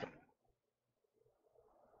visit stuff.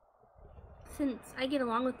 Since I get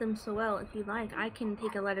along with them so well, if you'd like, I can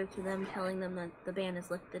take a letter to them telling them that the ban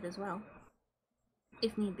is lifted as well.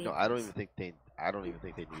 If need be. No, of I don't course. even think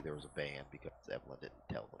they knew there was a ban because Evelyn didn't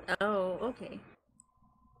tell them. Oh, okay.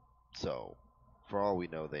 So, for all we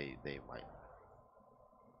know, they might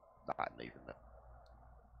not even know.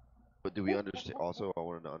 But do we understand? Also, I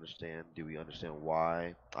wanted to understand. Do we understand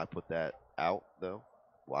why I put that out, though?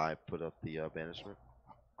 Why I put up the banishment?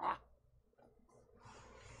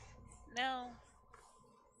 No.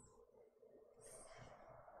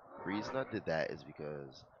 The reason I did that is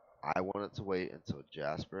because I wanted to wait until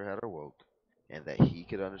Jasper had awoke and that he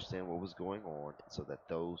could understand what was going on, so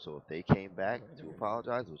if they came back to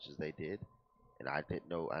apologize, which is they did, and I didn't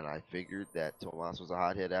know, and I figured that Tomas was a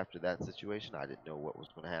hothead after that situation. I didn't know what was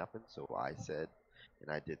going to happen, so I said, and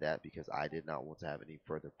I did that because I did not want to have any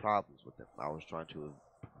further problems with them. I was trying to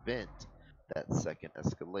prevent that second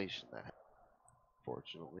escalation that happened.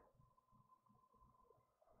 Fortunately,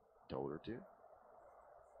 told her to.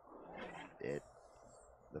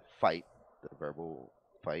 The verbal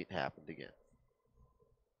fight happened again.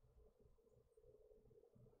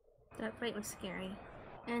 That fight was scary.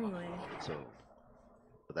 Anyway. So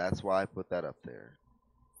that's why I put that up there.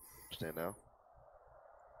 Understand now?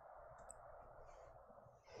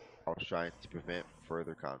 I was trying to prevent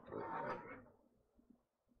further conflict.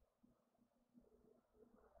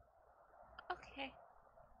 Okay.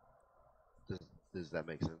 Does that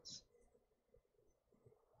make sense?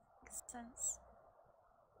 Makes sense.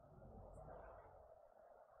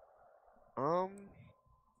 Well,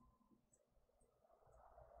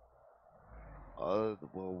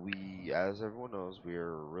 as everyone knows, we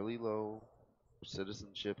are really low.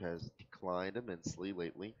 Citizenship has declined immensely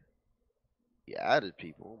lately. We added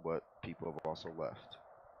people, but people have also left.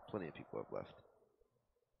 Plenty of people have left.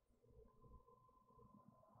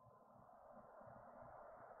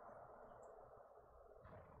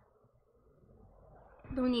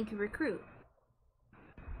 Then we need to recruit.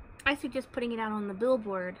 I suggest putting it out on the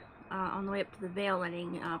billboard on the way up to the Vale,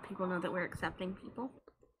 letting people know that we're accepting people.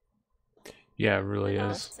 Yeah, it really We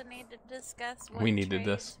is. also need to discuss what We needed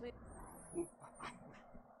trades this.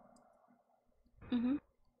 Mm-hmm.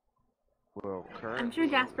 Well, currently, I'm sure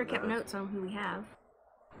Jasper kept notes on who we have.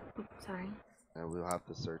 Oops, sorry. and we'll have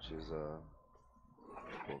to search his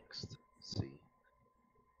books to see.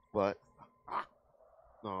 But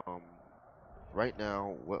Um, right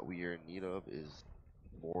now, what we are in need of is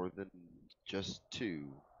more than just 2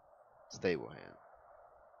 stable hands.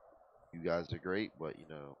 You guys are great, but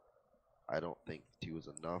I don't think 2 is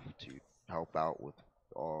enough to help out with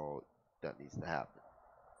all that needs to happen.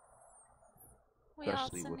 We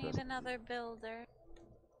Especially also with need us. another builder.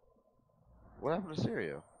 What happened to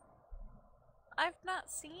Syria? I've not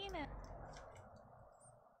seen it.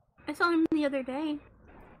 I saw him the other day.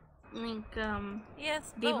 Like,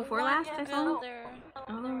 Yes, day but before one last I saw him. builder.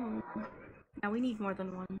 Oh. Now we need more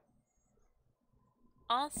than one.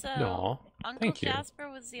 Also, Aw, Uncle thank you. Jasper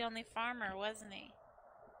was the only farmer, wasn't he?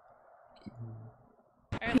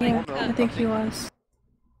 Or Yeah, like I cook. think he was.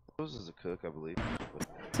 Rose is a cook, I believe. But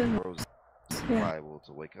So, Rose is yeah. liable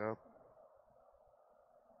to wake up.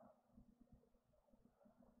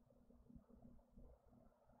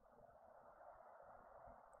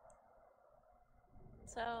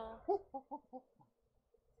 So,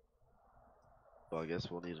 So I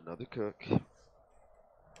guess we'll need another cook,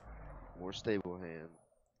 more stable hand,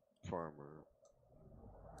 farmer,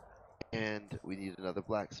 and we need another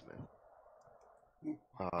blacksmith.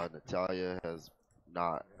 Natalia has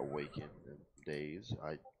not awakened in days.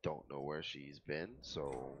 I don't know where she's been,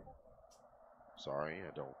 so sorry,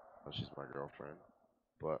 I don't know she's my girlfriend.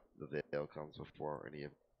 But the veil comes before any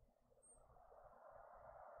of.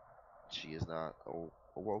 She is not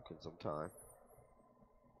awoken sometime.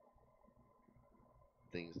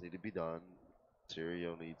 Things need to be done.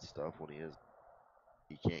 Sirio needs stuff when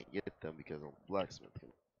he can't get them because of blacksmith.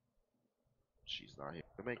 She's not here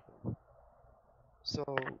to make them. So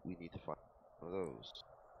we need to find one of those.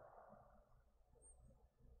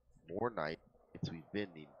 More nights we've been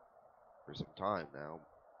needing for some time now.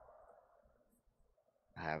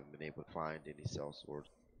 I haven't been able to find any sellswords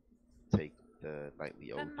to take the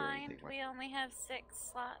nightly oath keep in or mind anything like we only have 6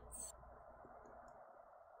 slots.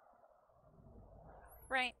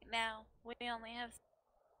 Right now, we only have.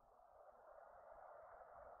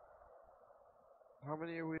 How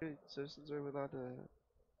many citizens are we allowed to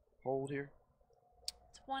hold here?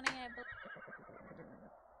 20, I believe.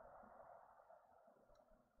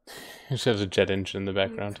 He just has a jet engine in the You're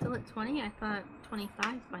background. still at 20? I thought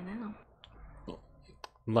 25 by now.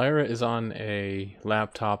 Lyra is on a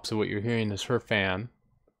laptop, so what you're hearing is her fan.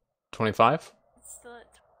 25? Still at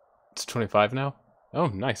It's 25 now? Oh,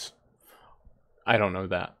 nice. I don't know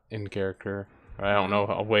that in character. I don't know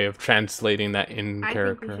a way of translating that in I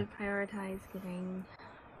character. think we should prioritize giving.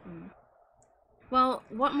 Well,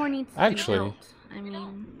 what more needs to Actually- be built? I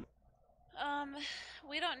mean,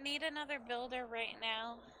 we don't need another builder right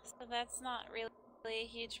now, so that's not really a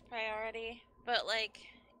huge priority. But like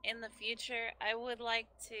in the future, I would like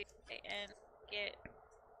to and get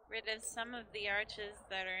rid of some of the arches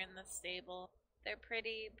that are in the stable. They're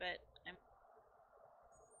pretty, but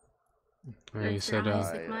You said I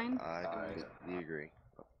completely agree.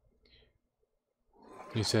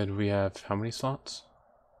 you said we have how many slots?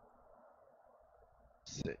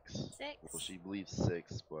 6. 6. Well, she believes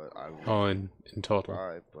 6, but I would. Oh, in total.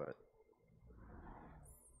 5, but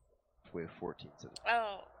we have 14 citizens.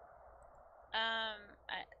 Oh,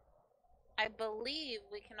 I believe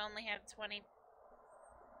we can only have 20.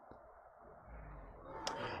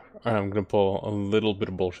 Alright, I'm gonna pull a little bit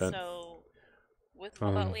of bullshit. So, with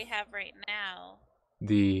what we have right now,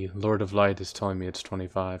 The Lord of Light is telling me it's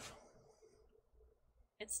 25.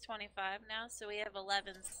 it's 25 now, so we have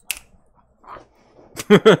 11 slots.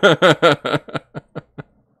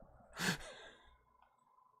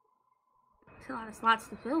 it's a lot of slots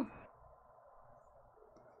to fill.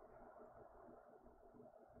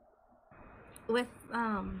 With,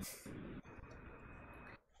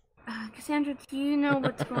 Cassandra, do you know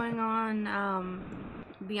what's going on,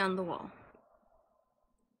 beyond the wall?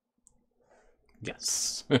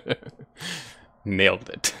 Yes. Nailed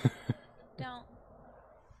it. Don't.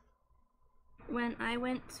 When I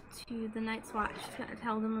went to the Night's Watch to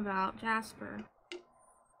tell them about Jasper,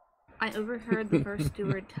 I overheard the first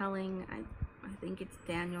steward telling, I think it's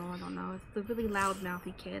Daniel, I don't know, it's the really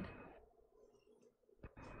loud-mouthy kid.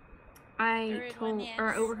 I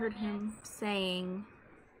overheard him saying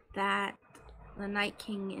that the Night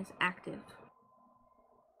King is active.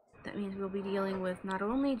 That means we'll be dealing with not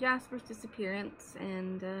only Jasper's disappearance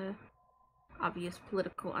and obvious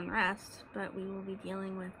political unrest, but we will be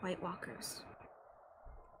dealing with White Walkers.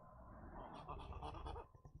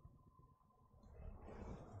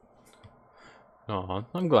 Aw,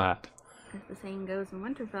 I'm glad. As the saying goes in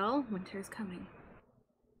Winterfell, winter's coming.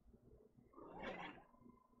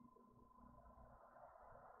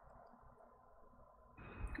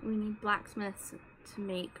 We need blacksmiths to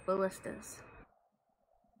make ballistas.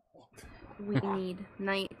 we need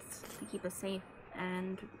knights to keep us safe,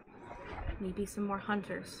 and maybe some more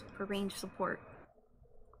hunters for range support.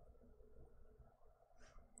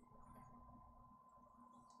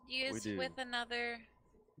 Use do. with another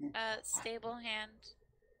stable hand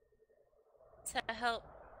to help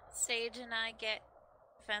Sage and I get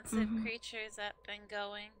defensive creatures up and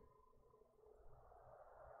going.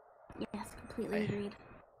 Yes, completely agreed.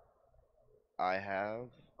 I have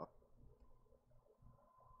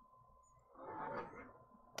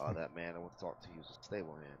that man I want to talk to. He was a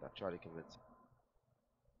stable hand. I tried to convince him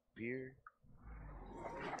here.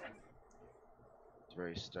 He's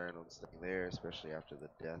very stern on staying there, especially after the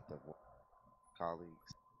death of one of my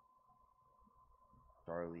colleagues,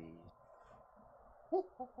 Charlie.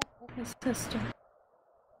 His sister.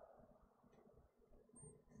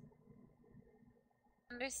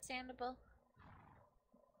 Understandable.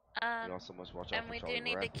 We also must watch out And for we Charlie do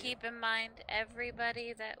need to Baratheon. keep in mind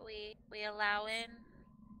everybody that we allow in.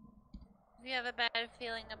 If you have a bad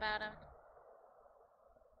feeling about them,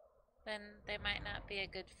 then they might not be a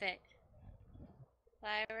good fit.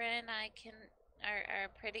 Lyra and I are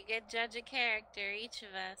a pretty good judge of character, each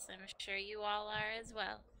of us. I'm sure you all are as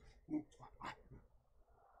well.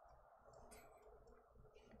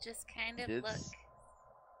 Just kind of look.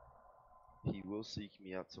 He will seek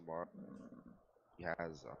me out tomorrow. He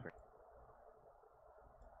has a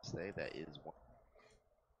stay that is one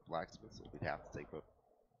blacksmith, so we'd have to take both.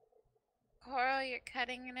 Coral, you're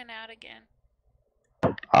cutting in and out again.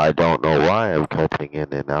 I don't know why I'm cutting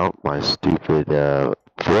in and out. My stupid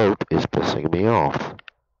throat is pissing me off.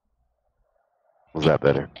 Was that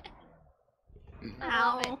better?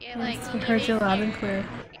 Ow. You're like I heard you loud and clear.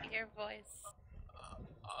 your voice.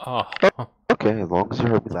 Oh. Okay, as long as you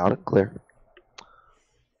heard me loud and clear.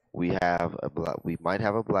 We might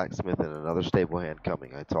have a blacksmith and another stable hand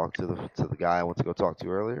coming. I talked to the guy I went to go talk to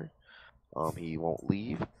earlier. He won't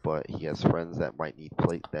leave, but he has friends that might need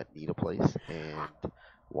a place, and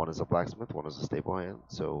one is a blacksmith, one is a stable hand.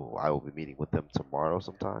 So I will be meeting with them tomorrow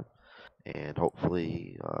sometime, and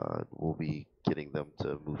hopefully we'll be getting them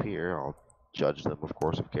to move here. I'll judge them, of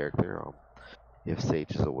course, of character. If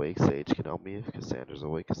Sage is awake, Sage can help me. If Cassandra's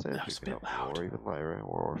awake, Cassandra can help me, or even Lyra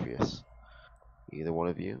or Orpheus. Either one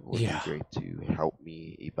of you would be great to help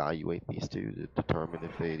me evaluate these two to determine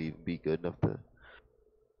if they'd even be good enough to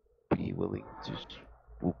be willing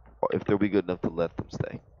to, if they'll be good enough to let them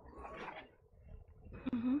stay.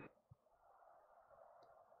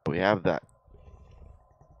 We have that,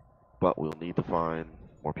 but we'll need to find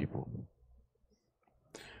more people.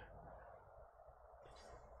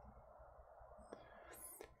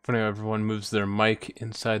 Funny how everyone moves their mic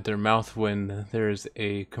inside their mouth when there's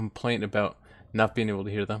a complaint about not being able to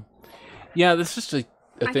hear them. Yeah, that's just a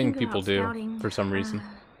thing people do for some reason.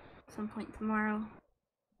 Some point tomorrow.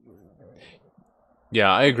 Yeah,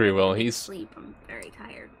 I agree, Will. I'm very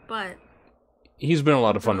tired, but he's been a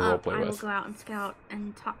lot of fun to roleplay I will with. go out and scout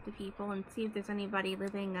and talk to people and see if there's anybody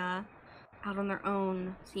living out on their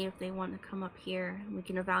own, see if they want to come up here. We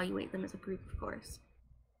can evaluate them as a group, of course.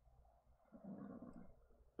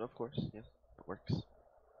 Of course, yes, it works.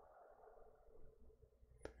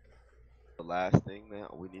 The last thing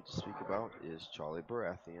that we need to speak about is Charlie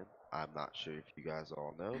Baratheon. I'm not sure if you guys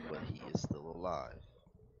all know, but he is still alive.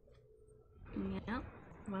 Yep,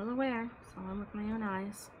 well aware. Saw him with my own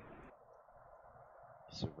eyes.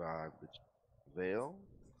 He survived the Veil.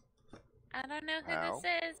 I don't know who How?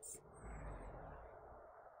 this is.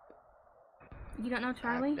 You don't know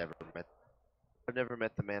Charlie? I've never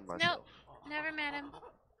met the man myself. Nope, never met him.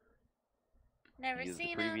 Never He is the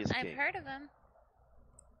seen him. previous I've king. heard of him.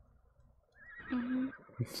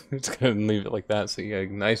 Just gonna leave it like that, so you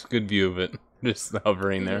got a nice, good view of it. Just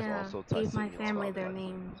hovering there. Yeah, gave my family their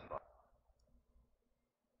names.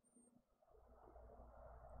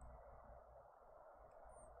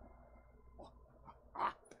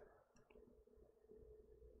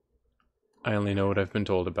 I only know what I've been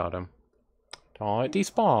told about him. Oh, it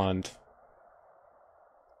despawned.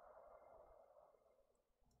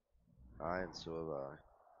 And so have I.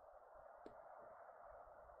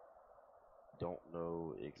 Don't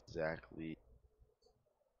know exactly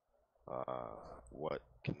what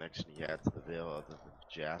connection he had to the Veil other than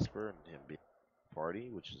Jasper and him being a party,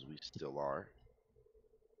 which is we still are.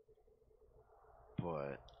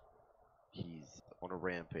 But he's on a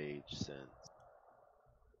rampage since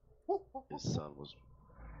his son was.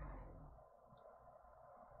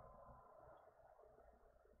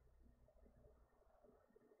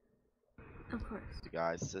 Of course. The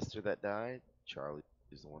guy's sister that died, Charlie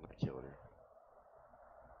is the one that killed her.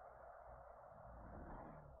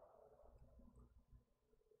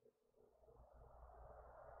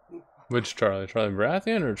 Which Charlie? Charlie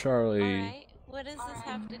Baratheon or Charlie? Alright, what does this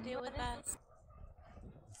have to do with us?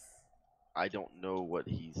 I don't know what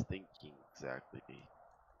he's thinking exactly.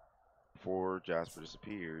 Before Jasper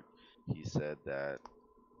disappeared, he said that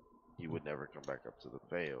he would never come back up to the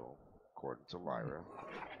Vale, according to Lyra.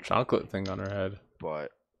 Chocolate thing on her head.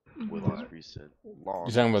 But with his recent loss,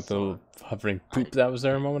 You talking about the hovering poop that was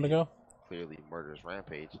there a moment ago? Clearly murderous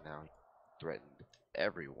rampage. Now he threatened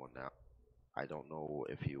everyone. Now I don't know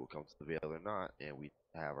if he will come to the Vale or not, and we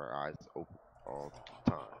have our eyes open all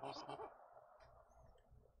the time.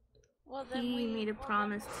 Well, then He made a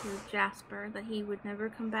promise to Jasper that he would never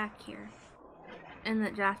come back here, and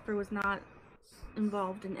that Jasper was not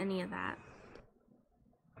involved in any of that.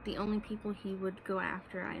 The only people he would go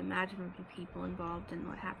after, I imagine, would be people involved in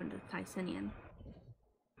what happened with Tysinian.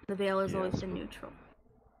 The Vale has always been neutral.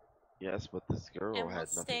 Yes, but this girl And had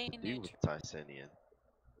we'll nothing stay to do with Tysinian.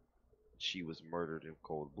 She was murdered in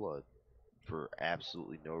cold blood for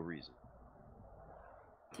absolutely no reason.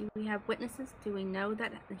 Do we have witnesses? Do we know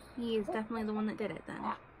that he is definitely the one that did it then?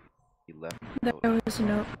 He left. There was a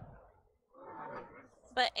note.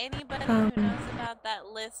 But anybody who knows about that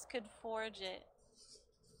list could forge it.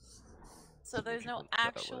 So there's no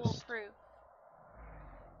actual proof.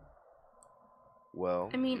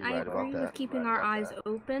 Well, I mean, you're I right about agree with that. keeping our eyes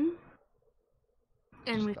open,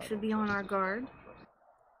 and we should be on our guard.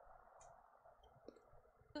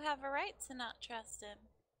 You have a right to not trust him.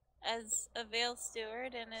 As a Vale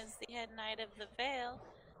steward and as the head knight of the Vale,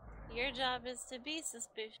 your job is to be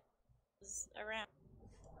suspicious around.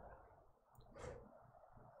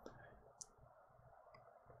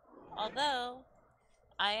 Although,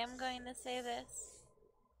 I am going to say this.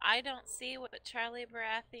 I don't see what Charlie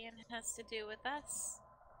Baratheon has to do with us.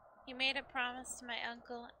 He made a promise to my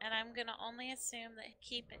uncle, and I'm going to only assume that he'll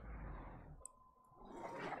keep it.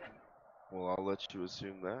 Well, I'll let you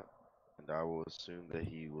assume that, and I will assume that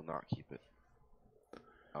he will not keep it.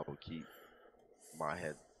 I will keep my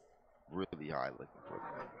head really high looking for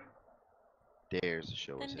the man. Dares to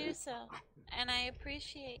show his Then do head. so, and I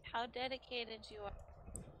appreciate how dedicated you are.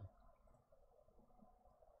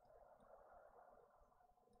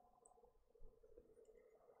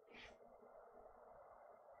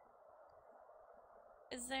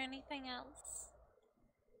 Is there anything else?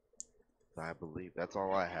 I believe that's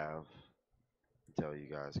all I have to tell you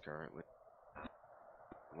guys currently.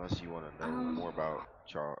 Unless you want to know more about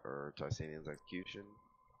Tysanian's execution.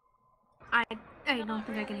 I don't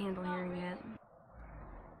think I can handle hearing it.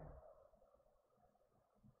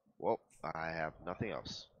 Well, I have nothing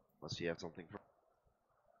else. Unless you have something for...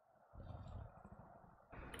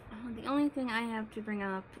 The only thing I have to bring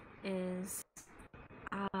up is,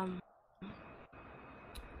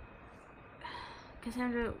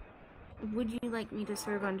 Cassandra, would you like me to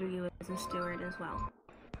serve under you as a steward as well?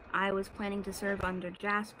 I was planning to serve under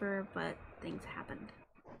Jasper, but things happened.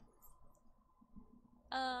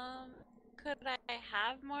 Could I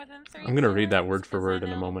have more than 3? I'm gonna read that word for word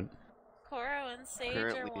in a moment. Coro and Sage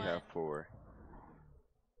Currently are we one. have 4.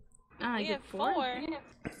 We have 4.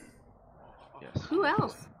 Yes. Who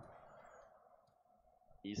else?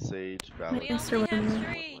 East Sage, Valley. We only have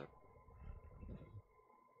 3.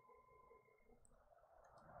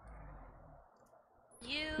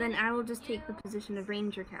 Then I will just take the position of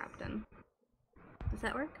Ranger Captain. Does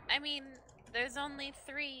that work? I mean, there's only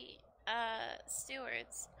 3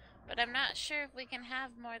 stewards, but I'm not sure if we can have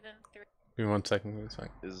more than 3. Give me 1 second, please.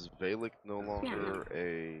 Is Valak no longer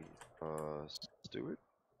a steward?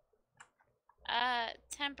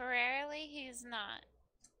 Temporarily, he's not.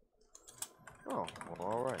 Oh, well,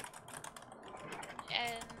 alright.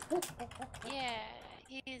 And, yeah,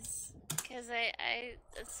 he's... Because I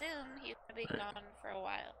assume he's gonna be gone for a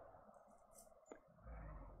while.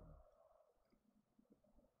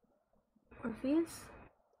 Orpheus?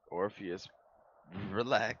 Orpheus,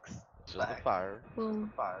 relax. Just a fire. Well,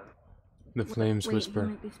 The flames wait, whisper. he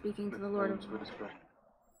might be speaking to the Lord of...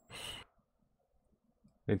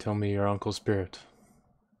 They tell me your uncle's spirit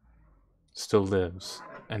still lives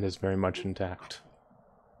and is very much intact.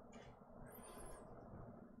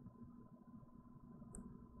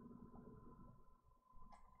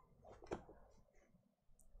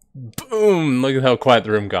 Boom! Look at how quiet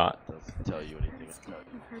the room got. Doesn't tell you anything.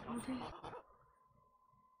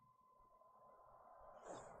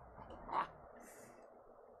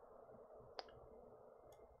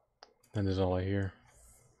 That is all I hear.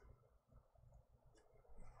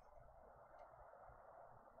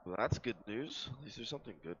 Well, that's good news. At least there's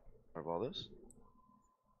something good out of all this.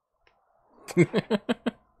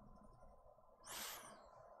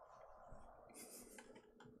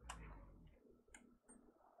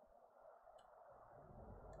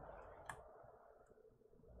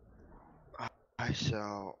 I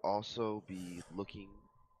shall also be looking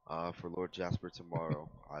for Lord Jasper tomorrow.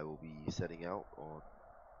 I will be setting out on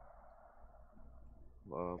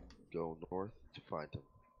go north to find him.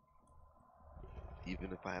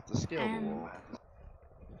 Even if I have to scale the wall,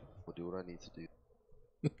 I'll do what I need to do.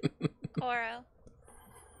 Coro,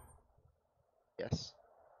 Yes.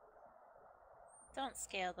 don't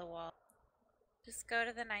scale the wall. Just go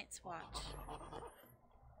to the Night's Watch.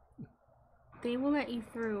 They will let you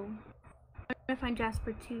through. I'm gonna find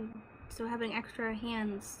Jasper too, so having extra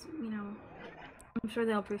hands, you know, I'm sure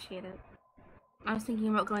they'll appreciate it. I was thinking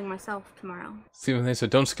about going myself tomorrow. See, when they said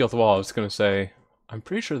don't scale the wall, I was gonna say, I'm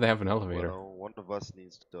pretty sure they have an elevator. Well, one of us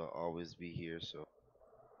needs to always be here, so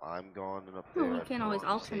I'm gone and up Well, there. we I can don't always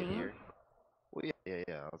want you to stay alternate. here. Well, yeah.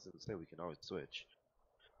 I was gonna say we can always switch.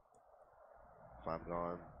 If I'm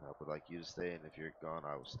gone, I would like you to stay, and if you're gone,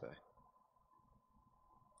 I will stay.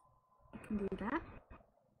 I can do that.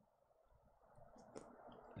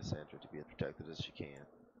 Cassandra to be as protected as she can.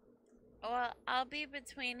 Well, I'll be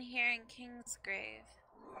between here and Kingsgrave.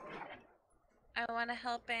 I want to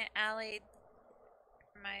help Aunt Allie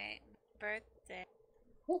for my birthday.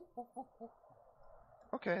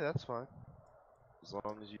 Okay, that's fine. As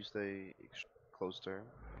long as you stay close to her,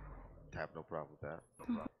 I have no problem with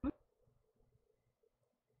that.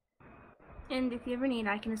 And if you ever need,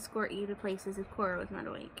 I can escort you to places if Cora was not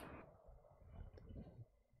awake.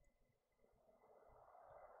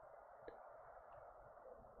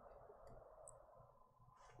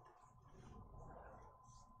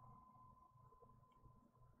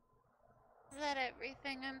 Is that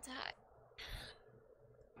everything? I'm tired.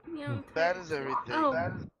 Yeah, That is everything.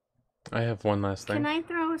 Oh, I have one last thing. can I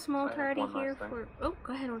throw a small party here for... Oh,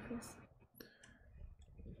 go ahead, Orpheus.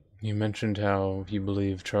 You mentioned how you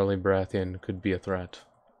believe Charlie Baratheon could be a threat.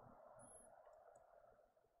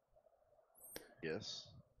 Yes.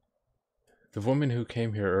 The woman who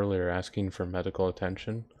came here earlier asking for medical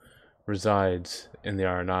attention resides in the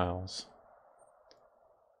Iron Isles.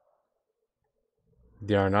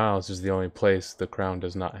 The Iron Isles is the only place the Crown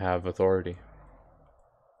does not have authority.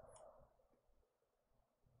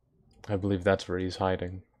 I believe that's where he's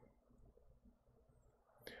hiding.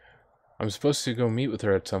 I'm supposed to go meet with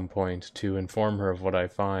her at some point to inform her of what I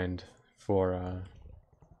find for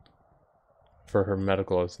her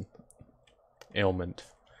medical ailment.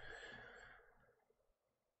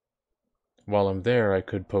 While I'm there, I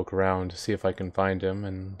could poke around to see if I can find him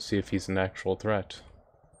and see if he's an actual threat.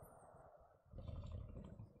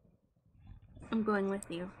 I'm going with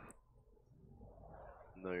you.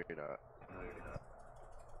 No, you're not.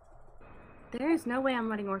 There is no way I'm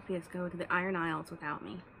letting Orpheus go to the Iron Isles without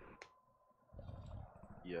me.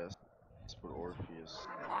 Yes, but Orpheus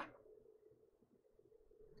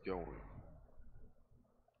going.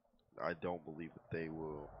 I don't believe that they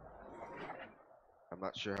will. I'm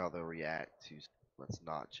not sure how they'll react to that's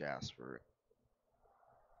not Jasper.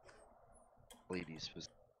 Ladies for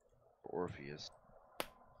Orpheus.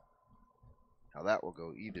 How that will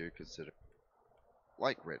go either, consider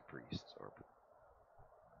like Red Priests or.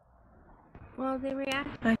 Well, they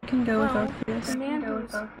react. I can go with Well, Orpheus. the man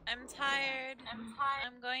who's... I'm tired.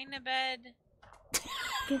 I'm going to bed.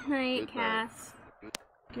 Good night, Good night. Cass.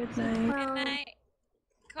 Good night. Well, Good night.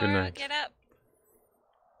 Good Cora, night. get up.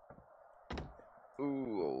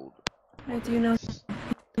 Ooh, old. I do know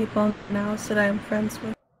people now that I am friends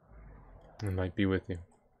with. I might be with you.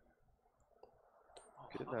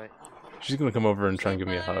 Good night. She's gonna come over and try and give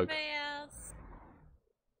me a Well, hug. everybody else.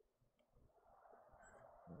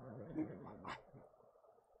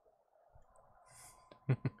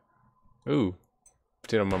 Ooh.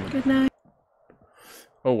 Potato moment. Good night.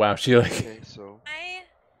 Oh wow, she like... Okay, so. I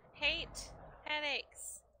hate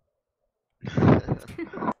headaches.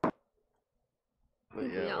 But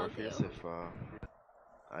We yeah, all Orpheus, do. if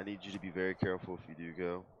I need you to be very careful if you do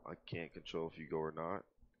go. I can't control if you go or not.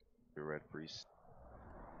 Your Red Priest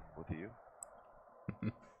with you.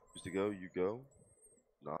 Choose to go, you go.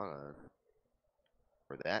 Not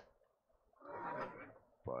for that.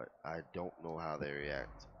 But I don't know how they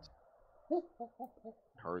react.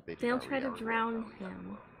 Heard they do they'll not try to react well. drown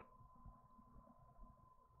him.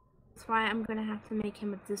 That's why I'm gonna have to make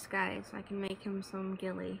him a disguise. I can make him some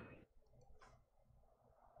ghillie.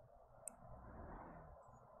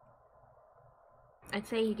 I'd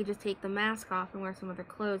say he could just take the mask off and wear some other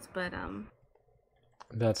clothes, but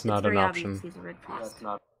That's it's not an very option. obvious he's a red priest.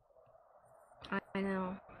 I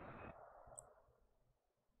know.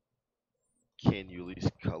 Can you at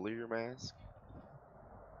least color your mask?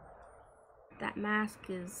 That mask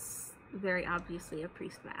is very obviously a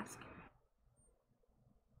priest mask.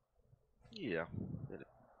 Yeah. It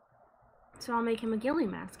So I'll make him a ghillie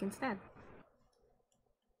mask instead.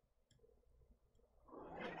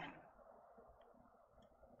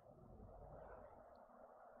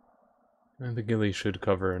 And the ghillie should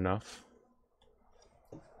cover enough.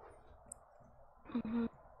 Mm-hmm.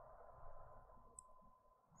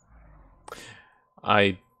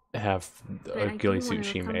 I have But a I ghillie do suit wanna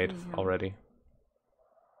she made accompany him. already.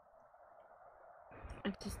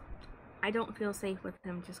 I don't feel safe with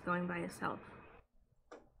him just going by himself.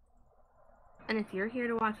 And if you're here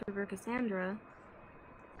to watch over Cassandra,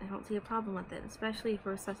 I don't see a problem with it, especially if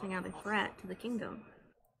we're sussing out a threat to the kingdom.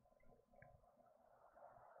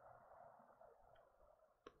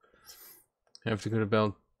 I have to go to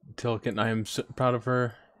Belle. Tell Kitten I am so proud of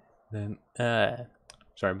her. Then,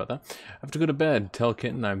 sorry about that. I have to go to bed. Tell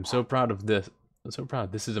Kitten I'm so proud of this. I'm so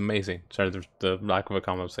proud. This is amazing. Sorry, the lack of a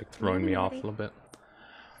comment was like throwing me off a little bit.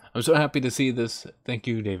 I'm so happy to see this. Thank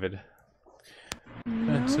you, David.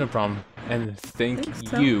 It's no problem. And thank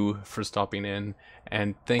you for stopping in.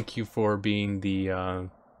 And thank you for being the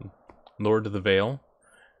Lord of the Vale.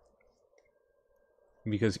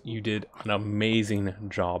 Because you did an amazing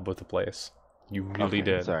job with the place. You really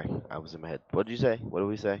did. Sorry, I was in my head. What did you say? What did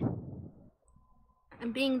we say?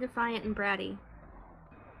 I'm being defiant and bratty.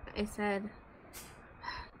 I said...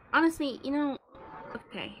 Honestly, you know...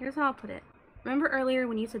 Okay, here's how I'll put it. Remember earlier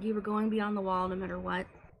when you said you were going beyond the wall no matter what?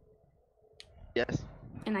 Yes.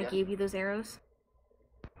 And I gave you those arrows?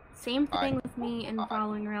 Same thing with me and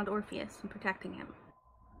following around Orpheus and protecting him.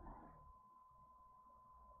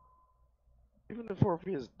 Even if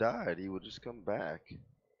Orpheus died, he would just come back.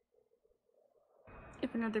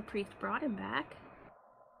 If another priest brought him back.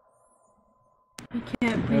 He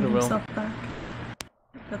can't bring himself back.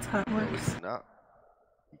 That's how it works.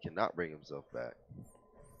 He cannot bring himself back.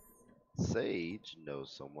 Sage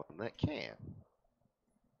knows someone that can.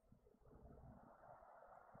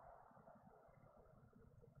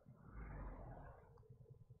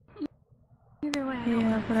 Either way,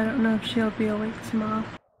 Yeah, but I don't know if she'll be awake tomorrow.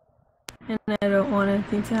 And I don't want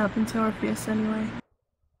anything to happen to Orpheus anyway.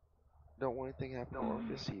 Don't want anything to happen to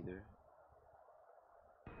Orpheus either.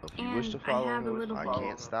 If you And wish to I follow have a him, little I ball.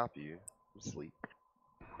 can't stop you from sleep.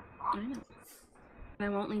 I know. I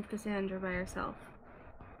won't leave Cassandra by herself.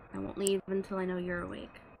 I won't leave until I know you're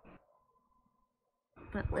awake.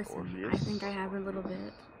 But listen, I Orpheus? think I have a little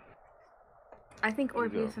bit. I think There you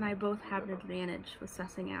Orpheus go. and I both have an advantage with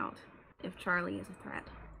sussing out if Charlie is a threat.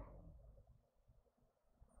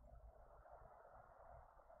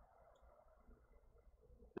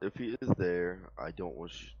 If he is there, I don't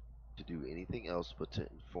wish to do anything else but to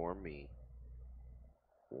inform me.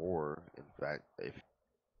 Or, in fact, if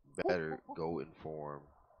better, go inform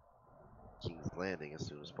King's Landing as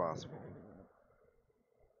soon as possible.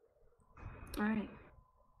 Alright.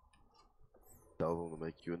 Tell them to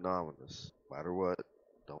make you anonymous. No matter what,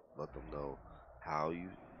 don't let them know how you.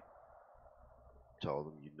 Tell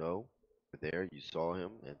them you know you're there, you saw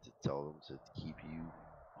him, and to tell them to keep you,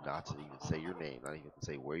 not to even say your name, not even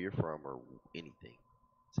say where you're from or anything.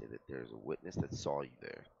 Say that there's a witness that saw you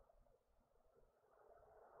there.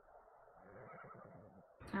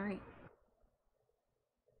 Alright.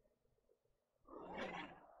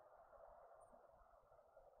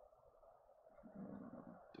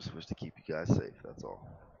 Just wish to keep you guys safe, that's all.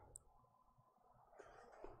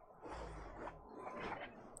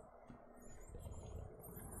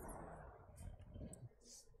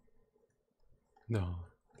 No,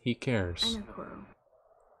 he cares. I know, Koro.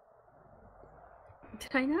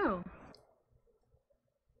 I know.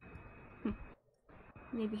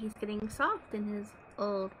 Maybe he's getting soft in his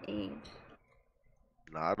old age.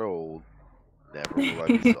 Not old. Never will I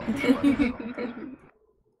be soft.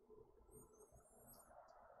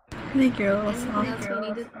 I think you're a little soft. Anything else we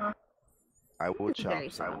needed? I will It's very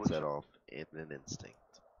chop someone's soft. head off in an instinct.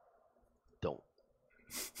 Don't.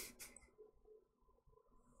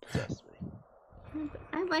 Test me.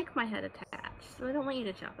 I like my head attached, so I don't want you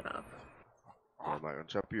to chop it off. I'm not gonna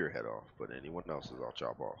chop your head off, but anyone else's I'll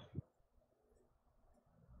chop off.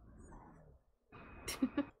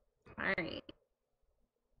 Alright.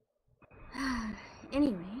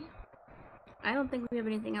 Anyway, I don't think we have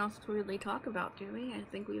anything else to really talk about, do we? I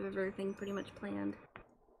think we have everything pretty much planned.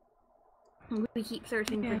 We keep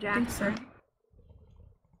searching for I think so. Jackson.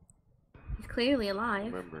 He's clearly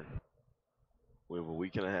alive. Remember, we have a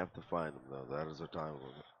week and a half to find him, though. That is our time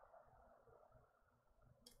limit.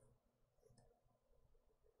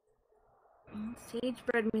 Sage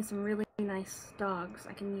bred me some really nice dogs.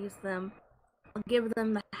 I can use them. I'll give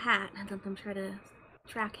them the hat and let them try to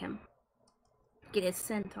track him. Get his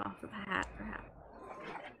scent off of the hat, perhaps.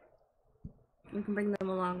 We can bring them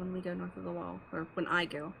along when we go north of the wall, or when I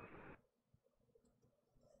go.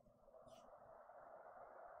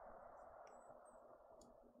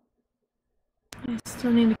 I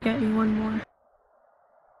still need to get you one more.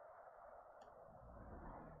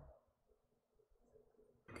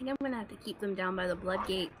 think I'm gonna have to keep them down by the blood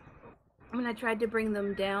gate. When I tried to bring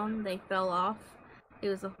them down, they fell off. It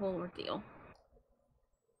was a whole ordeal.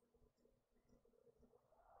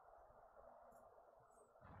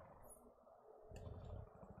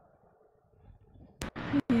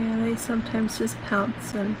 Yeah, they sometimes just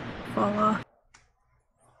pounce and fall off.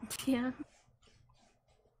 Yeah.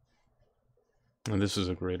 And this is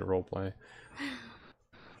a great roleplay.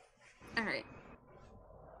 Alright.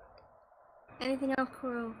 Anything else,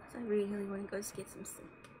 Coral? Because I really want to go get some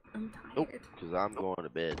sleep. I'm tired. Nope, because I'm going to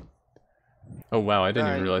bed. Oh wow, I didn't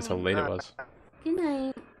even Night. realize how late it was. Good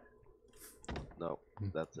night. No,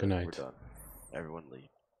 that's Good it. night. We're done. Everyone leave.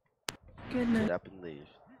 Good night. Get up and leave.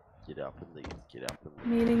 Get up and leave. Get up and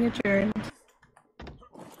leave. Meeting adjourned.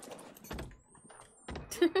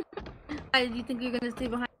 Do you think you're gonna stay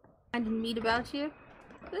behind and meet about you?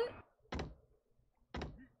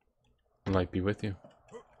 I might be with you.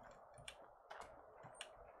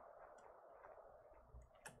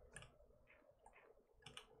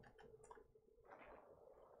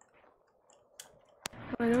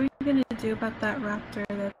 What are we gonna do about that raptor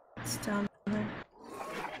that's down there?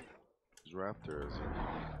 These raptors.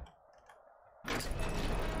 Its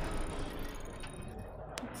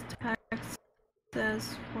text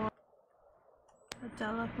says for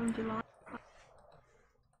Adela from July.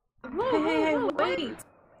 Whoa, Hey, whoa, whoa, wait!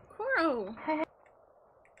 Coral! Hey.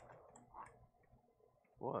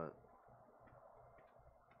 What?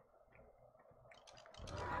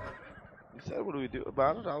 You said, what do we do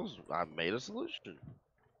about it? I made a solution.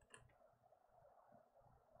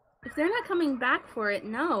 If they're not coming back for it,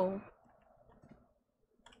 no.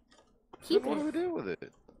 Keep Then what do we it. do with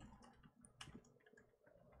it?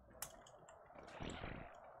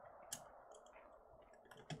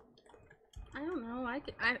 I don't know.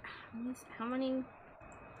 How many?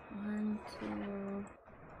 1, 2.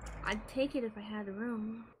 I'd take it if I had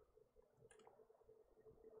room.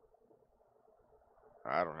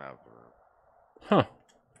 I don't have room. Huh.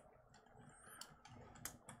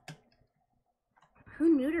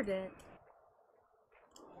 Who neutered it?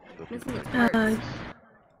 Missing its Uh, parts.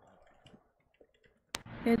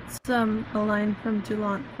 It's a line from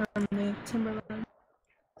Dulant from the Timberland.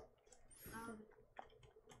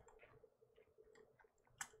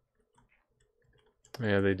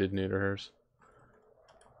 Yeah, they did neuter hers.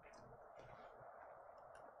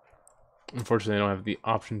 Unfortunately, I don't have the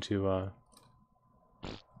option to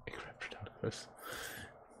encrypt this.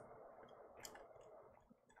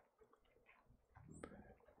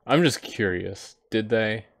 I'm just curious. Did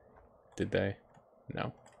they? Did they?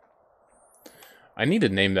 No. I need to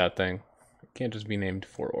name that thing. It can't just be named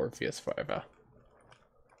for Orpheus forever.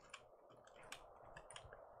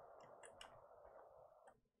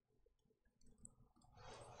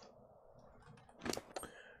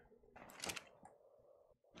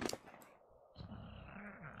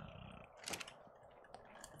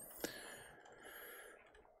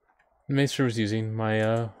 The Maester was using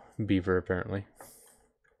my beaver, apparently.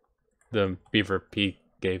 The beaver P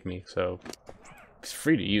gave me, so it's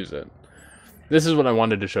free to use it. This is what I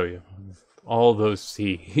wanted to show you. All those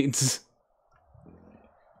seeds.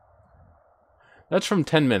 That's from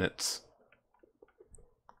 10 minutes.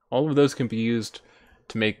 All of those can be used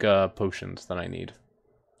to make potions that I need.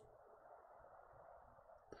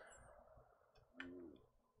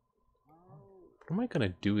 What am I gonna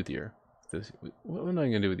do with your this? What am I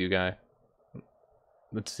gonna do with you, guy?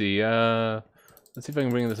 Let's see. Let's see if I can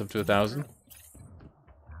bring this up to 1,000.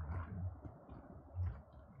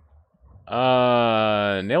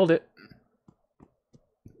 Nailed it.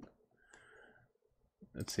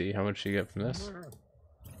 Let's see how much you get from this.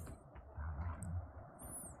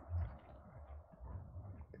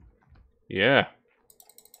 Yeah.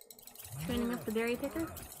 Training up the berry picker?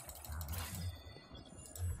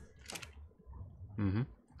 Mm-hmm.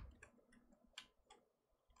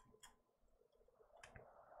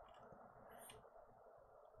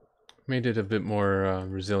 Made it a bit more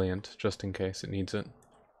resilient, just in case it needs it.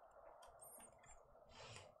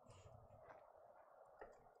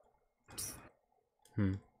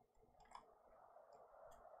 Hmm.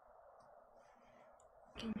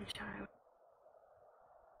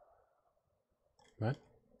 What?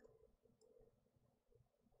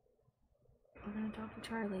 I'm gonna talk to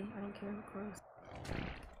Charlie. I don't care who crows.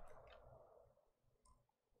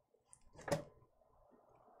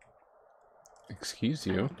 Excuse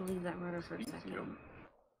I you. don't believe that murder for a second.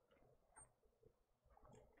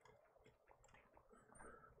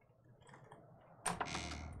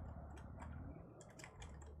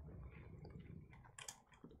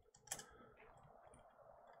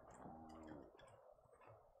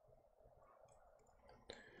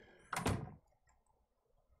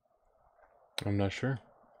 I'm not sure.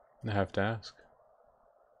 I have to ask.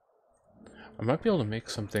 I might be able to make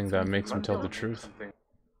something that makes him tell the truth.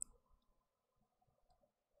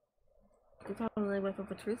 Could probably whip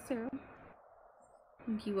up a truth serum.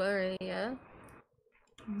 If you are a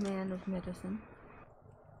man of medicine.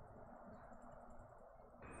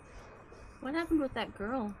 What happened with that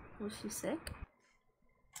girl? Was she sick?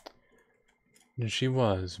 She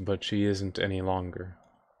was, but she isn't any longer.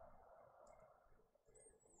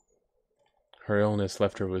 Her illness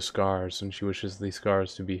left her with scars, and she wishes these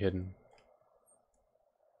scars to be hidden.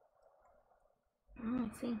 Oh,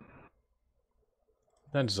 I see.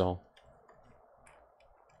 That's all.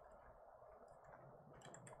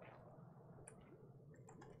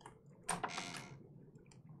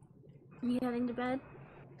 You heading to bed?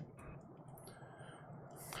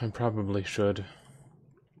 I probably should.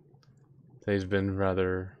 Today's been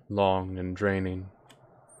rather long and draining.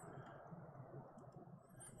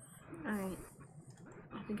 Alright.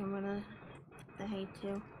 I think I'm gonna the hay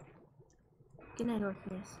too. Good night,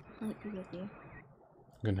 Orpheus. I'll be with you.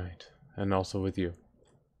 Good night. And also with you.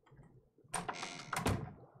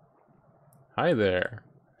 Hi there.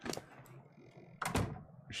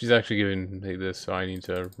 She's actually giving me this, so I need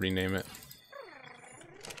to rename it.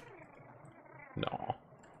 No.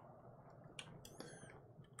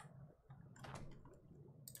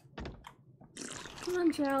 Come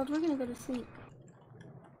on, Gerald. We're gonna go to sleep.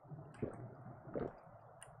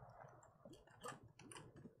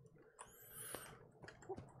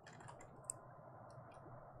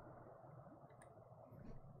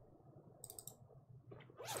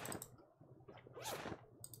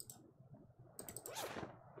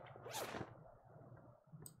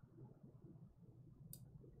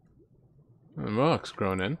 The milk's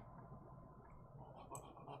grown in.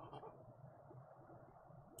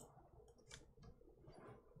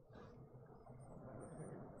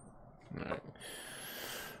 Alright.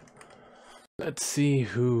 Let's see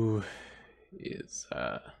who's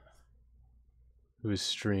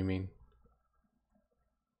streaming.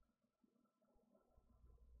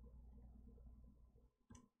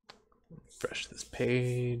 Refresh this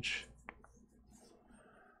page.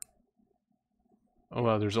 Oh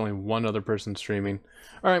well, there's only one other person streaming.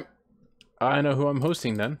 Alright, I know who I'm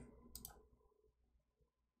hosting then.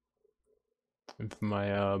 If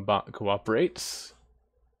my bot cooperates.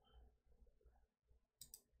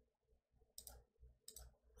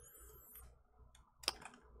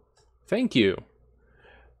 Thank you.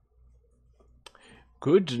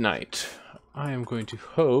 Good night. I am going to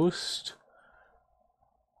host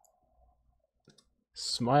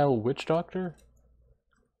Smile Witch Doctor?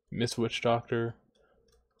 Miss Witch Doctor.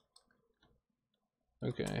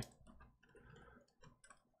 Okay.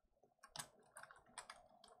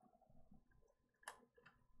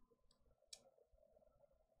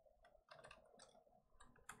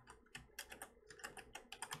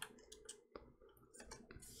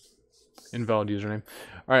 Invalid username.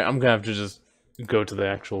 Alright, I'm gonna have to just go to the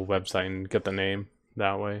actual website and get the name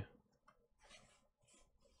that way.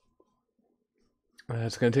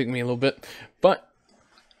 It's gonna take me a little bit, but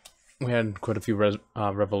we had quite a few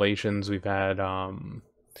revelations. We've had a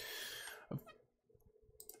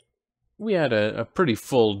pretty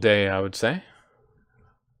full day, I would say.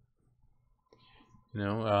 You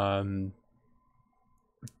know,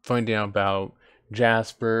 finding out about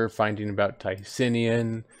Jasper, finding about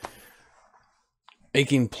Tycinian,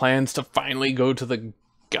 making plans to finally go to the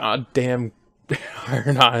goddamn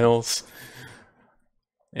Iron Isles.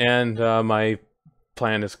 And my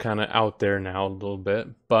plan is kind of out there now a little bit,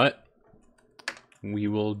 but we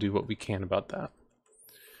will do what we can about that.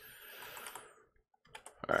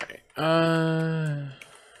 Alright,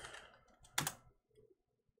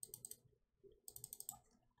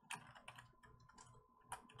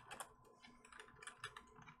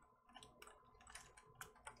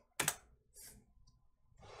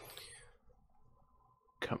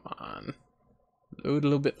 come on. Load a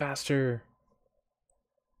little bit faster.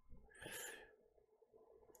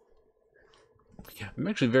 I'm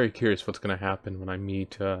actually very curious what's going to happen when I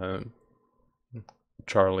meet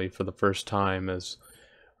Charlie for the first time as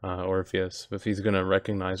Orpheus. If he's going to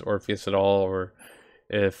recognize Orpheus at all, or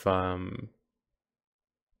if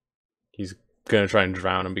he's going to try and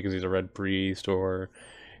drown him because he's a red priest, or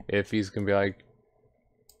if he's going to be like,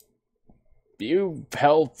 you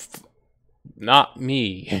help, not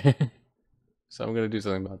me. So I'm going to do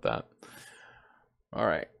something about that.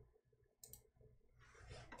 Alright.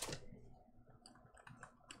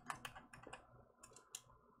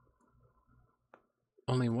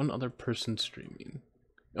 Only one other person streaming.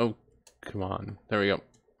 Oh, come on. There we go.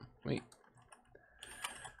 Wait.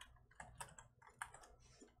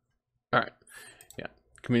 Alright.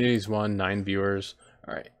 Community's 1, 9 viewers.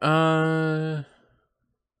 Alright, let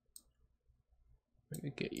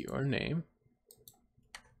me get your name.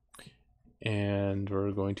 And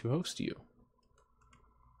we're going to host you.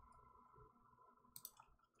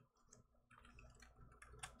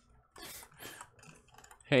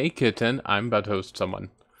 Hey kitten, I'm about to host someone.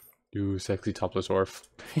 You sexy topless orf.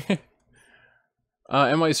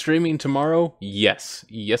 Am I streaming tomorrow? Yes.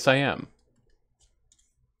 Yes, I am.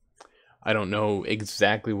 I don't know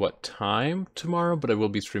exactly what time tomorrow, but I will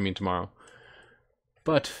be streaming tomorrow.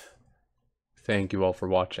 But thank you all for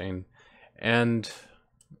watching, and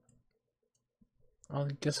I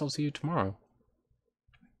guess I'll see you tomorrow.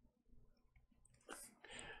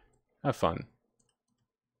 Have fun.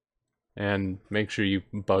 And make sure you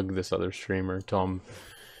bug this other streamer, tell him,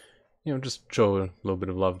 you know, just show a little bit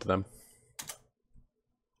of love to them.